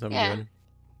 Yeah, that's what Yeah. I'm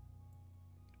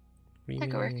doing. That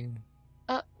could work.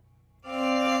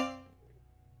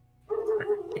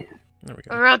 There we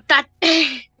go.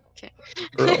 Rotate. Okay.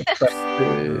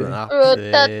 Octave,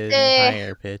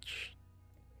 higher pitch.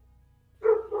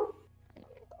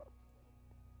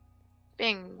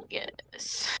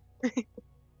 Bingus.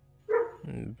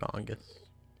 Bongus.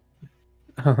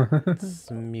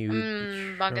 Let's mute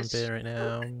the bongus. trumpet right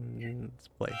now. Let's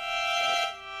play.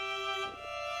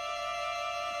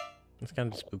 It's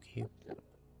kind of spooky.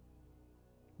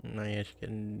 I should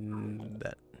get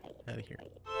that out of here.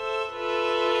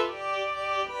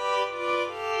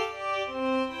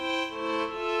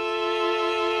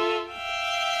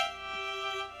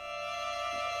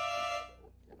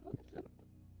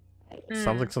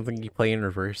 Sounds like something you play in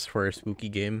reverse for a spooky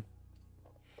game.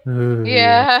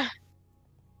 Yeah.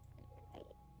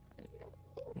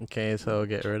 Okay, so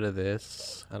get rid of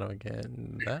this. How do I get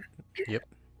that? Yep.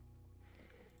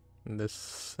 And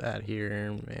this, that here,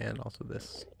 and also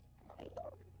this.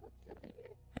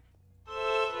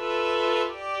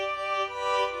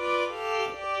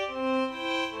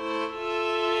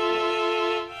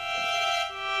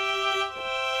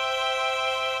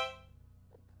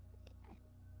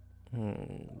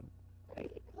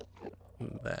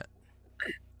 That.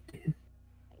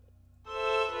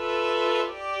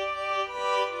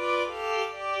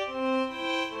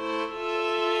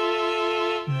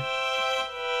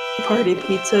 Party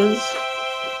pizzas.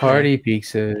 Party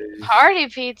pizzas. Party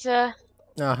pizza.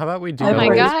 No, how about we do Oh my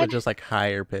this, God. but just like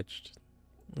higher pitched?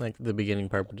 Like the beginning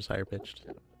part, but just higher pitched.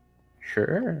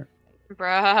 Sure.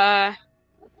 Bruh.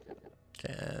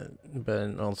 Yeah,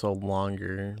 but also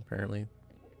longer, apparently.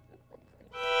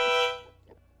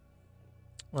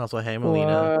 Also, hey,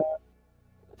 Melina.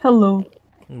 Hello.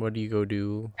 What do you go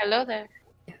do? Hello there.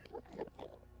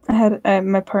 I had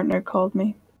my partner called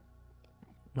me.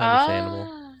 Understandable.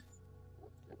 Ah.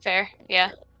 Fair.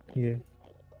 Yeah. Yeah.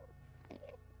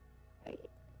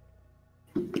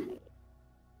 No,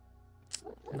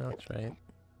 that's right.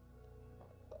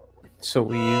 So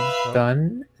we've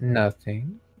done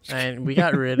nothing. And we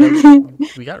got rid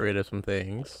of some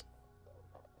things.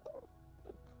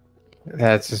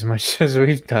 That's as much as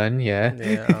we've done, yeah.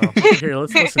 Yeah. Here,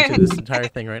 let's listen to this entire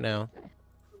thing right now.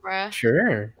 Bruh.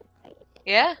 Sure.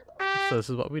 Yeah. So this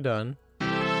is what we done.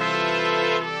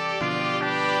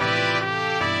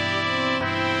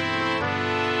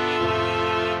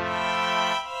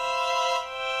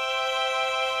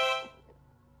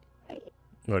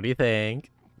 What do you think?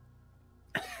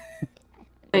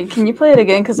 Wait, can you play it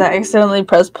again? Because I accidentally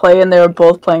pressed play and they were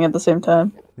both playing at the same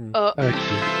time. Okay.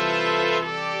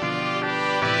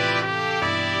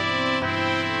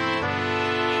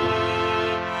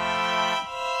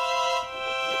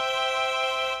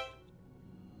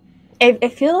 I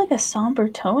feel like a somber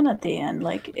tone at the end.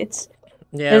 Like it's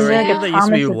Yeah, There's right. like a That used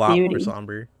to be a promise of lot more beauty.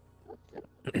 somber.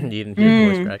 You didn't hear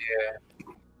the voice crack.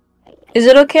 Is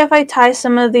it okay if I tie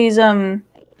some of these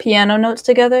piano notes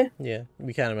together? Yeah,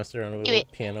 we kind of messed around with Do the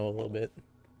it. piano a little bit.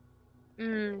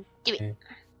 Give it.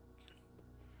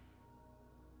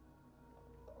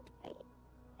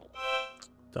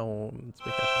 Let's make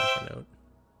that half a note.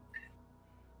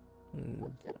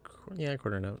 Yeah,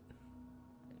 quarter note.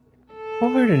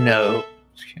 Quarter note.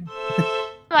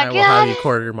 Oh my I will have you God.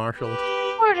 quarter marshaled.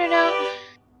 Order out.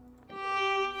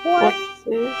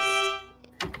 Whoopsies.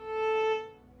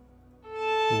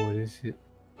 What is it?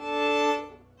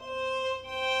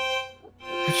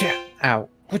 Whatcha? Ow.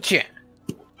 Whatcha?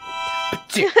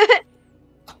 Whatcha?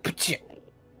 Whatcha?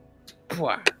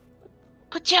 Pwah.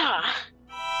 Pacha.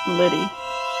 Liddy.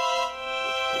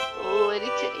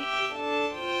 Litty titty.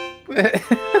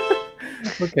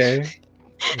 Okay.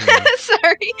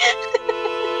 Sorry.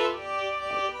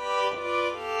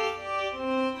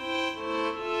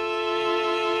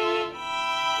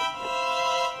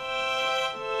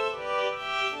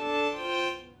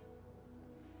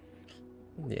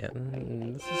 Yeah,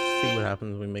 what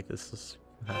happens when we make this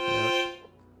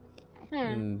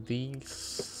happen.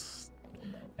 These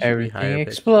Everything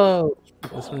explodes.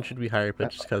 This one should be higher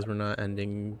pitched because we're not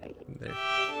ending there.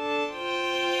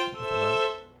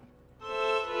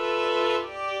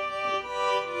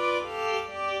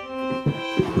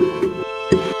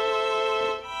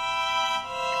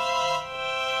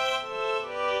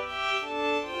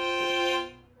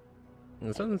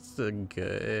 This one's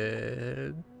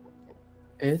good.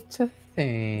 It's a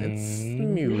thing. It's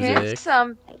music. Here's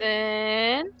something.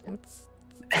 It's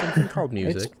something called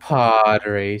music. It's pod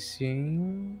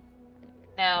racing.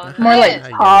 No. More like I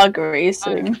hog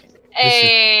racing.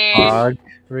 Hey. Pod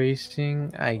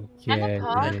racing? I get I'm a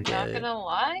pod, it. not gonna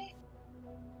lie.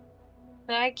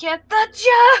 I get the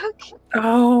joke.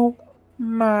 Oh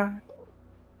my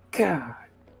god.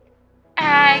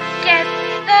 I get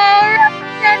the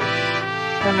reference.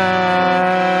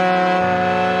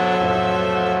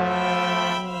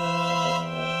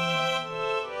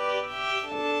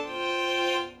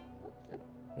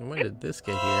 When did this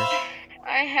get here?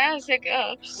 I have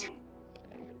hiccups.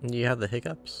 You have the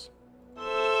hiccups?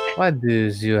 What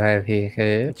does you have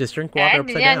here? Just drink water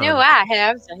upside I down. know I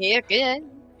have the hiccups.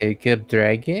 Hiccup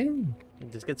Dragon?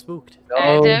 Just get spooked.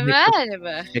 Oh,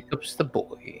 Imagine Hiccup's the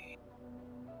boy.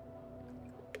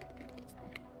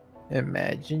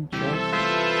 Imagine Dragon.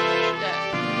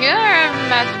 You're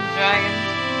Imagine Dragon.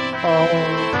 Oh.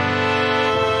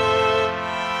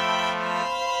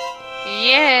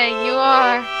 Yeah, you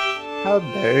are. How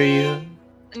dare you?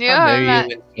 You're How dare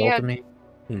you insult me?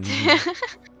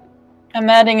 I'm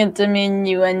adding a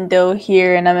diminuendo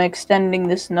here, and I'm extending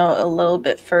this note a little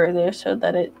bit further so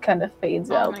that it kind of fades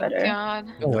Oh out my better. god.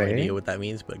 No Wait. idea what that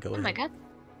means, but go Oh ahead. my god.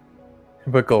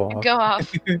 But go on. Go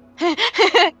off.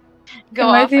 Go Am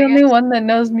I off. the I only guess. one that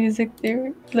knows music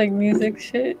theory, like music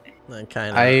shit?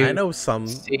 I know some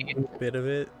seen- bit of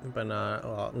it, but not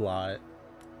a lot.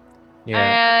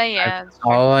 Yeah. Yeah. it's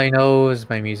true. All I know is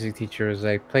my music teacher was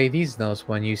like, play these notes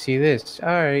when you see this.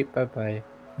 Alright, bye bye.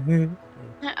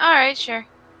 Alright, sure.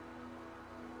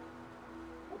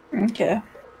 Okay.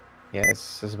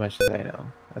 Yes, as much as I know.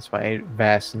 That's my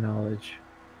vast knowledge.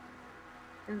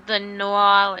 The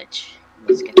knowledge.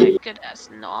 Let's get that good ass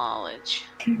knowledge.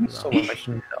 So much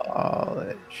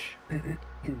knowledge.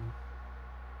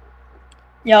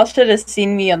 Y'all should have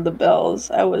seen me on the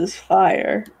bells. I was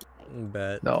fire.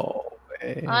 Bet. No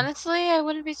way. Honestly, I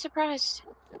wouldn't be surprised.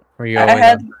 Were you I always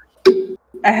had,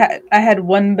 on- I had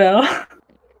one bell.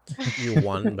 You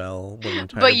won bell. One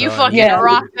entire But you bell, fucking Yeah.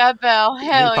 rocked that bell.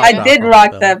 Hell popped I yeah. off did on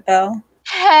rock the that bell.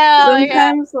 Hell yeah.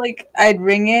 Sometimes, like, I'd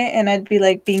ring it and I'd be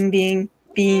like, bing, bing,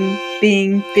 bing,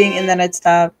 bing, bing, and then I'd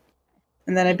stop.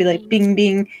 And then I'd be like, bing,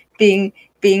 bing, bing,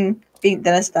 bing, bing,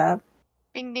 then I'd stop.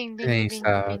 Bing, ding, Then bing, you bing,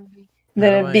 stop. bing, bing.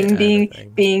 Then How I'd do I bing, add a bing, thing?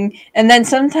 bing. And then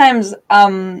sometimes,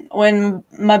 when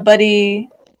my buddy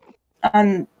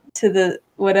on to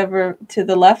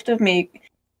the left of me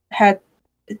had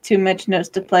too much notes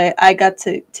to play, I got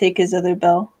to take his other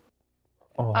bell.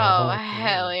 Oh, Oh,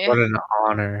 hell yeah. what an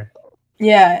honor.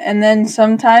 Yeah, and then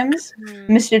sometimes Hmm.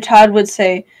 Mr. Todd would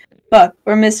say, "Fuck,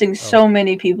 we're missing so Oh.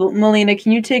 many people. Melina,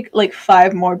 can you take like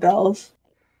 5 more bells?"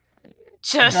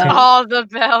 Just No. all the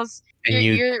bells. And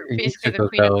You're you basically took the those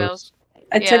queen of bells. bells.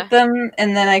 I Yeah. took them,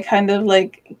 and then I kind of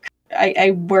like,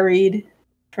 I worried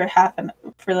for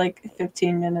for like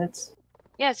 15 minutes.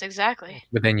 Yes, exactly.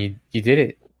 But then you did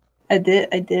it. I did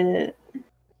it.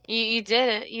 You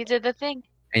did it. You did the thing.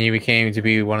 And you became to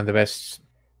be one of the best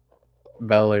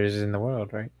bellers in the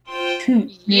world, right? Yeah,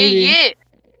 Maybe.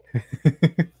 yeah.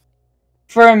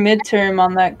 For a midterm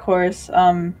on that course,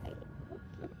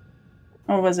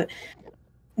 what was it?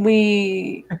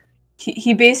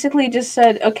 He basically just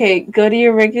said, "Okay, go to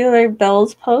your regular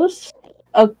bells post.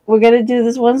 We're gonna do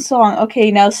this one song.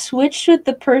 Okay, now switch with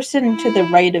the person to the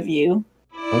right of you."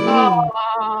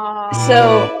 Aw.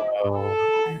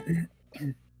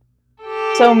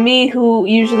 So me, who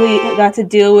usually got to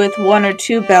deal with 1 or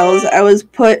 2 bells, I was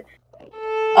put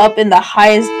up in the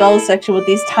highest bell section with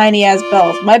these tiny ass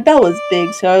bells. My bell was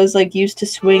big, so I was like used to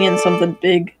swinging something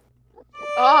big.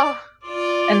 Oh.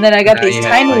 And then I got Now these you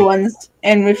have, tiny like- ones,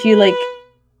 and if you like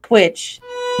twitch,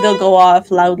 they'll go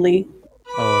off loudly.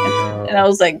 Oh And I no.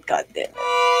 was like, God damn it.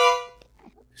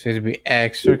 So you have to be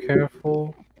extra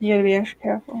careful. You gotta be extra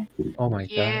careful. Oh my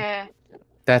god. Yeah.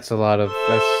 That's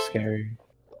scary.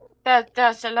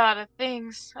 That's a lot of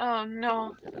things. Oh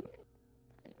no.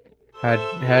 How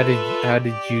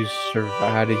did you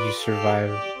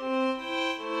survive?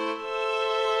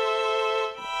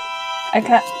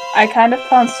 I kind of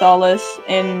found solace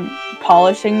in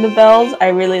polishing the bells. I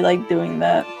really like doing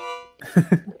that.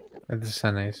 That's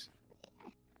so nice.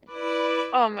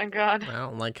 Oh my god. I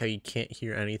don't like how you can't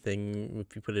hear anything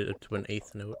if you put it up to an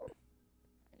eighth note.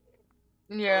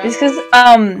 Yeah. It's because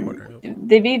Quarter note.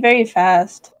 they be very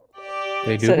fast,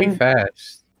 They do So be in-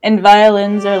 fast. and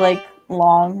violins are like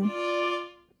long.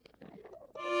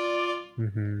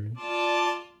 Mm-hmm.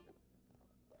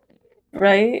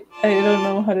 Right? I don't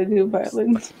know how to do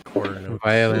violins. Quarter note.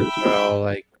 Violins are all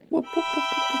like. Whoop, whoop, whoop, whoop,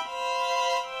 whoop.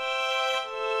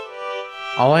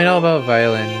 All I know about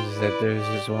violins is that there's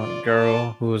this one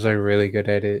girl who was like really good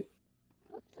at it.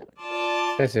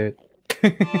 That's it.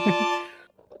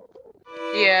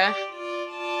 Yeah.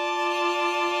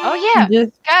 Oh yeah,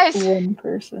 Just guys. one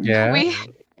person. Yeah. We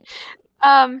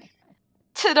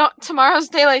tomorrow's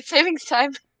daylight savings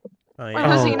time. Oh, We're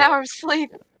yeah. losing an hour of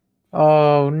sleep.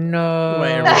 Oh no.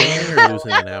 Wait, are we winning or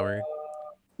losing an hour?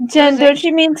 Jen, Losing. don't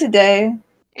you mean today?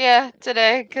 Yeah,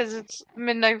 today, because it's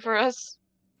midnight for us.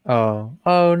 Oh.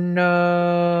 Oh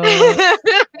no.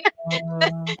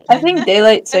 I think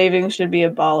daylight savings should be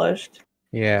abolished.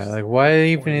 Yeah, like what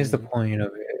even is the point of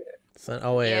it? So,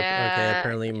 oh wait, okay. Yeah,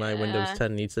 Apparently my Windows yeah.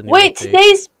 10 needs a new Wait, update.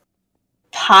 today's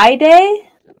Pi Day?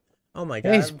 Oh my god.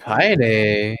 Today's Pi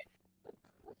Day.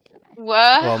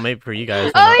 What? Well, maybe for you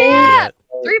guys. Oh, but not for me yeah! yet.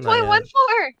 3.14!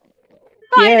 Yeah.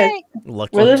 Friday!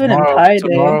 Lucky. We're living in Tomorrow, Pi Day.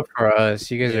 tomorrow for us.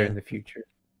 You guys are Yeah. in the future.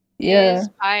 Yeah. It's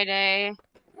Friday.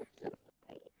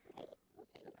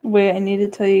 Wait, I need to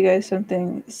tell you guys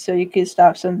something so you can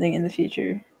stop something in the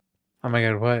future. Oh my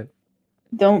god, what?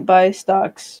 Don't buy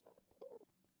stocks.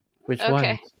 Which Okay.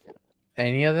 one?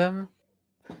 Any of them?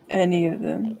 Any of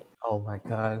them. Oh my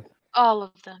god. All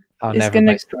of them. I'll It's never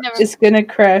gonna- buy stocks. Never. It's gonna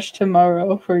crash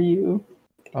tomorrow for you.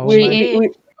 Oh we, my, we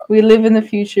we live in the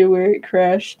future where it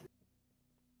crashed.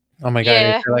 oh my god,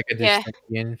 Yeah, is there like a yeah.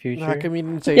 dystopian future? How come you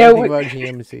didn't say Yeah, anything we- about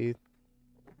GMC?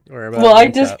 Or about Well, I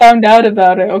GameStop? just found out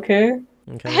about it, okay?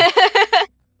 Okay.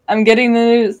 I'm getting the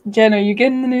news. Jen, are you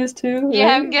getting the news too? Yeah,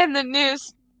 right? I'm getting the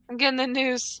news. I'm getting the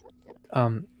news.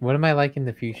 What am I like in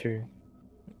the future?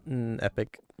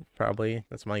 Epic, probably.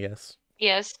 That's my guess.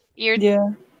 Yes, Yeah.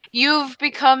 you've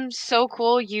become so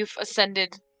cool. You've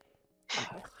ascended.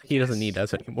 He doesn't need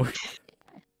us anymore.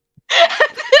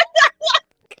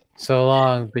 So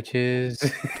long, bitches.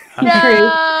 He No.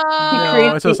 creates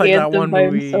No, it's just the like that anthem one by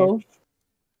movie. himself.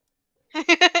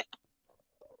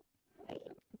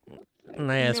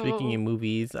 Yeah, speaking of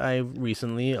movies, I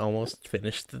recently almost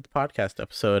finished the podcast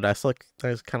episode. I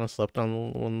kind of slept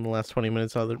on one of the last 20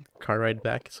 minutes of the car ride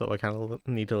back, so I kind of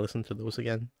need to listen to those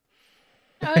again.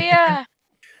 Oh yeah,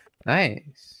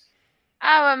 Nice.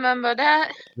 I remember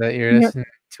that. That you're Yeah. listening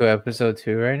to episode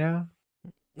 2 right now?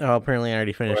 Oh, apparently I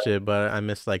already finished it, but I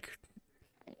missed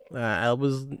I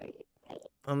was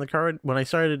on the car ride when I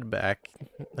started back.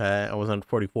 I was on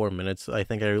 44 minutes. I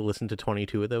think I listened to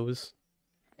 22 of those.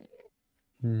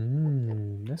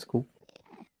 That's cool.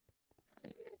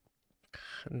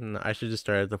 I should just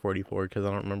start at the 44 because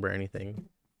I don't remember anything.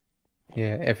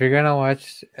 Yeah, if you're gonna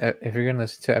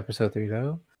listen to episode 3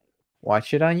 though,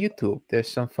 watch it on YouTube. There's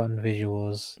some fun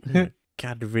visuals.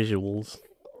 God, the visuals.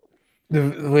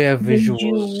 We have visuals.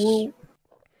 Visual.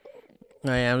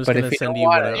 I'm just But gonna if you send don't you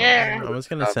what want it, I'm just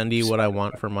gonna send you what I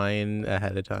want for mine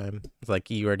ahead of time. It's like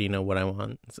you already know what I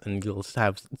want, and you'll just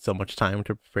have so much time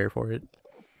to prepare for it.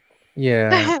 Yeah,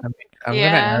 I mean, I'm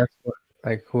Yeah. gonna ask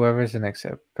like whoever's the next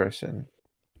person,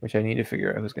 which I need to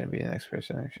figure out who's gonna be the next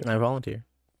person actually. I volunteer.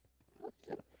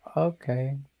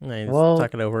 Okay, I just Well,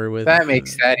 talk it over with. that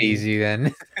makes that easy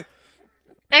then.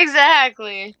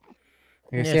 Exactly.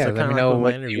 I guess, Yeah, so let kind me of know like with what my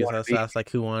you interviews. wanna I be. asked like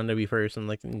who wanted to be first, and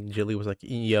like Jilly was like,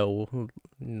 "Yo,"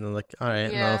 like all right,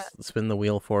 and I'll Yeah. spin the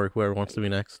wheel for whoever wants to be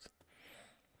next.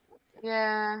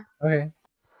 Yeah. Okay,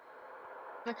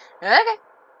 Okay.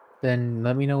 then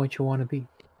let me know what you want to be.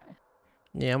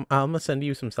 Yeah, I'm gonna send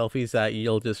you some selfies that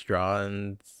you'll just draw,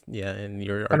 and yeah, in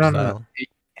your Oh, art no, style. no.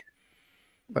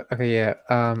 But okay, yeah.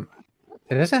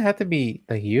 It doesn't have to be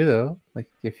like you though. Like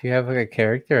if you have like a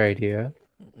character idea,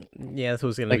 Yeah, this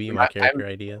was gonna Like, be my I'm- character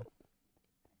idea.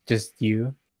 just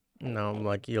you. No,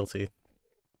 like you'll see.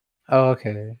 Oh,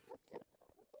 okay.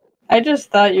 I just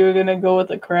thought you were gonna go with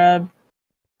a crab.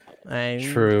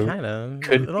 True. Kind of.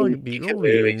 Could It'll be. be. It could It'll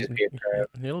literally be. just be a crab.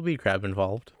 It'll be crab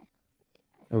involved.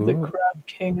 The Ooh, crab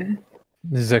king.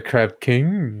 this is a crab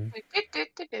king.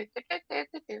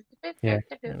 Yeah.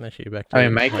 And I shoot you back to I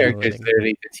mean, my my character is thing.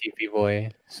 literally the TV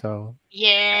boy, so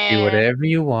Yeah. be whatever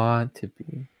you want to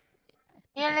be.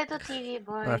 Yeah, little TV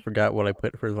boy. I forgot what I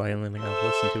put for violin. I gotta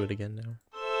listen to it again now.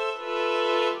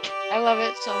 I love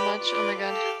it so much. Oh my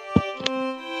god.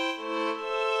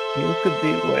 You could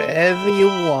be whatever you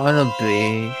wanna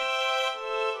be.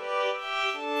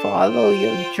 Follow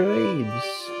your dreams.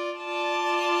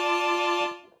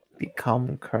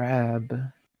 Become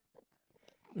crab.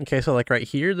 Okay, so like right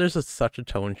here, there's such a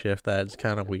tone shift that it's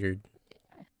kind of weird.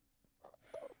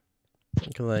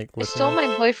 Like, I stole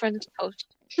my boyfriend's post.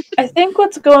 I think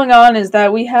what's going on is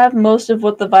that we have most of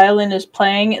what the violin is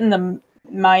playing in the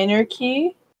minor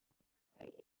key.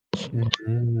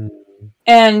 Mm-hmm.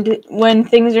 And when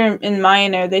things are in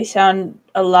minor, they sound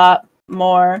a lot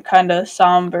more kind of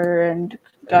somber and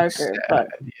darker. But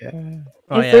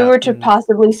if we were to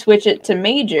possibly switch it to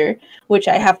major, which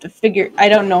I have to figure, I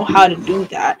don't know how to do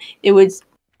that. It would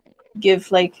give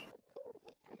like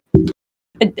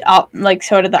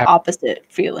sort of the opposite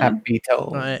feeling. Happy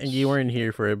tones. You weren't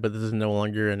here for it, but this is no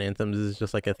longer an anthem. This is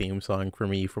just like a theme song for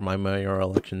me for my mayoral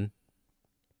election.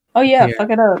 Oh yeah,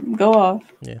 fuck it up. Go off.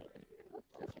 Yeah.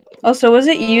 Also, was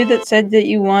it you that said that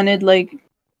you wanted like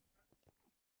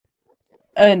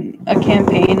a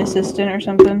campaign assistant or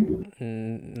something?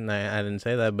 I didn't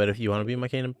say that, but if you want to be my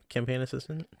campaign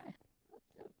assistant.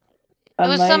 It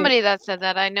was somebody that said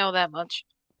that, I know that much.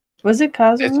 Was it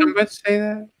Kazuma? Did somebody say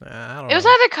that? I don't know. It was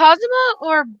either Kazuma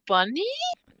or Bunny?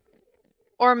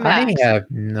 Or Max. I have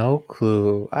no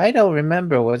clue. I don't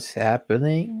remember what's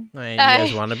happening. You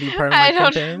guys want to be part of my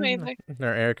campaign? Don't know either.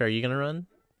 Or Eric, are you going to run?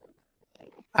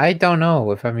 I don't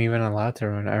know if I'm even allowed to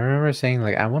run. I remember saying,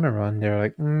 like, I want to run. They're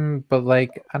like, but,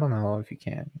 like, I don't know if you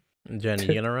can. Jen, you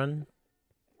going to run?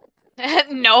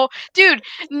 No. Dude,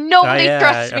 nobody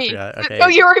trusts me. Okay. Oh,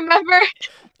 you remember?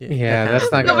 Yeah,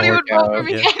 that's not nobody gonna would vote for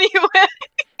me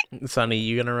anyway. Sonny,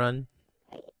 you going to run?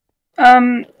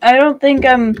 I don't think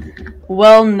I'm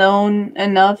well known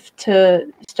enough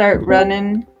to start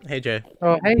running. Hey, Jay.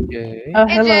 Oh, hey, Jay. Oh,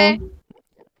 Hey, hello. Jay.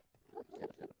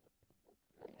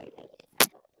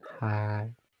 Hi.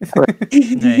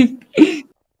 Hey.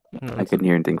 I couldn't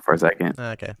hear anything for a second.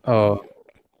 Okay. Oh.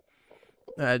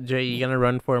 Jay, you going to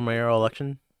run for mayoral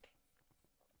election?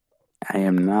 I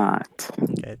am not.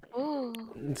 Okay. Ooh.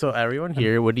 So everyone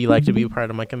here, would you like to be part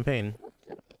of my campaign?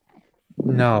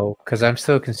 No, because I'm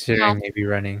still considering maybe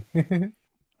running.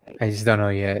 I just don't know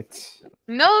yet.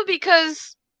 No,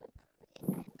 because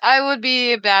I would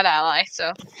be a bad ally,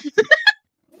 so.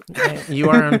 You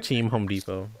are on Team Home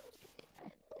Depot.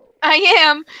 I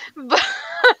am, but...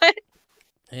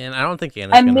 And I don't think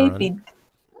Anna's going to run.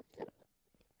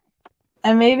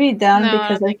 I may be down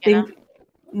because I think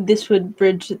this would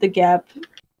bridge the gap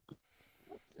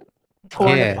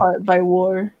torn apart by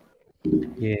war.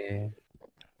 Yeah.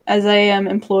 As I am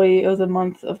employee of the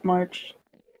month of March.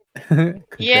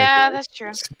 Yeah, that's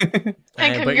true. And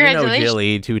But congratulations.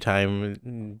 Jilly,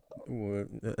 two-time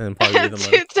employee of the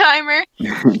month. Two-timer.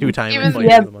 Two-time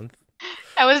employee of the month.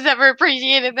 I was never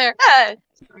appreciated there.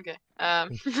 Okay.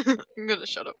 I'm gonna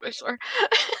shut up, I swear.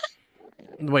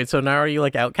 Wait, so now are you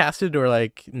like outcasted or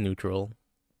like neutral?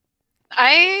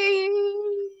 I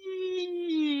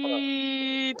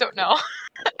don't know,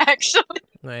 actually.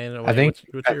 I think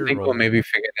we'll maybe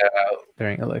figure that out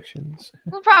during elections.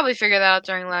 We'll probably figure that out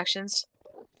during elections.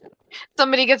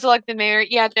 Somebody gets elected mayor.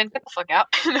 Yeah, Jen, get the fuck out.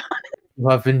 You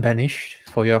have been banished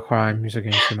for your crimes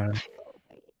against humanity.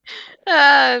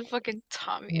 Fucking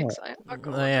Tommy.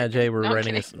 Yeah, Jay, we're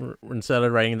writing this, instead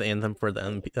of writing the anthem for the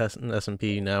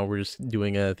SMP, now we're just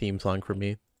doing a theme song for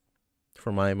me,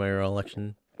 for my mayoral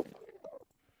election.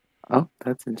 Oh,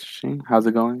 that's interesting. How's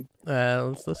it going?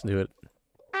 Let's listen to it.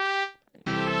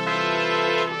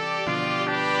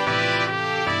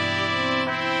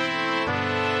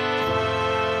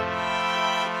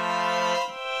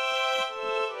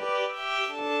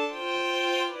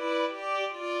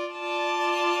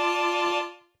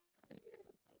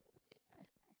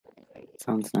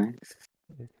 Sounds nice.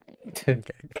 Okay.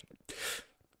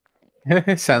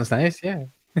 Sounds nice, yeah.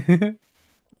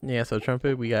 Yeah, so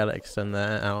trumpet, we gotta extend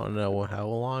that. I don't know how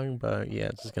long, but yeah,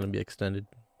 it's just gonna be extended.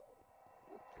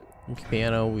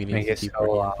 Piano, we need to keep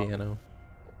working on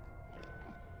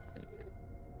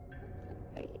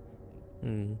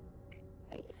piano.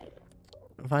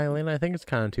 Violin, I think it's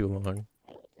kind of too long.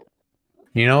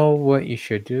 You know what you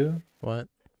should do? What?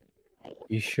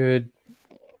 You should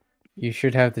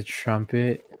have the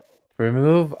trumpet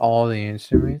remove all the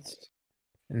instruments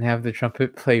and have the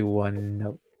trumpet play one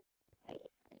note.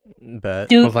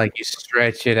 But like you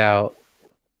stretch it out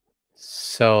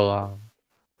so long.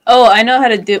 Oh, I know how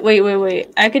to do. Wait.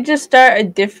 I could just start a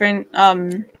different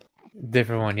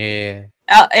different one. Yeah.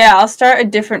 I'll start a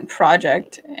different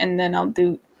project and then I'll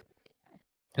do.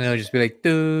 And it'll just be like do,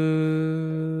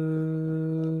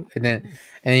 and then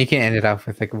you can end it off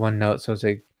with like one note. So it's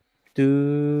like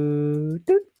do.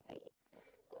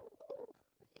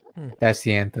 That's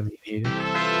the anthem you need.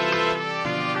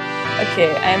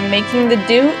 Okay, I'm making the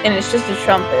do, and it's just a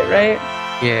trumpet, right?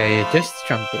 Yeah, just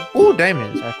chunk it. Ooh,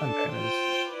 diamonds. I found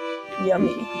diamonds.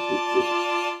 Yummy.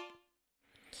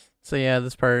 So yeah,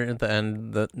 this part at the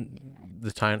end,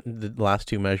 the last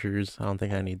two measures. I don't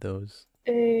think I need those.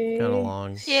 Kind of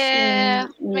long. Yeah,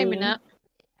 maybe not.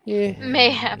 Yeah.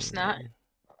 Mayhaps not.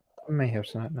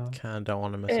 Mayhaps not, no. Kind of don't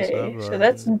want to mess this up. So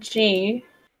that's G.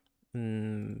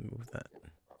 Move that.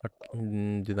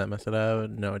 Did that mess it up?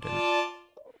 No, it didn't.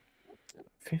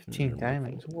 15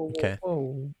 diamonds. Whoa, Okay.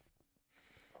 Whoa.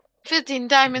 15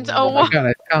 diamonds. Oh Oh, Oh my wow. god,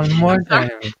 I found more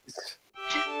diamonds.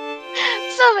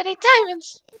 So many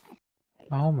diamonds.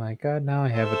 Oh my god, now I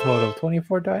have a total of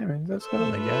 24 diamonds. Let's go. Oh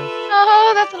my god.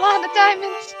 Oh, that's a lot of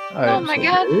diamonds. Oh I'm my so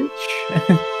god.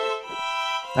 rich.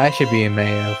 I should be in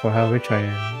Mayo for how rich I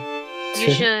am.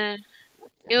 You should.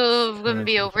 You're gonna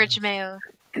be a rich male.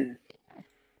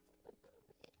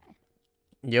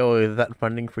 Yo, is that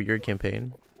funding for your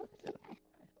campaign?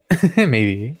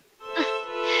 Maybe.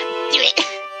 Do it.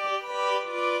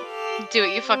 Do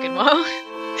it, you fucking won't.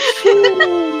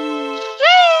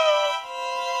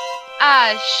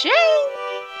 Ah, shit.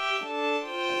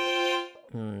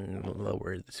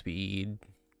 Lower the speed.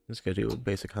 Let's go to a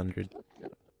basic 100.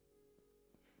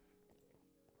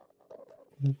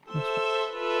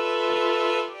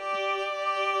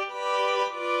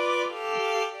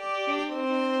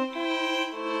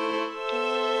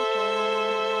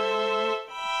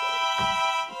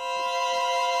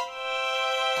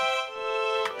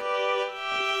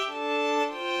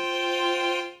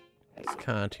 It's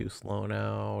kind of too slow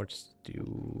now. Just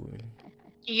do.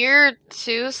 You're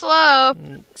too slow.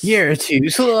 You're too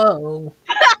slow.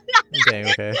 Dang,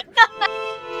 okay.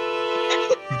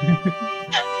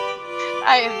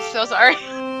 I am so sorry.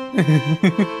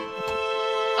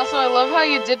 Also, I love how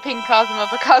you did ping Cosmo,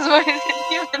 but Cosmo isn't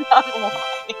even online.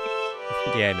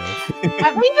 Yeah, I know.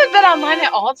 Have we even been online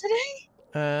at all today?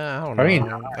 I don't Probably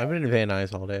know. I've been in Van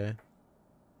Nuys all day.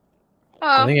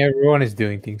 I Oh, think everyone is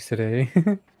doing things today.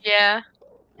 yeah.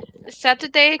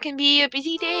 Saturday can be a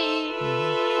busy day.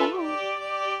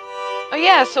 Oh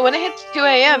yeah, so when it hits 2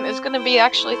 a.m., it's gonna be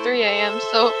actually 3 a.m.,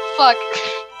 so fuck.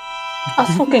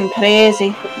 That's fucking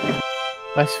crazy.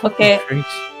 That's fucking Okay. crazy.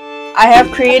 I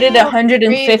have created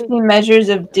 150 measures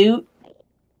of doot.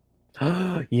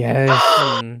 Yes.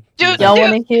 Dude, Y'all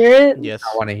want to hear it? Yes.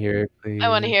 I want to hear it, please. I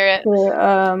want to hear it.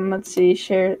 Here, let's see.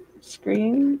 Share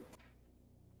screen.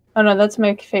 Oh no, that's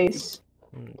my face.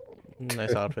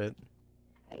 Nice outfit.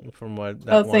 From what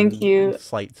Oh, thank you.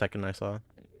 Slight second I saw.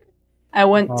 I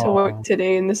went to Aw. work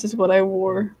today, and this is what I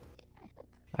wore.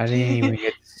 I didn't even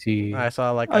get to see. I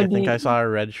saw Oh, I think I saw a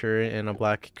red shirt and a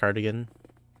black cardigan.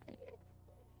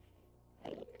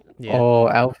 Yeah. Oh,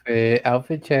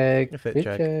 outfit check. Fit Fit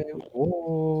check. check.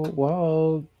 Whoa,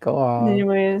 whoa, go on.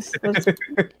 Anyways, let's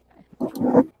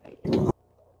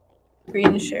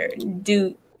green shirt.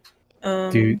 Doot.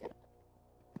 Dude,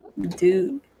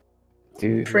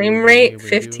 Dude. Frame rate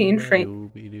 15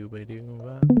 frame.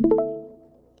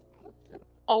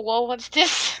 Oh, well, what's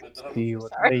this? see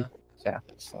what Sorry. they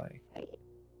sounds like.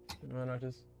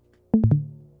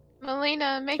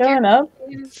 Melina, make Showing your up.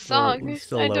 song.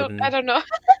 still I loading. don't know.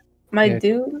 My Yeah.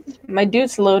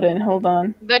 dude's loading. Hold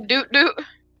on. The doot. Uh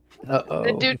The oh.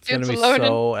 dude It's gonna be loading.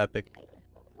 so epic.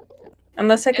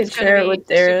 Unless I could It's gonna share it be with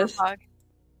super Darius. fog.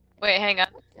 Wait, hang on.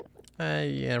 Yeah,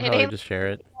 It probably ain't- just share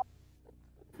it.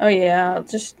 Oh yeah, I'll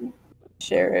just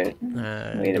share it.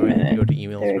 Wait a Go minute. to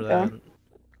emails There for you go. that.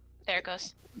 There it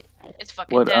goes. It's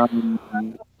fucking What dead.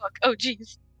 Fuck. Oh,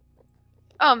 jeez.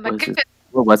 Oh my What is goodness.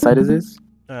 what website is this?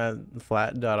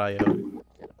 Flat.io.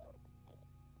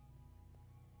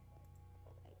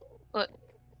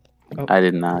 I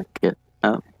did not get.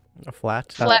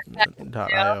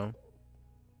 Flat.io.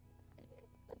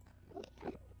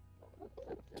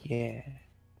 Yeah.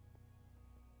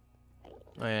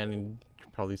 And you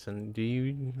could probably send. Do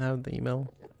you have the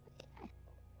email?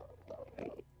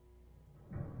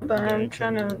 But I'm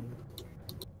trying to.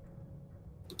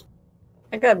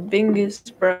 I got Bingus,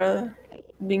 bruh.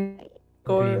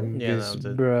 Bingor. Yeah, that was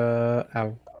it. Bruh.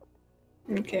 Ow.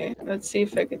 Okay, let's see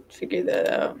if I could figure that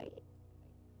out.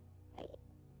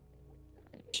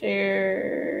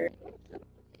 Share.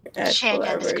 Add Share the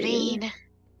collaborator. screen.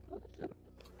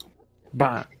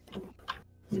 Bah.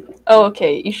 Oh,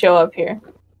 okay. You show up here.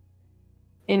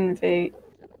 Invite.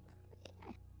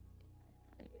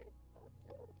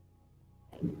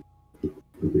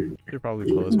 You're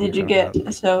probably close. Did you get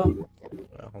so?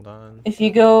 Hold on. If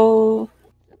you go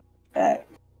back,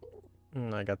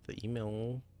 I got the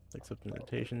email. Accept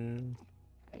invitation.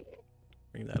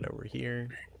 Bring that over here.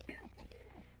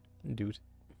 Dude.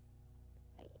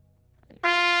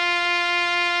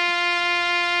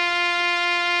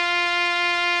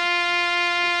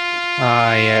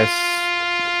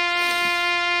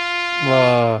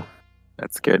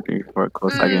 scared me for a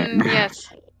close second. Yes.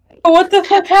 What the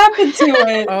fuck happened to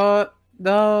it? No.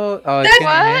 Oh, I That's-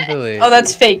 can't handle it. Oh,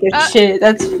 that's fake as shit.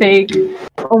 That's fake.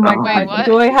 Oh my Wait, god. what?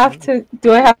 Do I have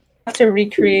to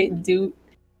recreate Dude?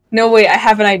 No, wait. I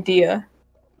have an idea.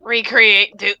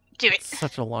 Recreate. Do it.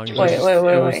 Such a long It Wait, was, wait,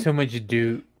 it was wait. too much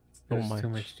do. So It was much. too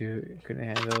much do. Couldn't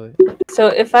handle it. So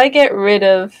if I get rid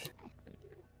of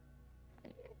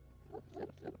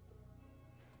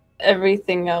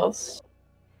everything else,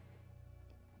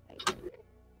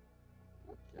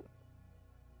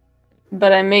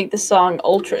 but I make the song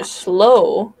ultra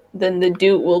slow, then the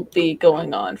dude will be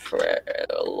going on for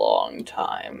a long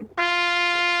time.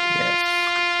 Yes.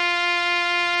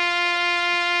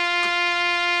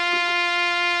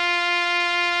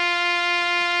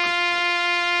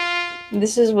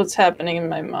 This is what's happening in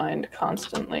my mind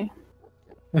constantly.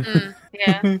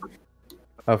 Yeah.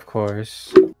 Of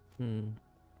course, Hmm.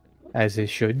 as it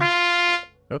should.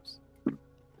 Oops. I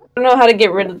don't know how to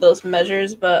get rid of those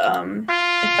measures, but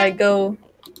if I go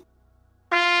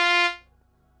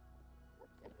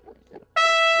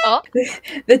Oh.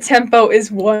 the tempo is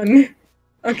 1.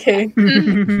 Okay.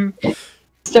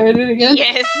 Start it again.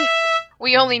 Yes.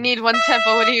 We only need one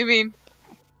tempo. What do you mean?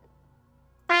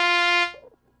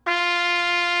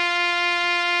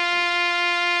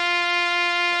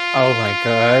 Oh my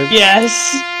god.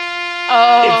 Yes.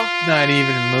 Oh. It's not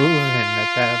even moving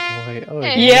at that point. Oh,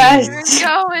 It Yes. ain't even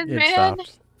going, It man.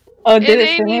 stopped. Oh, It did it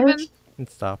ain't finish? even.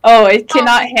 It stopped. Oh, it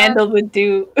cannot my God. handle the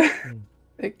dude.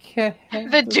 It can't The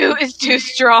handle do is too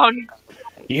strong.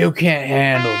 You can't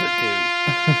handle the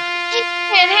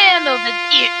Can't handle the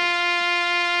do.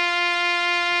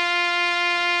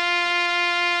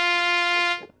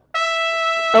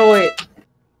 Oh wait.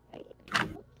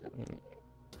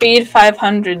 Speed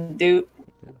 500, dude.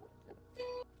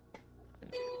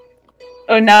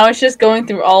 Oh, now it's just going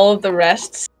through all of the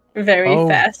rests very Oh.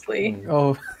 fastly. dude.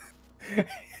 Oh.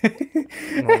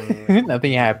 No.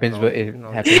 Nothing happens, No, but it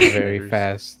no, happens it very matters.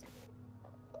 fast.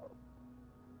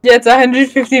 Yeah, it's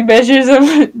 150 measures of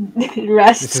This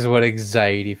rest. is what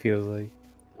anxiety feels like.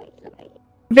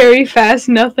 Very fast,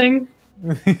 nothing.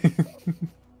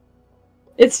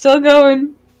 It's still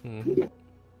going. Hmm.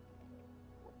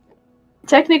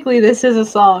 Technically, this is a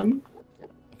song.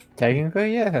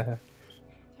 Technically, yeah.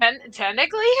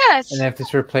 Technically, yes. And if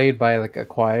this were played by like a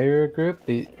choir group,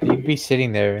 you'd be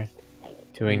sitting there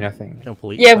doing nothing.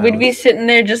 Complete. Yeah, we'd be silence. sitting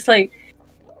there just like,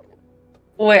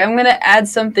 wait, I'm gonna add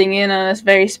something in on a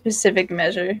very specific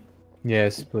measure.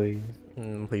 Yes, please.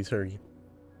 Please hurry.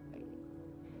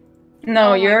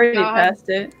 No, Oh you're my already God. past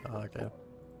it. Oh, okay.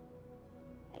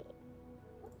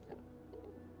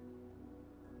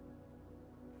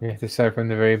 You have to start from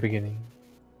the very beginning.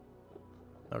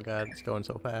 Oh god, it's going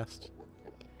so fast.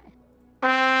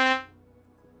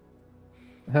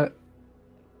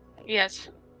 Yes.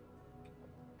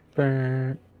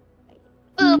 Burn.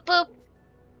 Boop boop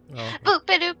Oh, boop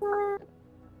doop.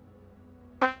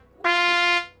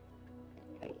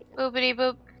 Boopity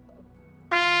boop.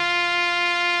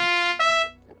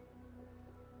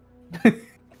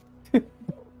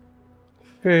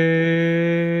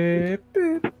 Beep,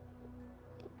 beep.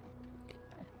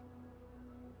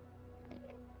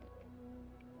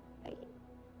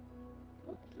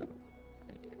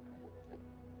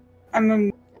 I'm a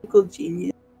musical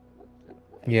genius.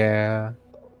 Yeah.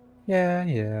 Yeah,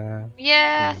 yeah.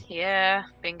 Yeah.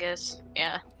 Bingus.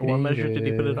 Yeah. what measure did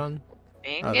he put it Bingus. on?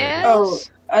 Bingus. there it is.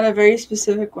 Oh, on a very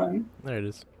specific one. There it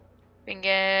is.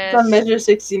 It's on Bingus. measure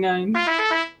 69.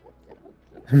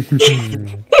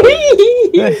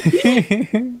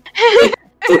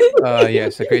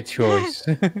 Yes, a great choice.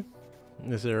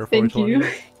 Is there a Thank 420? you.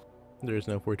 There's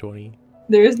no 420.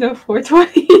 There is no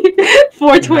 420.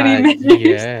 420 Not measures.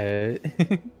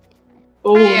 yet.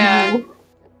 Oh Yeah. no.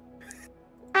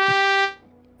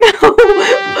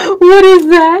 What is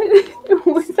that?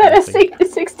 Was that a Something.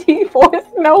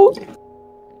 64th note?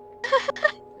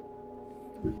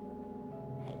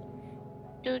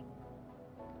 Dude.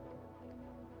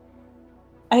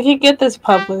 I could get this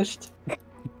published.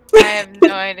 I have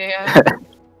no idea.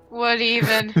 What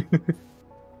even?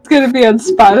 It's gonna be on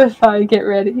Spotify. Get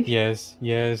ready. Yes,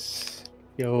 yes.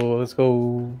 Yo, let's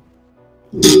go.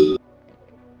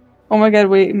 Oh my god,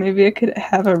 wait, maybe I could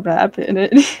have a rap in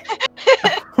it.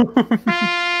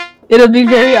 It'll be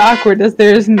very awkward as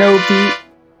there is no beat.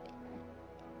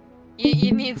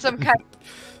 You need some kind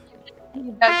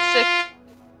of that's sick.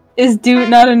 Is dude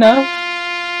not enough?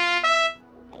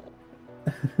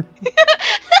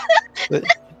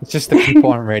 It's just the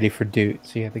people aren't ready for Dude,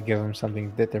 so you have to give them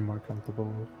something that they're more comfortable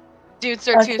with. Dudes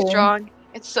are too Okay. strong.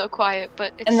 It's so quiet,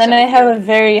 but it's And then so I have good. a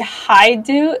very high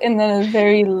doot and then a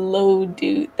very low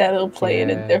doot that'll play in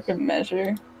a Yes. different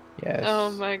measure. Yes. Oh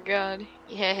my god.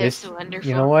 Yeah, it's wonderful.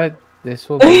 You know what? This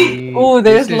will be. Ooh,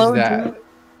 there's this is low that. doot.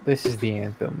 This is the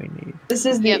anthem we need. This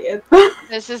is Yep.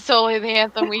 This is totally the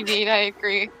anthem we need, I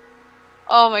agree.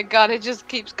 Oh my god, it just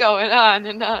keeps going on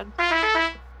and on.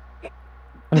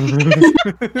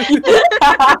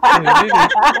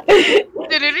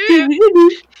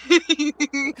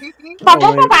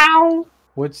 Oh,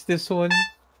 what's this one?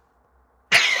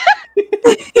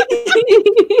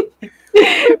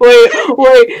 Wait.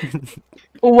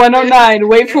 109.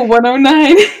 Wait for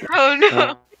 109. Oh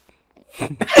no.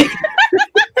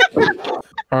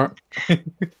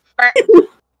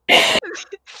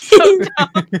 So dumb.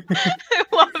 I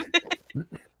love it.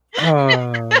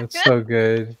 Oh, it's so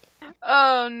good.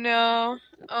 Oh no.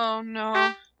 Oh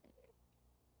no.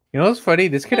 You know what's funny?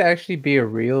 This could actually be a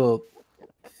real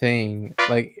thing.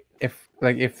 Like if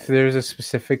there's a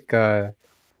specific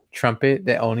trumpet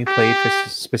that only played for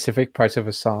specific parts of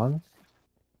a song.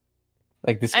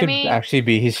 Like this could actually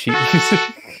be his sheet music.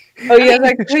 Oh yeah,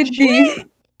 that could be.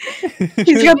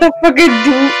 He's got the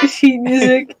fucking sheet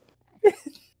music.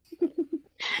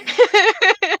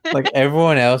 Like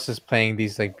everyone else is playing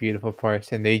these like beautiful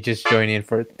parts, and they just join in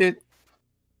for it.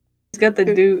 He's got the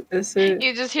doot. That's it.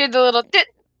 You just hear the little tit,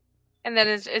 and then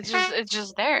it's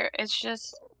just there. It's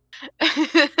just.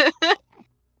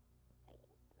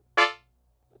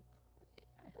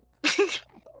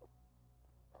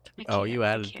 Oh, you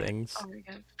added things. Oh my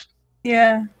god.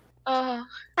 Yeah.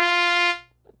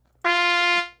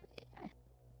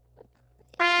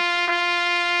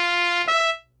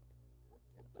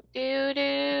 Doo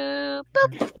doo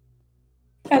boop.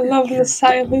 I love the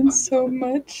silence so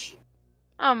much.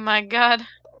 Oh my god.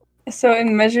 So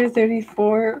in measure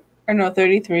 34, or no,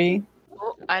 33.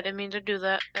 Oh, I didn't mean to do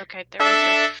that. Okay, there we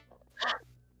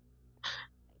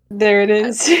go. There it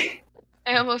is.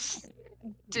 I almost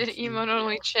did emote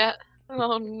only chat.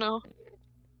 Oh no.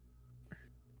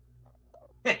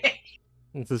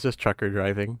 This is just trucker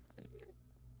driving.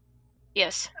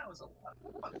 Yes. That was a lot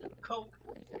of fucking coke.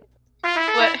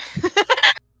 What?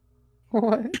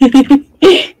 What?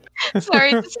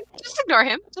 Sorry, just ignore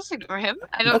him. Just ignore him.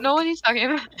 I don't know what he's talking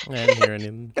about. I didn't hear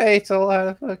any. Hey, it's a lot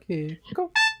of fucking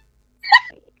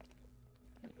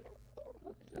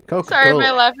Coca-Cola. Sorry,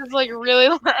 my laugh is like really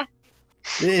loud.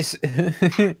 This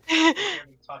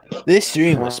this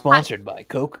stream was sponsored by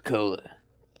Coca-Cola.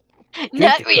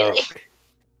 Not really.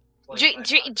 Just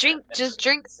drink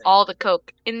all the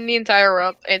Coke in the entire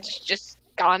world. It's just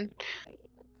gone.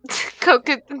 Coke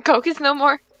is no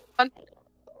more. Gone.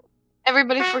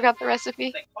 Everybody forgot the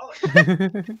recipe.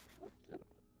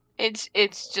 It's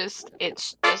just. I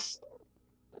love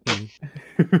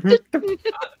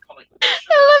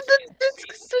that. There's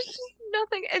just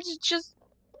nothing. It's just.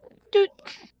 Dude.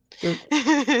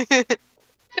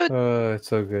 Oh, it's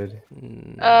so good.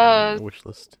 Wish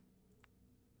list.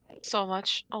 So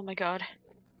much. Oh my god.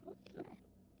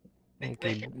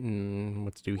 Okay,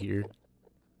 what's due here?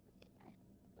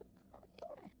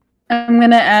 I'm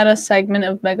gonna add a segment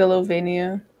of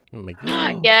Megalovania. Oh my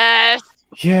god. Yes.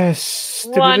 Yes.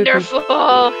 Wonderful.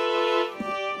 I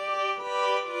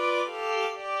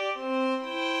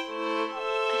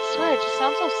swear, it just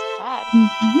sounds so sad.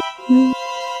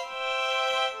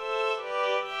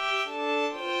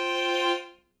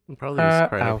 Probably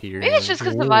just right ow. up here. Maybe it's just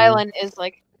because the violin is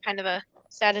like kind of a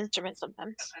sad instrument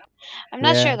sometimes. I'm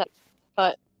not sure that,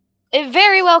 but it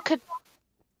very well could.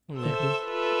 Yeah.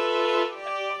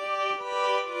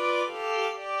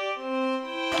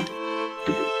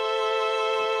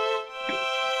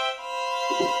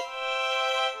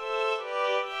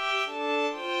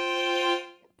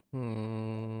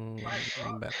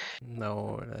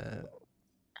 No.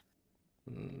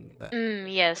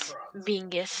 Yes,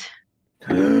 Bingus.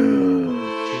 When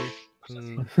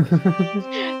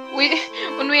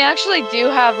we actually do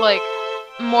have like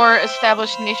more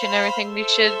established niche and everything, we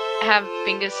should have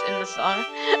Bingus in the song.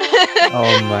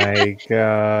 Oh my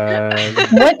god.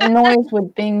 What noise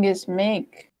would Bingus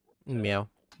make? Meow.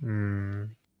 Mm.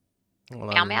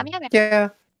 Meow, meow, meow, meow. Yeah.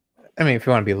 I mean, if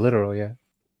you want to be literal, yeah.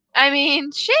 I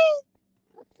mean, shit.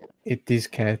 It is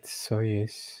cat, so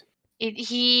yes.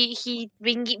 Bingy.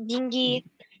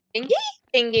 Yep.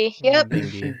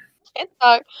 Bingy. Can't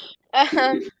talk.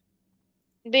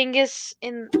 Bingus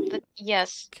in the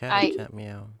Cat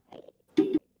meow.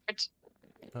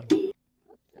 Oh.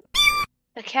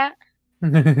 The cat.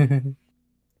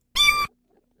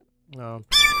 Oh.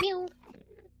 Mew.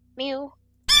 Mew.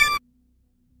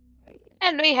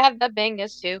 And we have the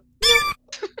Bingus too. Mew.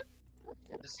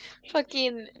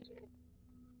 Fucking.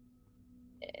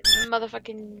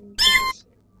 Motherfucking.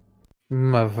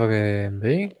 Motherfucking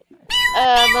big.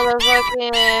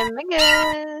 Motherfucking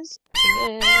Mingus.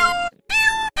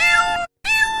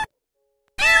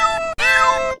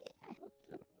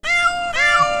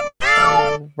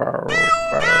 Bruh.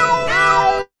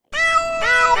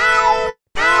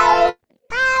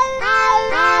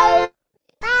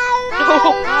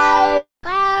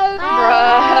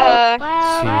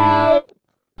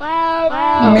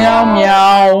 Meow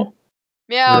meow.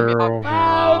 Meow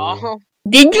meow.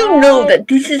 Did you know that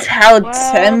this is how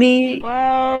Temmie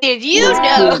Did you was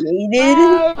know?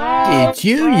 created? Did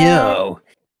you know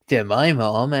that my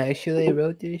mom actually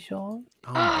wrote this song?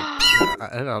 Oh my god.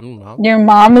 I don't know. Your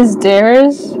mom is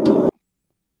Darius?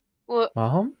 What?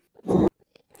 Mom?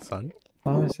 Son.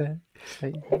 Mom is that?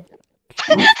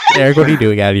 Eric, what are you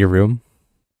doing out of your room?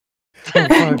 Oh,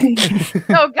 fuck.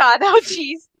 Oh god, oh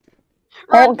jeez.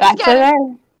 Oh, Run, gotcha get it.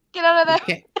 there. Get out of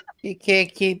there. You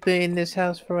can't keep me in this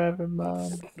house forever,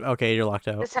 Mom. Okay, you're locked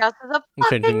out. This house is a I'm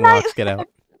changing fucking the locks. nice. Get out.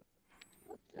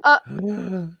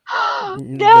 No, But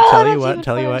tell you that's what. even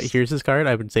Tell you what. worse. Here's his card.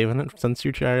 I've been saving it since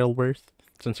your childbirth.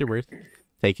 Since your birth.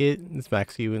 Take it. It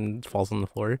smacks you and falls on the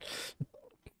floor.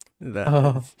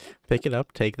 Oh. Pick it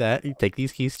up. Take that. You take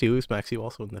these keys too. It smacks you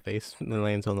also in the face and then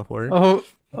lands on the floor. Oh.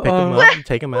 Pick them up.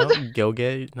 Take them out. Go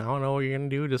get. I don't know what you're gonna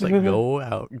do. Just like go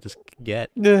out. Just get.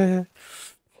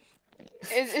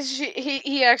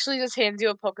 He actually just hands you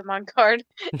a Pokemon card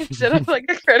instead of like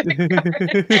a credit card.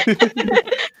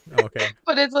 Okay.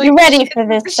 But it's like You ready for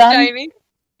this, son? shiny.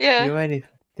 Yeah. You ready?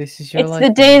 This is your It's life. the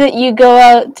day that you go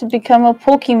out to become a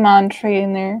Pokemon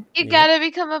trainer. You Yeah. gotta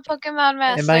become a Pokemon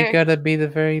master. Am I gonna be the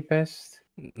very best?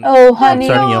 Oh, I'm honey.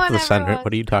 starting you No off with one the center. ever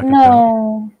What are you talking about?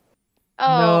 No.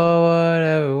 Oh. No one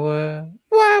ever will.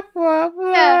 Wah, wah,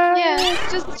 wah. Yeah.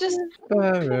 Just.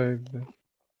 The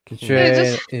trail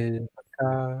just- is a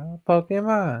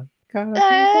Pokemon. Gotta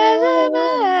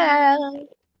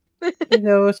You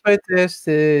know it's my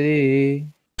destiny.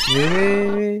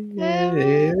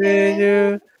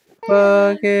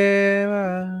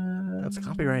 Pokemon. That's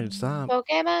copyrighted. Stop.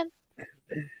 Pokemon.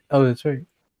 Oh, that's right.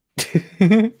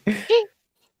 They're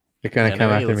gonna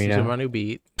come after me listen to now. my new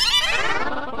beat.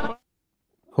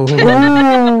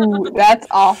 Ooh, that's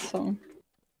awesome.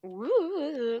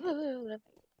 Ooh.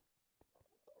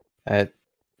 That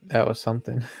was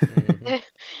something.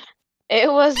 It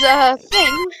was a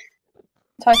thing.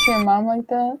 Talk to your mom like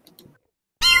that?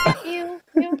 You.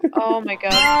 Oh my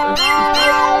god.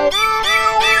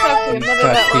 Talk to your mother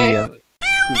that way.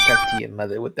 You talk to your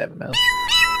mother with that mouth.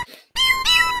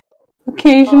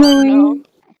 Occasionally. Oh, no.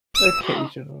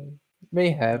 Occasionally.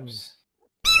 Mayhaps.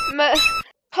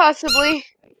 Possibly.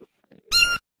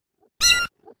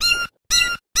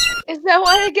 Is that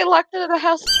why I get locked out of the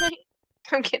house tonight?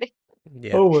 I'm kidding.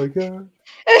 Yeah. Oh my god.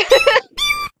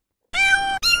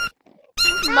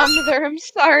 Mother, I'm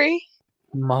sorry.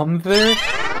 Mother?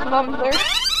 Mother.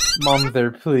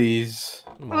 Mother, please.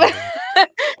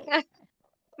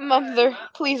 Mother,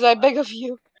 please, I beg of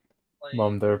you.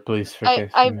 Mother, please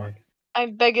forgive I- me. I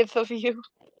beggeth of you.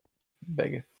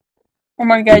 Beg it. Oh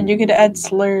my god, you could add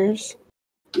slurs.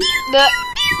 The-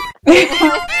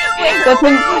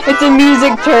 It's a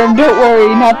music term, don't worry,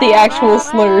 not the actual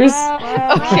slurs.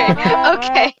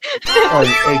 okay.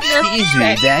 Excuse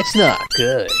me, that's not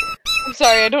good. I'm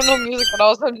sorry, I don't know music at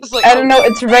all, so I'm just like. I don't know,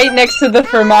 it's right next to the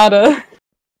fermata.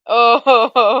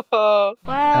 Oh. How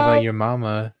about your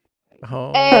mama?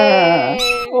 Oh. Hey.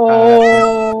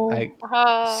 Oh. I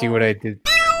see what I did.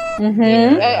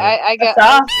 Mm-hmm. I got. That's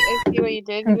I see what you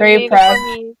did. I'm You very made a proud.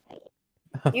 funny-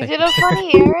 You did a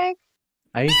funny, Eric.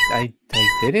 I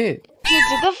did it. You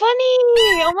did the funny.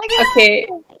 Oh my god. Okay.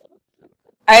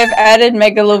 I have added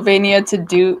Megalovania to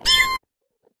Duke.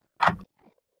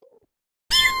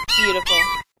 Beautiful.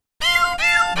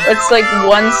 It's like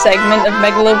one segment of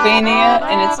Megalovania,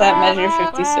 and it's at measure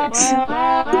 56.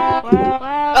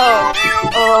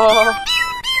 Oh.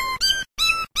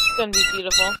 It's gonna be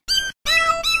beautiful.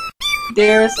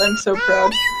 Darius, I'm so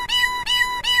proud.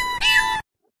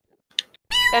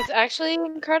 That's actually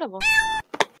incredible.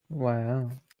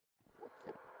 Wow.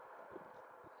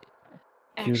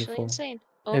 Actually Beautiful. insane.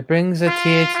 Oh. It brings a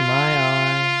tear to my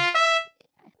eye.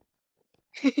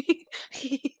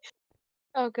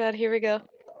 Oh god, here we go.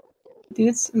 Dude,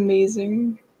 it's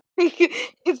amazing.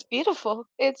 It's beautiful.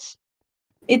 It's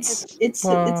It's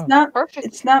Wow. not perfect.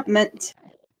 it's not meant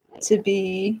to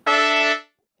be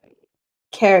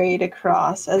carried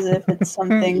across as if it's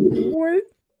something What?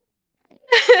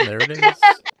 There it is.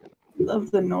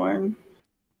 of the norm.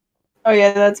 Oh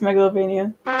yeah, that's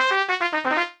Megalovania.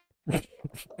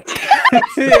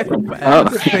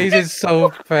 It phases so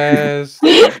fast.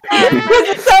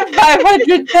 It's at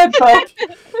 500 tempo.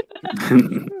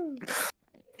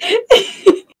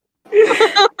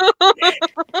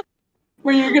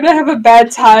 Where you're gonna have a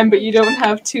bad time, but you don't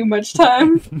have too much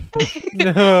time.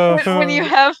 No. When you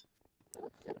have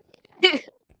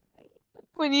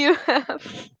when you have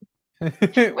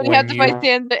to fight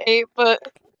Stanza 8, but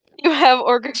you have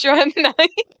Orchestra at 9.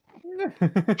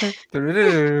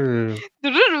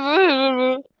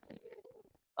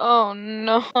 Oh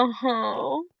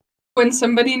no. When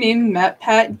somebody named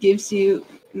MatPat gives you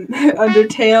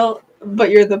Undertale, but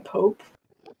you're the Pope.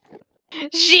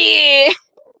 Shit.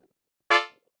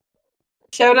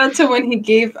 Shout out to when he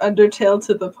gave Undertale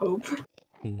to the Pope.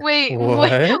 Wait,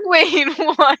 What? wait,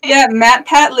 what? Yeah,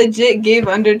 MatPat legit gave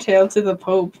Undertale to the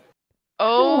Pope.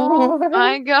 Oh What?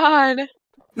 my god.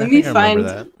 Let me I remember find.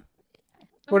 that.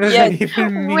 What does Yeah, that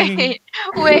even mean?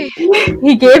 Wait.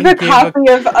 He gave a gave a- copy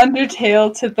of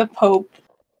Undertale to the Pope.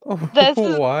 This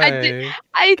is- Why?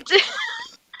 I did.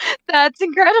 That's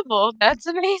incredible. That's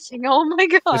amazing. Oh my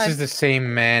god. This is the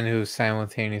same man who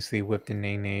simultaneously whipped a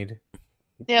Nade.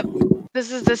 Yep.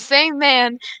 This is the same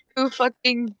man who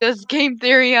fucking does game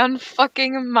theory on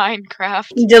fucking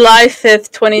Minecraft. July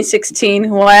 5th, 2016.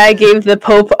 Why I gave the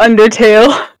Pope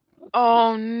Undertale.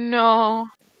 Oh no.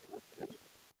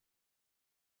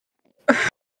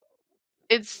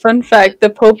 It's Fun fact, the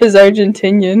Pope is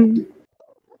Argentinian.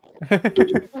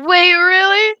 wait,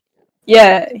 really?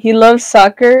 Yeah, he loves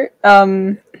soccer.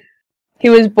 He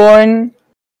was born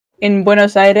in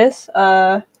Buenos Aires.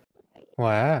 Wow.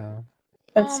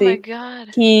 Let's Oh see. my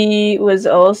god. He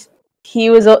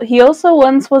also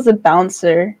once was a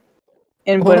bouncer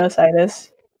in Oh. Buenos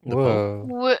Aires.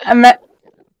 Whoa.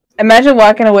 Imagine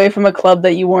walking away from a club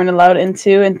that you weren't allowed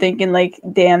into and thinking like,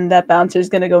 damn, that bouncer's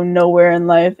gonna go nowhere in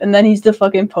life, and then he's the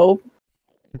fucking Pope.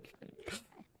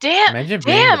 Damn. Imagine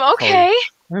being Damn. the Pope. Okay.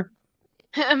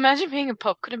 Imagine being a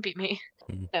pope. Couldn't beat me.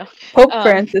 No. Pope Um,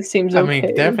 Francis seems I okay.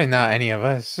 mean, definitely not any of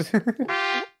us.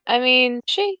 I mean,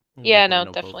 she. Yeah, no,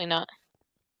 definitely not.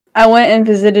 I went and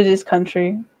visited his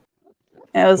country.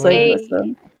 And I was like, Hey. what's up?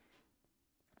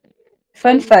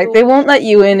 Fun That's fact, cool. they won't let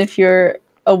you in if you're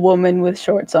a woman with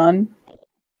shorts on.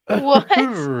 What?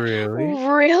 Really?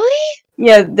 Really?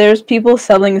 Yeah, there's people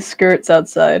selling skirts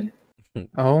outside.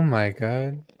 Oh my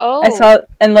god. Oh. I saw,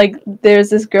 and like, there's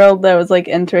this girl that was like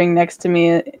entering next to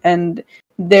me, and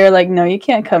they're like, no, you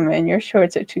can't come in, your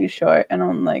shorts are too short. And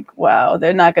I'm like, wow,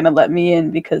 they're not gonna let me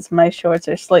in because my shorts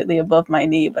are slightly above my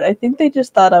knee, but I think they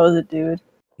just thought I was a dude.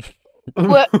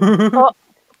 What? Well,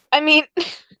 I mean, But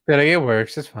like, it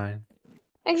works. It's fine.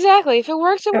 exactly. If it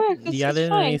works, it works. You got It's in and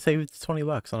fine. you saved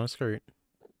 $20 on a skirt.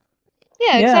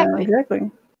 Yeah,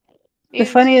 exactly. The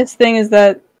funniest thing is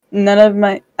that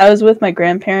I was with my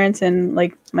grandparents and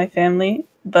like my family,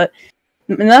 but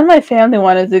none of my family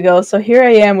wanted to go, so here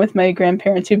I am with my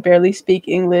grandparents who barely speak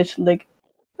English, like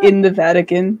in the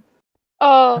Vatican.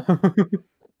 Oh.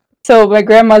 So my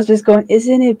grandma's just going,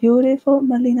 "Isn't it beautiful,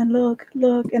 Melina? Look,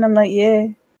 look," and I'm like, "Yeah."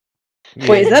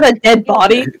 Wait, is that a dead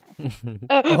body?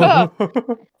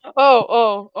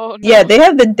 Oh, no. Yeah, they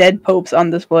have the dead popes on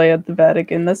display at the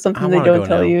Vatican. That's something they wanna don't go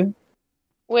tell now. you.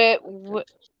 Wait,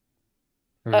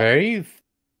 Very,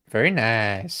 very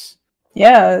nice.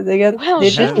 Yeah, they're Well,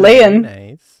 just shit. laying.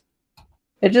 Nice.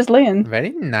 They're just laying. Very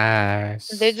nice.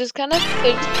 they're just chilling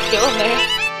there.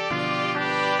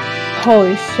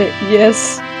 Holy shit!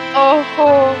 Yes,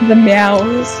 Oh, the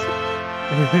meows.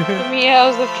 the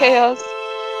meows of chaos.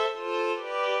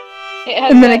 It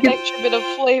has And then I that get- extra bit of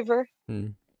flavor.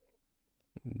 Mm.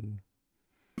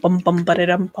 Bum bum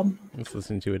ba-da-dum bum. Let's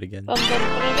listen to it again. Bum, bum,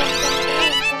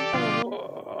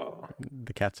 ba-da-dum,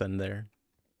 The cat's in there.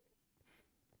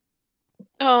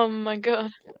 oh my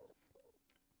god.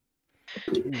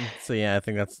 So yeah, I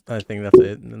think that's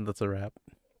it. And that's a wrap.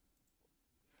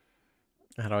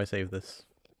 How do I save this?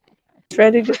 It's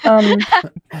ready to,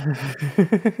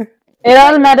 it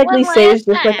automatically One saves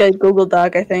last just like a Google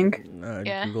Doc, I think.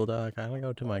 Yeah. Google Doc. I want to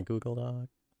go to my Google Doc.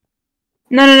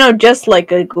 No, just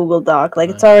like a Google Doc. Like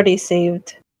it's already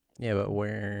saved. Yeah, but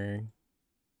where?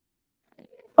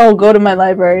 Oh, go to my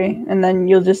library, and then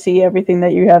you'll just see everything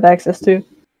that you have access to.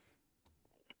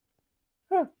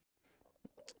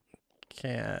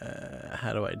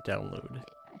 How do I download?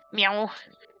 Meow.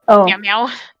 Oh, Meow meow.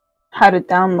 how to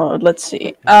download? Let's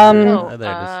see. Oh,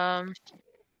 there it is.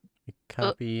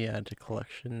 Copy, add to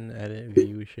collection, edit,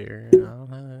 view, share.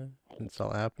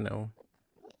 Install app. No.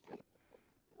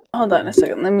 Hold on a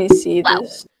second. Let me see Wow.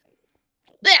 this.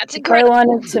 That's If I incredible.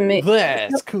 wanted to make.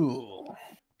 That's cool.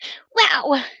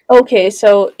 Wow. Okay,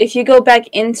 so if you go back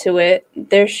into it,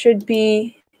 there should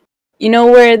be. you know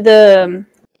where the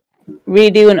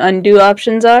redo and undo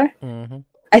options are? Mm-hmm.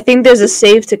 I think there's a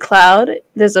save to cloud.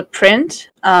 There's a print.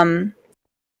 I'm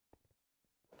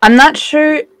not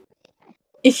sure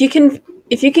if you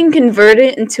can convert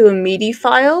it into a MIDI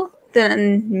file,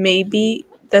 then maybe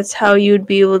that's how you'd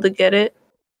be able to get it.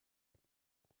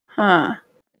 Huh.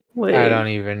 Wait. I don't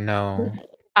even know.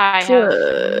 I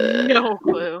have no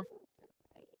clue.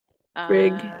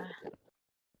 Rig.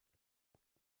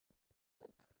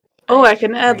 Oh, I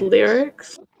can add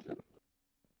lyrics.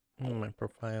 My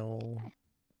profile.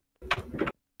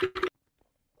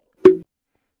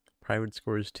 Private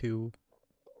scores 2.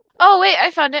 Oh wait,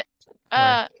 I found it.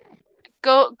 Where?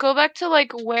 Go back to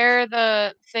like where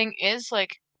the thing is,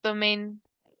 like the main.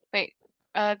 Wait,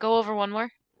 go over one more.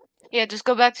 Yeah, just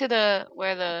go back to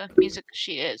where the music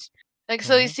sheet is. Like,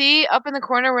 so you see up in the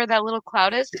corner where that little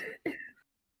cloud is?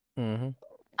 Mm-hmm.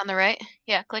 On the right?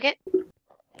 Yeah, click it.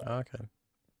 Okay.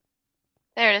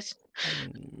 There it is.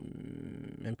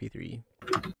 MP3.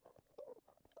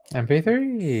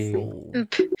 MP3. Roll.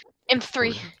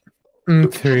 M3.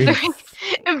 M3.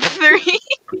 M3.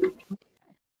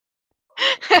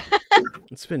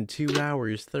 It's been 2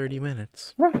 hours, 30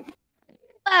 minutes.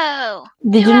 Oh.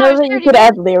 Did you know that you could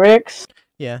add lyrics?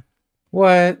 Yeah,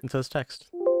 What? it says text.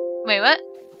 Wait, what?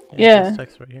 Yeah. It says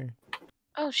text right here.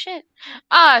 Oh shit.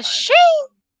 Ah, shit.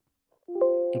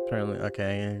 Apparently,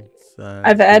 okay. It's,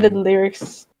 I've added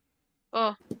lyrics,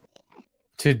 Oh.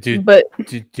 To do? but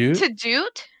To do? To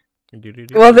doot?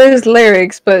 well, there's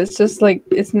lyrics, but it's just like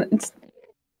it's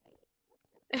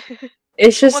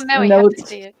just Well, now we have to notes.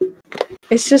 see it.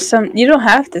 It's just some. You don't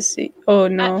have to see. Oh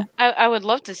no. I would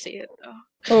love to see it though.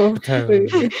 Oh.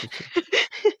 Wait.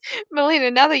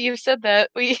 Melina, now that you've said that,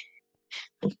 we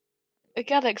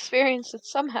gotta experience it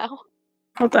somehow.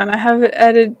 Hold on, I haven't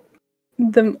added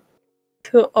them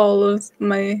to all of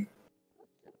my.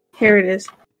 Here it is.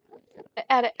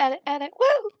 Add it.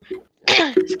 Woo!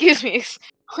 Excuse me.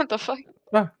 What the fuck?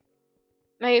 Ah.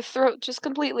 My throat just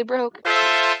completely broke.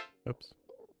 Oops.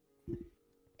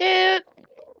 Dude.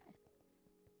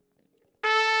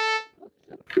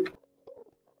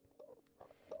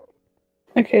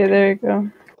 Okay, there you go.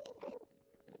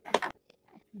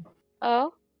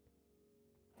 Oh.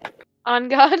 On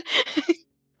God.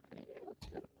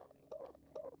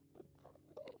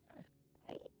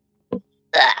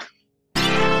 Ugh.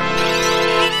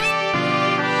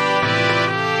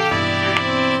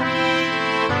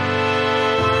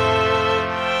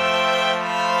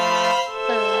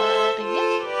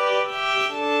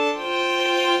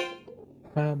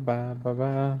 Ba, ba, ba,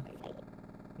 ba.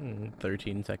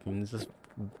 13 seconds is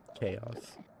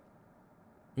chaos.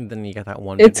 And then you got that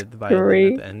one It's minute violin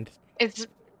great. at the end.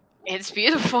 It's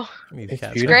beautiful. These It's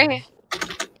cat beautiful. Great.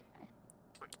 sounds.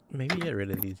 Maybe get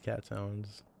rid of these cat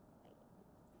sounds.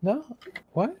 No.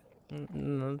 What?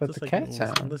 No, But just the like cat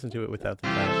sound. listen to it without the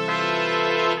cat.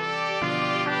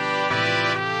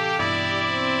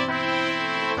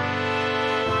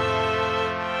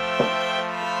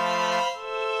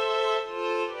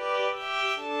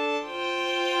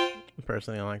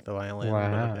 Personally, I like the violin. But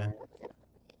Wow. okay.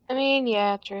 I mean,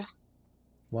 yeah, true.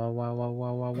 Wow, wow, wow,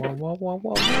 wow, wow, wow, wow, wow,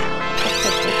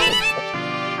 wow.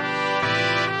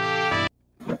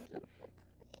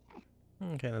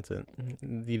 Okay, that's it.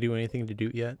 Do you do anything to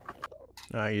doot yet?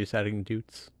 You're just adding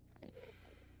doots.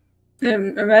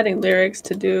 I'm adding lyrics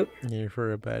to do. You're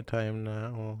for a bad time, not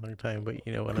a long time, but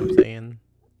you know what I'm saying.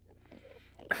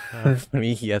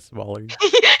 Funny, yes, baller.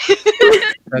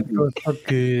 That was so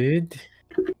good.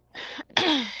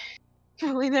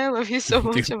 Melina, I love you so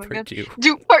much. Doot Oh my for god. two.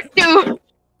 Do part 2!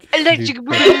 Electric Dude,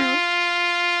 Boogaloo!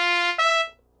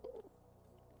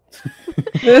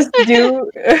 Just do.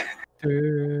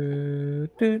 Do,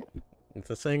 do. It's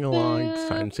a sing along. It's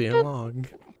time to sing along.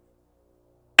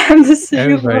 I'm just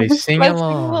singing. Everybody sing Let's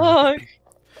along.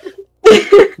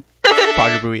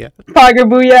 Pogabooyah.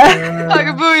 Pogabooyah.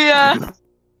 Pogabooyah!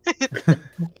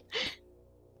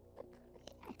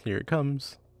 Here it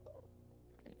comes.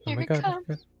 Oh Here my it god.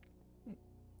 comes.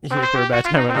 Here for a bad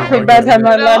time. And For a bad time,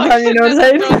 not time, you know what I'm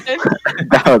saying?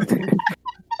 That was it.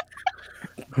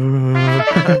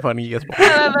 Funny, yes,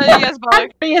 baller. Yes,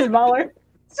 Bollock. Yes, baller.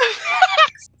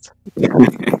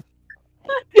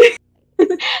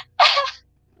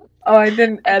 Oh, I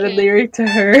didn't add a Okay. lyric to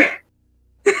her.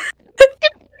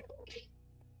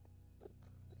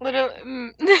 Little.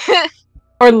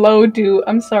 Or low doot.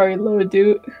 I'm sorry, low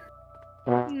doot.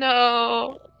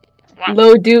 No.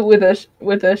 Low doot with a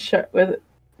sharp.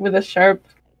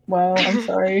 Wow, I'm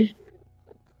sorry.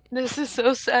 This is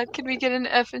so sad. Can we get an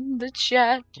F in the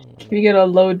chat? Can you get a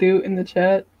low doot in the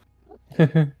chat?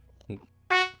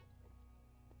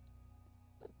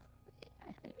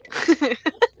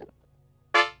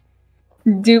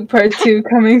 Dupe Part 2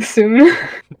 coming soon.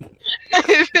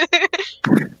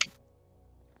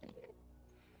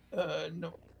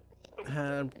 No.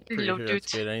 I'm pretty Hello, sure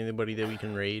that's dude. good. Anybody that we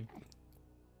can raid.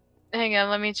 Hang on,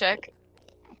 let me check.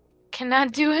 Can I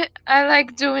do it? I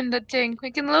like doing the thing.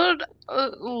 We can load.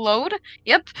 Load?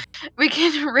 Yep. We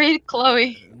can raid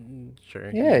Chloe Sure.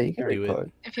 Yeah, you can do it.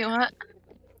 record. if you want.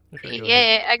 Sure, go ahead.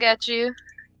 Yeah, I got you.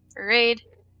 Raid.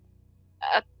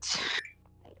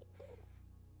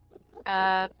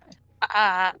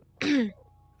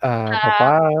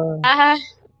 Papa.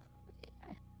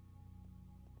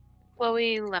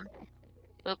 Chloe Lem.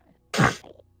 Oop.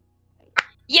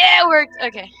 Yeah, it worked.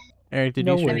 Okay. Eric, did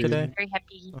No you stream worries. today? Very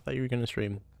happy. I thought you were gonna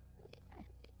stream.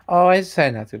 Oh, I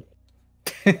decided not to.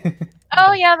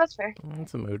 Oh yeah, that's fair.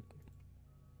 That's a mood.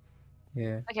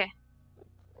 Yeah. Okay.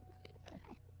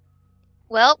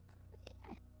 Well.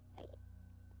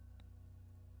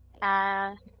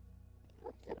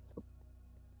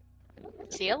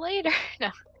 See you later.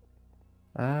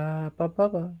 No,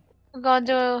 Papa. I'm gonna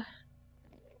do.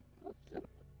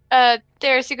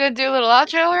 Darius, you gonna do a little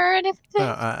outro or anything?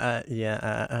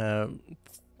 Yeah.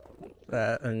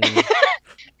 And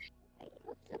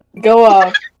Go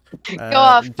off. Go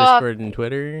off, Bob. Discord and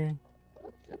Twitter,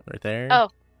 right there. Oh.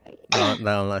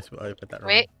 No, I put that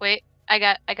wrong. Wait. I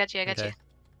got you. Okay.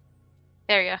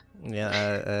 There you go.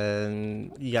 Yeah,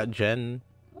 and you got Jen.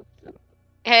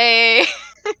 Hey,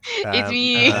 it's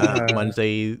me.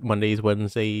 Mondays,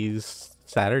 Wednesdays,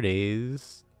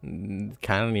 Saturdays,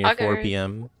 kind of near 4 Okay.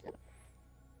 p.m.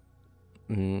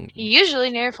 Usually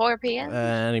near 4 p.m.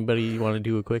 Anybody want to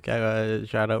do a quick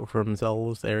shout out for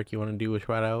themselves? Eric, you want to do a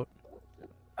shout out?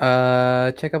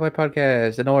 Check out my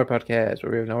podcast, the Nowhere Podcast,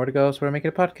 where we have nowhere to go, so we're making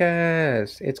a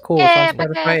podcast. It's cool. Yeah, It's on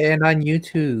Spotify podcast. and on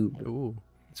YouTube. Ooh,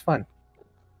 It's fun.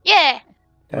 Yeah.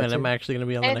 when That's I'm it. actually gonna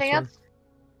be on the Anything next else?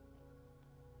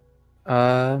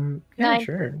 Yeah, 9,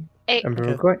 sure. 8, And Okay.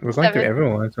 we're going through 7,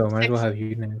 everyone, so might as well 6. have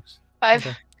you next. 5,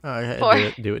 one? Okay.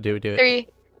 4, Do it. 3,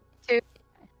 2,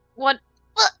 1.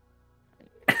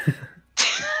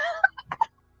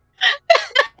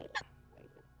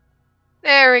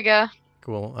 There we go.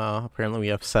 Cool. Apparently we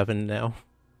have 7 now.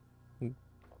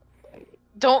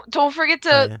 Don't forget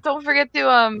to yeah. don't forget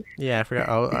to Yeah, I forgot.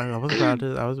 I was about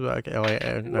to. I was about. Okay, oh wait,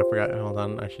 I forgot. Hold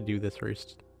on. I should do this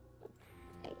first.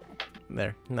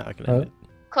 There. Now I can end it.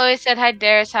 Chloe said hi,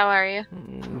 Darius. How are you?